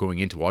 People are going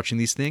into watching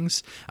these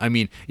things. I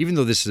mean, even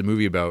though this is a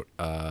movie about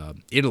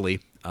Italy.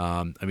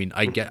 I mean,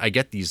 I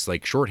get these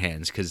like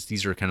shorthands because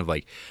these are kind of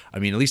like, I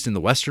mean, at least in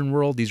the Western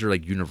world, these are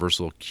like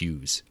universal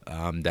cues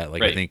that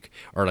like I think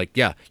are like,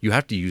 yeah, you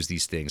have to use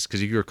these things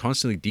because if you're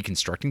constantly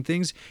deconstructing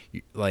things,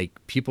 like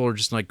people are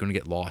just not going to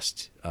get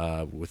lost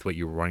with what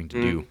you're wanting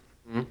to do.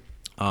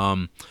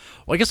 Well,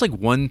 I guess like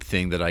one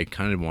thing that I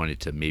kind of wanted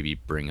to maybe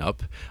bring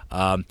up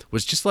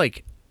was just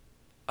like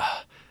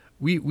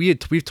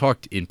we've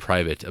talked in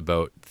private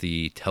about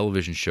the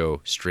television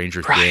show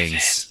Stranger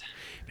Things.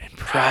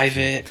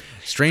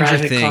 Stranger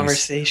Things,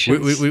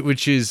 conversations.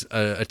 which is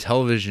a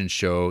television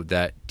show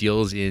that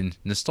deals in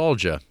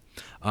nostalgia.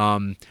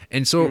 And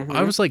so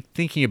I was like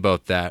thinking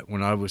about that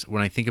when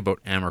I think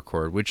about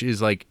Amarcord, which is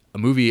like a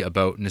movie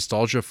about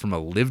nostalgia from a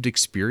lived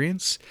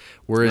experience,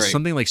 whereas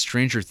something like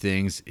Stranger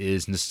Things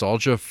is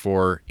nostalgia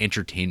for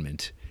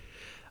entertainment.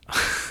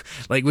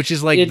 Like, which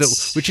is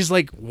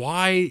like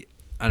why,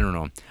 I don't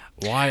know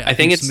why. I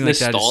think it's something like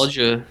that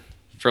nostalgia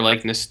for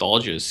like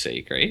nostalgia's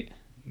sake, right?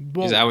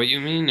 Well, is that what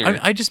you mean? Or?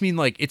 I just mean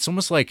like it's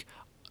almost like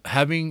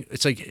having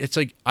it's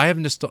like I have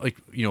like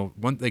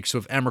one like so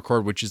if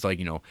Amarcord, which is like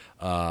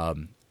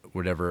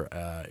whatever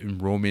in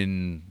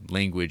Roman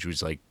language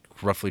was like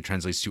roughly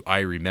translates to I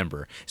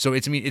remember. So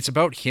it's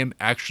about him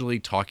actually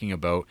talking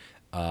about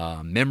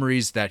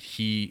memories that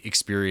he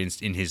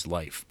experienced in his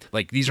life.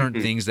 Like these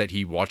aren't things that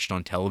he watched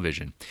on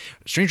television.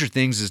 Stranger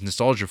Things is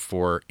nostalgia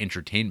for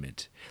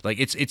entertainment. Like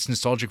it's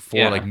nostalgic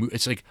for like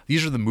it's like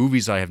these are the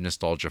movies I have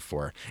nostalgia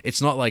for.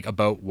 It's not like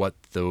about what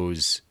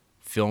those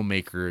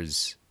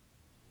filmmakers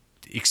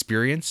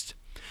experienced.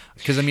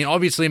 Because I mean,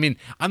 obviously, I mean,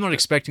 I'm not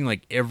expecting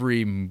like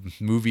every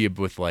movie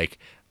with like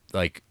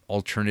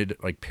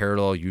alternate like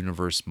parallel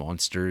universe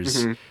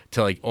monsters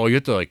to like, oh, you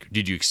have to like,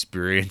 did you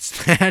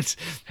experience that?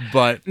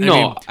 But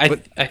no,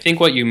 I think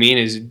what you mean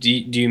is, do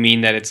you mean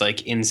that it's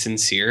like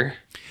insincere?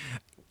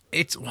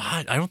 It's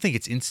I don't think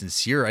it's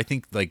insincere. I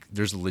think like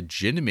there's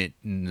legitimate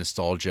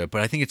nostalgia, but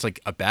I think it's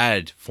like a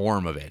bad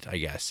form of it, I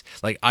guess.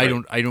 Like I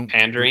don't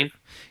pandering.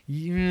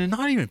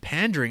 Not even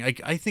pandering.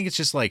 I think it's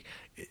just like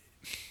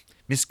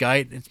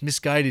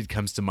misguided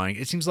comes to mind.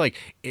 It seems like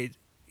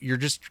you're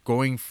just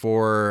going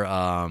for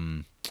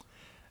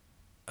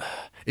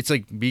it's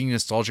like being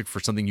nostalgic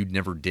for something you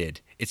never did.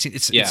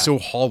 It's so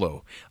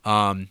hollow.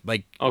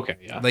 Like okay,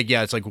 yeah. Like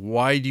yeah, it's like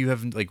why do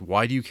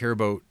you care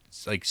about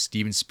like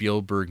Steven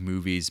Spielberg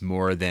movies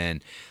more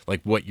than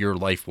like what your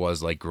life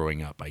was like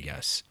growing up, I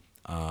guess.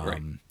 I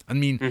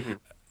mean,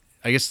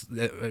 I guess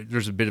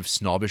there's a bit of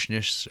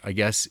snobbishness, I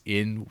guess,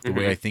 in the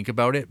way I think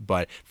about it.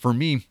 But for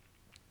me,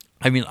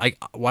 I mean,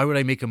 why would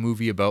I make a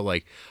movie about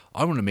like,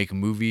 I want to make a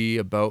movie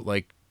about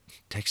like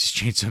Texas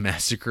Chainsaw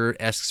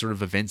Massacre-esque sort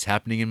of events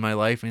happening in my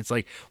life. And it's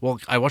like, well,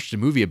 I watched a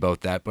movie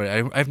about that, but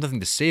I have nothing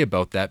to say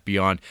about that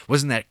beyond,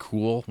 wasn't that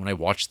cool when I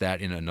watched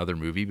that in another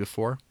movie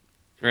before?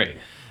 Right.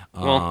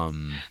 Well,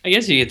 I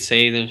guess you could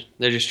say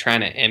they're just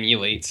trying to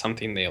emulate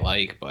something they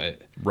like,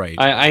 but right.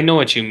 I know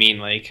what you mean.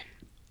 Like,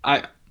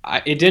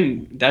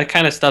 that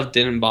kind of stuff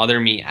didn't bother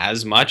me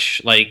as much.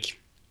 Like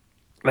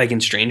in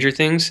Stranger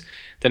Things,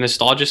 the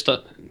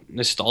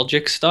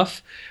nostalgic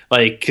stuff.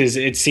 Like, because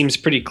it seems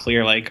pretty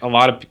clear. Like a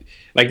lot of,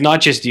 like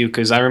not just you,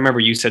 because I remember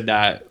you said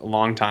that a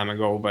long time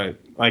ago, but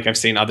like I've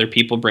seen other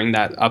people bring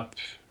that up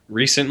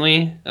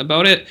recently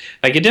about it.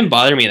 Like it didn't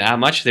bother me that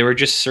much. There were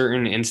just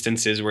certain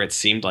instances where it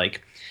seemed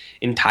like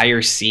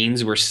entire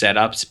scenes were set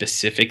up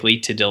specifically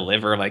to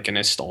deliver like a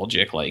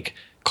nostalgic like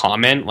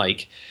comment.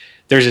 Like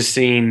there's a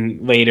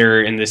scene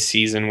later in this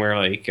season where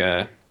like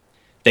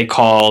they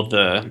call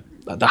the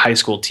high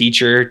school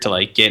teacher to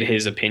like get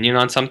his opinion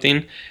on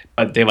something,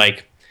 but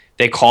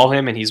they call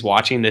him and he's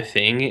watching the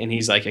thing and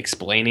he's like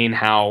explaining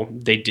how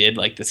they did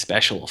like the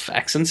special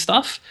effects and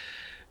stuff.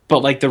 But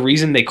like the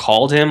reason they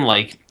called him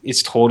like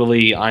it's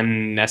totally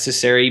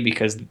unnecessary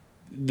because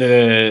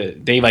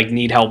they like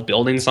need help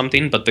building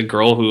something, but the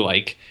girl who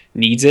like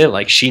needs it,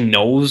 like she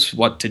knows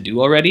what to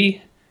do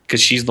already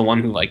because she's the one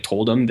who like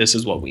told them this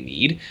is what we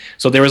need.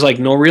 So there was like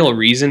no real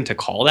reason to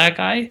call that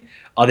guy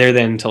other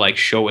than to like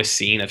show a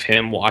scene of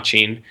him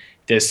watching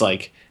this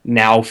like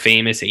now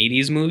famous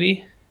 80s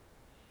movie.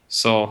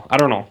 So I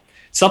don't know.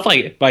 Stuff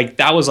like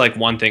that was like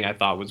one thing I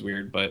thought was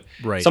weird, but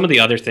some of the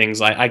other things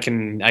I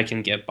can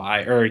get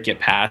by or get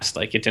past.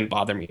 Like it didn't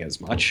bother me as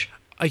much.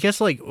 I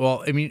guess like,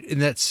 well, I mean, in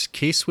that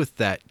case with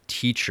that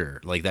teacher,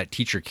 like that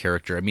teacher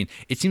character, I mean,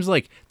 it seems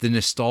like the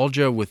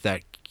nostalgia with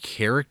that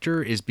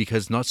character is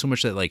because not so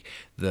much that like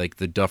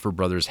the Duffer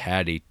Brothers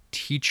had a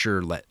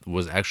teacher that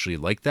was actually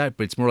like that,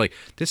 but it's more like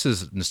this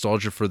is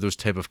nostalgia for those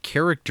type of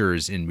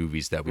characters in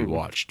movies that we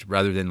watched,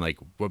 rather than like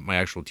what my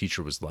actual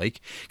teacher was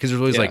like. Because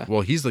there's always like,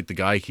 well, he's like the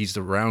guy, he's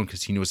around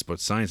because he knows about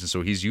science, and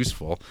so he's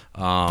useful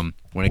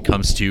when it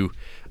comes to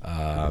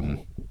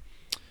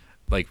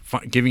like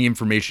giving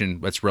information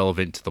that's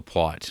relevant to the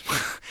plot,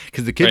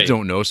 because the kids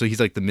don't know, so he's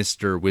like the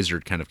Mr.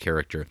 Wizard kind of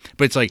character.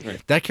 But it's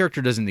like that character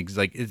doesn't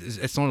like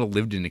it's not a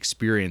lived-in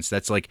experience.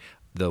 That's like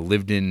the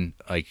lived-in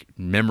like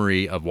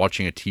memory of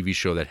watching a TV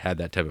show that had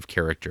that type of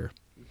character.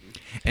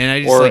 And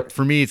I just like,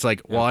 for me, it's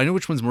like, well, I know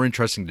which one's more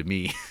interesting to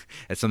me.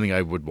 It's something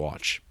I would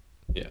watch.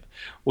 Yeah.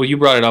 Well, you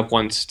brought it up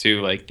once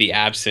too, like the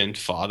absent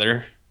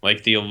father,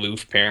 like the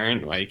aloof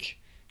parent, like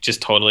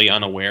just totally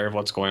unaware of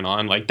what's going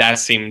on. Like that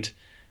seemed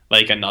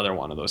like another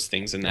one of those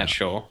things in that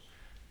show.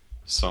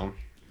 So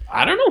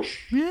I don't know.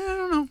 Yeah, I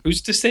don't know.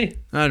 Who's to say?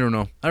 I don't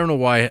know. I don't know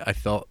why I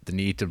felt the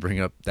need to bring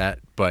up that,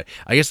 but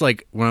I guess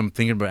like when I'm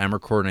thinking about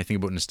Amarcord and I think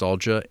about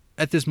nostalgia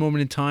at this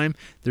moment in time,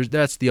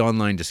 that's the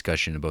online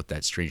discussion about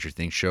that Stranger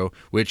Things show,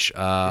 which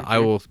I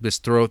will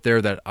just throw out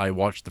there that I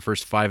watched the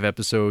first 5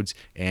 episodes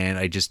and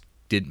I just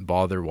didn't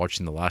bother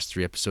watching the last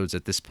 3 episodes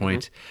at this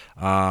point.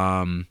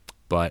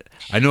 But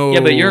I know. Yeah,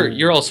 but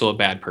you're also a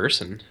bad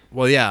person.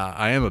 Well, yeah,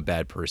 I am a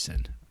bad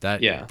person. That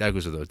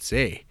goes without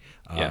say.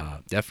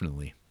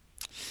 Definitely.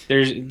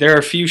 There are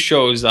a few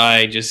shows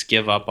I just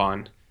give up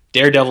on.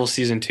 Daredevil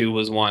season 2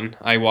 was one.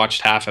 I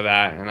watched half of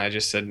that and I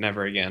just said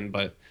never again.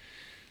 But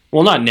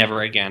well, not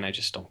never again. I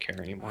just don't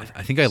care anymore.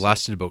 I think I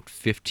lasted about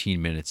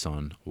 15 minutes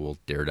on old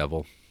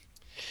Daredevil.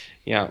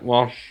 Yeah,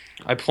 well,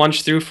 I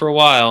plunged through for a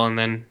while and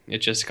then it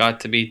just got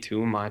to be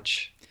too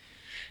much.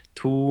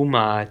 Too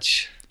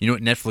much. You know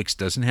what Netflix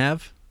doesn't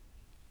have?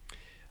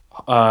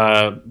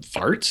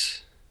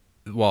 Farts?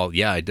 Well,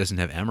 yeah, it doesn't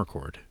have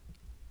Amarcord.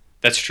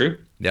 That's true.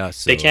 Yeah,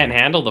 so they can't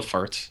handle the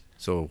farts.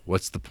 So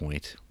what's the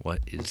point?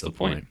 What's the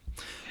point?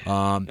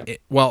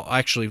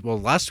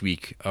 Last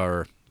week,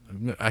 or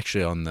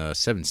actually on the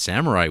 7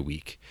 Samurai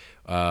week,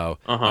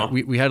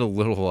 we had a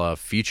little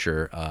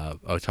feature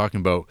talking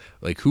about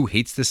like who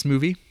hates this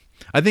movie.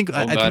 I think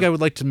I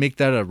would like to make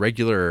that a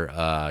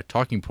regular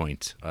talking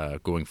point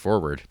going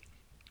forward.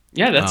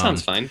 Yeah, that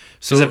sounds fine.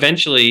 So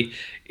eventually,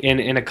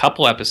 in a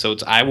couple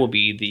episodes, I will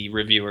be the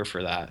reviewer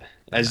for that,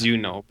 as you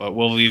know. But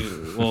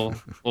we'll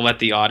let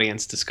the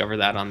audience discover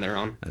that on their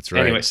own. That's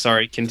right. Anyway,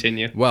 sorry.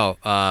 Continue. Well,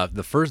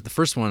 the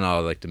first one I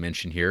would like to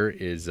mention here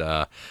is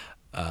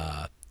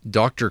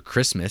Dr.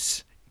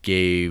 Christmas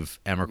gave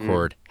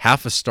Amarcord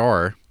half a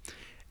star,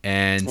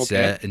 and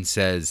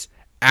says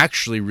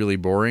actually really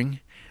boring,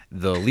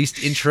 the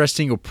least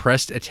interesting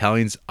oppressed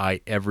Italians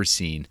I ever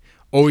seen.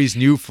 Always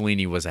knew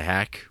Fellini was a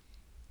hack.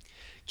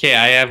 Okay,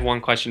 I have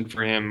one question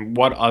for him.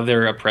 What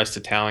other oppressed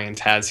Italians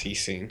has he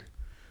seen?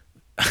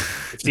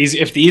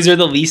 If these are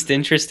the least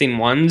interesting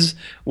ones,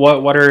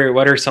 what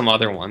are some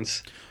other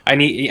ones? I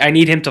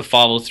need him to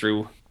follow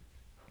through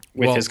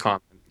with his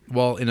comment.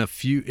 Well, in a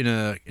few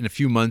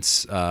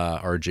months,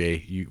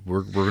 RJ,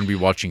 we're going to be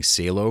watching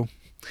Salo,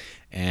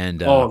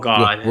 and oh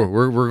god,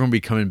 we're going to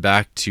be coming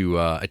back to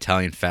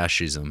Italian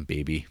fascism,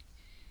 baby.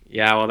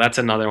 Yeah, well, that's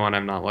another one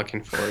I'm not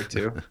looking forward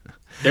to.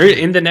 There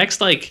in the next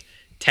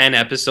 10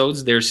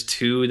 episodes, there's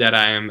 2 that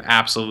I am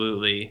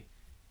absolutely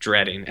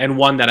dreading, and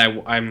one that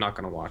I'm not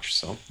going to watch.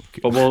 So,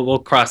 okay. But we'll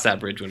cross that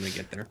bridge when we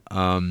get there.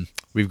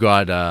 We've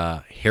got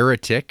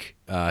Heretic.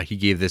 He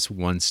gave this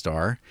 1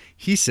 star.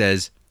 He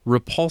says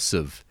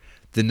repulsive.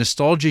 The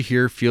nostalgia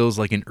here feels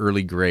like an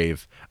early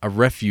grave, a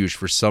refuge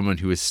for someone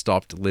who has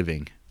stopped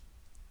living.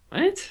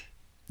 What?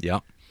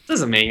 Yeah.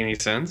 Doesn't make any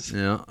sense.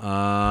 Yeah.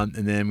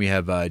 And then we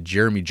have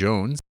Jeremy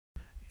Jones.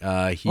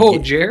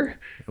 Jer.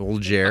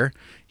 Old Jer.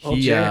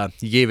 He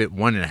gave it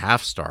 1.5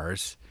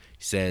 stars.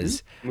 He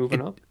says,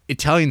 moving up.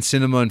 Italian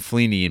cinema and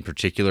Fellini in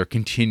particular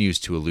continues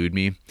to elude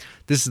me.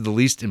 This is the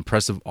least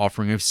impressive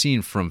offering I've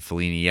seen from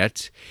Fellini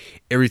yet.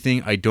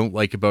 Everything I don't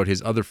like about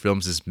his other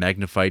films is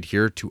magnified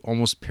here to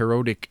almost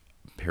parodic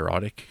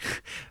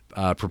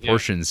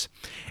proportions.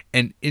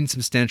 An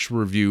insubstantial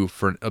review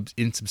for an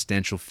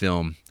insubstantial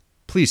film.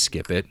 Please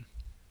skip it.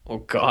 Oh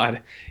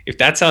God. If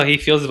that's how he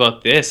feels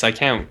about this, I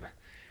can't.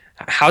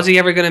 How's he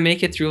ever going to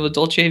make it through La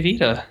Dolce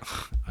Vita?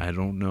 I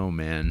don't know,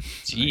 man.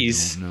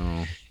 Jeez. I don't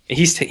know.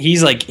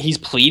 He's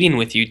pleading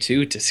with you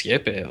too to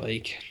skip it.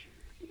 Like,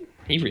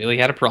 he really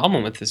had a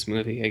problem with this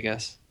movie, I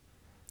guess.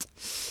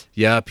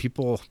 Yeah,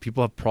 people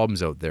have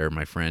problems out there,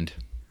 my friend.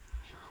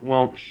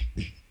 Well,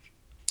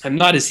 I'm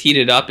not as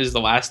heated up as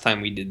the last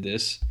time we did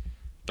this,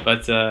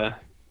 but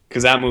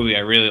because that movie I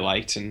really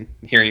liked, and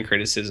hearing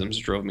criticisms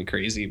drove me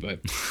crazy. But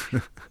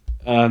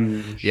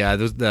yeah,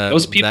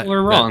 those people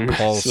are wrong.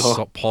 Paul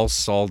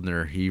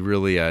Soldner, he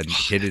really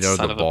hit it out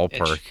of the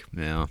ballpark.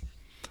 Yeah.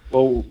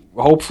 Well,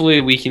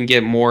 hopefully we can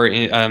get more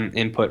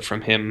input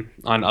from him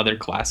on other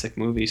classic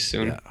movies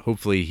soon. Yeah,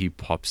 hopefully he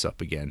pops up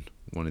again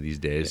one of these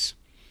days.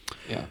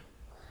 Yeah.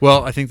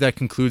 Well, I think that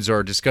concludes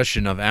our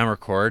discussion of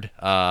Amarcord.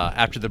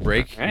 After the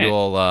break,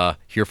 you'll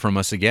hear from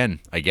us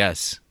again, I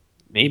guess.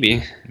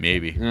 Maybe.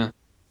 Maybe. Yeah.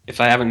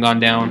 If I haven't gone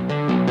down.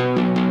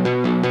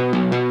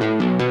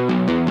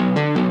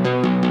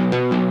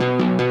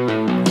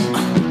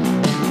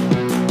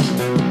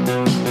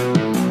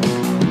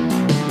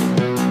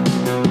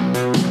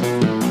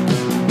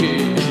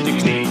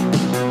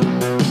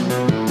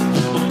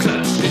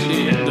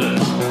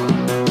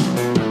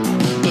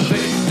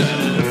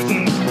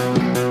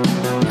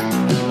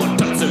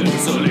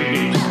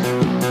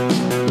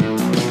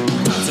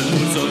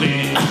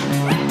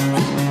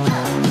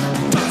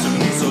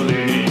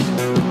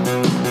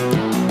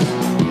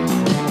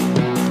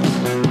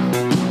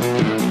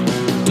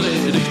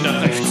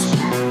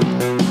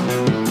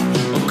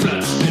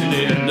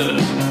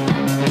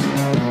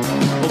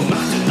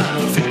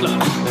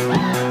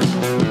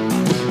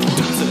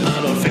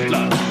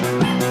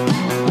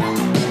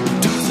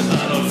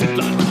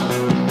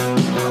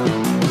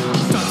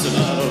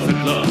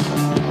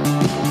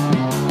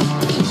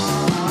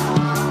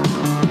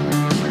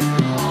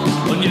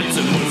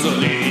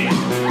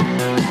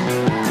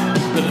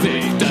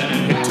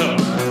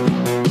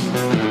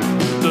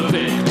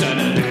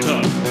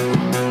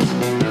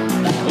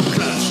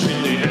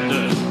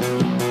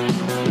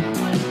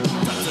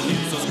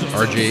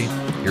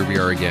 RJ, here we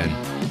are again.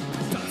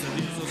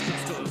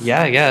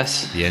 Yeah, I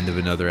guess. The end of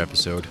another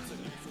episode.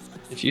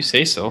 If you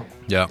say so.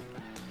 Yeah.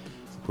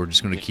 We're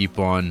just going to keep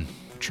on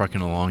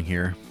trucking along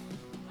here.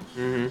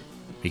 Mm-hmm.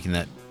 Making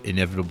that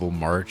inevitable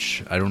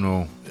march. I don't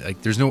know.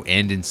 Like, there's no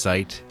end in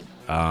sight.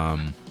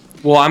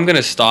 Well, I'm going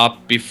to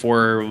stop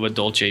before La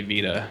Dolce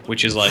Vita,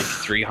 which is like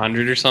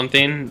 300 or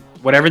something.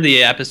 Whatever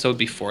the episode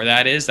before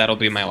that is, that'll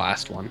be my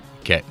last one.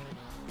 Okay.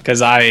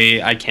 Because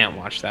I can't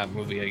watch that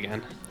movie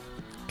again.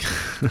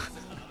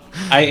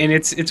 And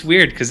it's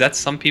weird because that's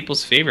some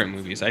people's favorite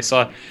movies. I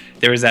saw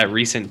there was that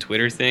recent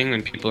Twitter thing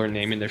when people are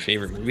naming their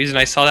favorite movies, and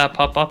I saw that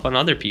pop up on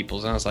other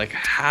people's, and I was like,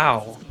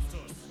 how?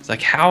 It's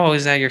like, how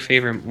is that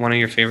one of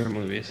your favorite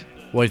movies?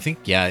 Well, I think,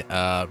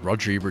 yeah,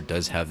 Roger Ebert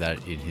does have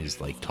that in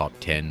his like top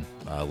 10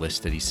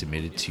 list that he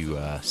submitted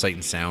to Sight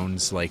and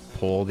Sound's like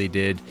poll they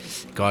did.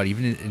 God,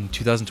 even in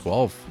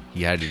 2012,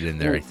 he had it in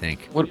there. I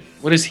think. What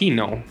does he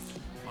know?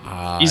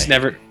 He's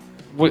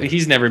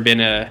never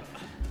been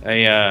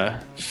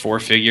a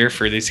four-figure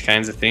for these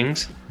kinds of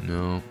things.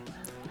 No,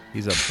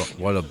 he's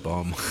what a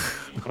bum.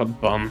 What a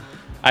bum.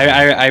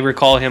 I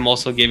recall him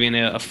also giving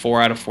a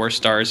 4 out of 4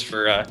 stars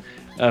for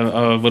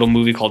a little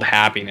movie called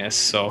Happiness.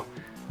 So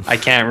I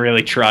can't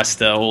really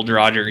trust old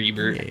Roger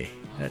Ebert. Hey,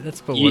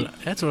 that's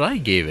what I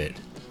gave it.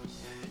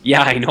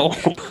 Yeah, I know.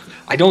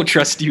 I don't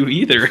trust you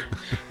either.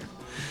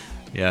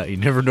 Yeah, you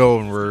never know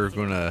when we're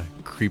gonna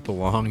creep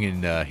along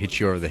and hit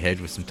you over the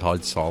head with some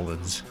Todd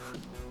Solondz.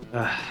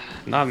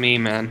 Not me,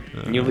 man.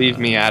 You leave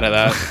me out of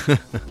that.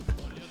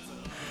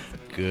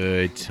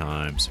 Good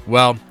times.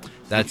 Well,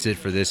 that's it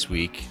for this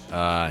week.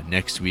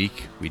 Next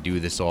week, we do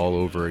this all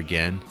over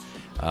again.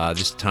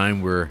 This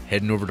time, we're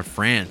heading over to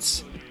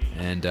France.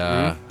 And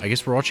I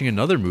guess we're watching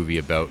another movie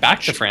about...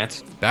 Back to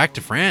France.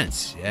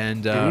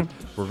 And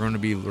we're going to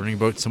be learning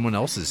about someone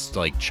else's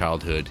like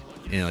childhood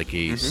in like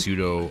a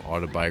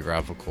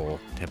pseudo-autobiographical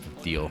type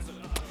of deal.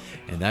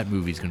 And that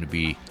movie is going to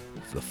be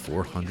The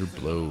 400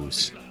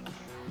 Blows.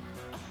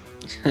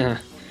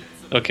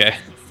 Okay.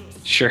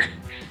 Sure.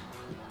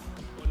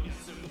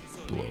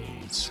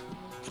 Blows.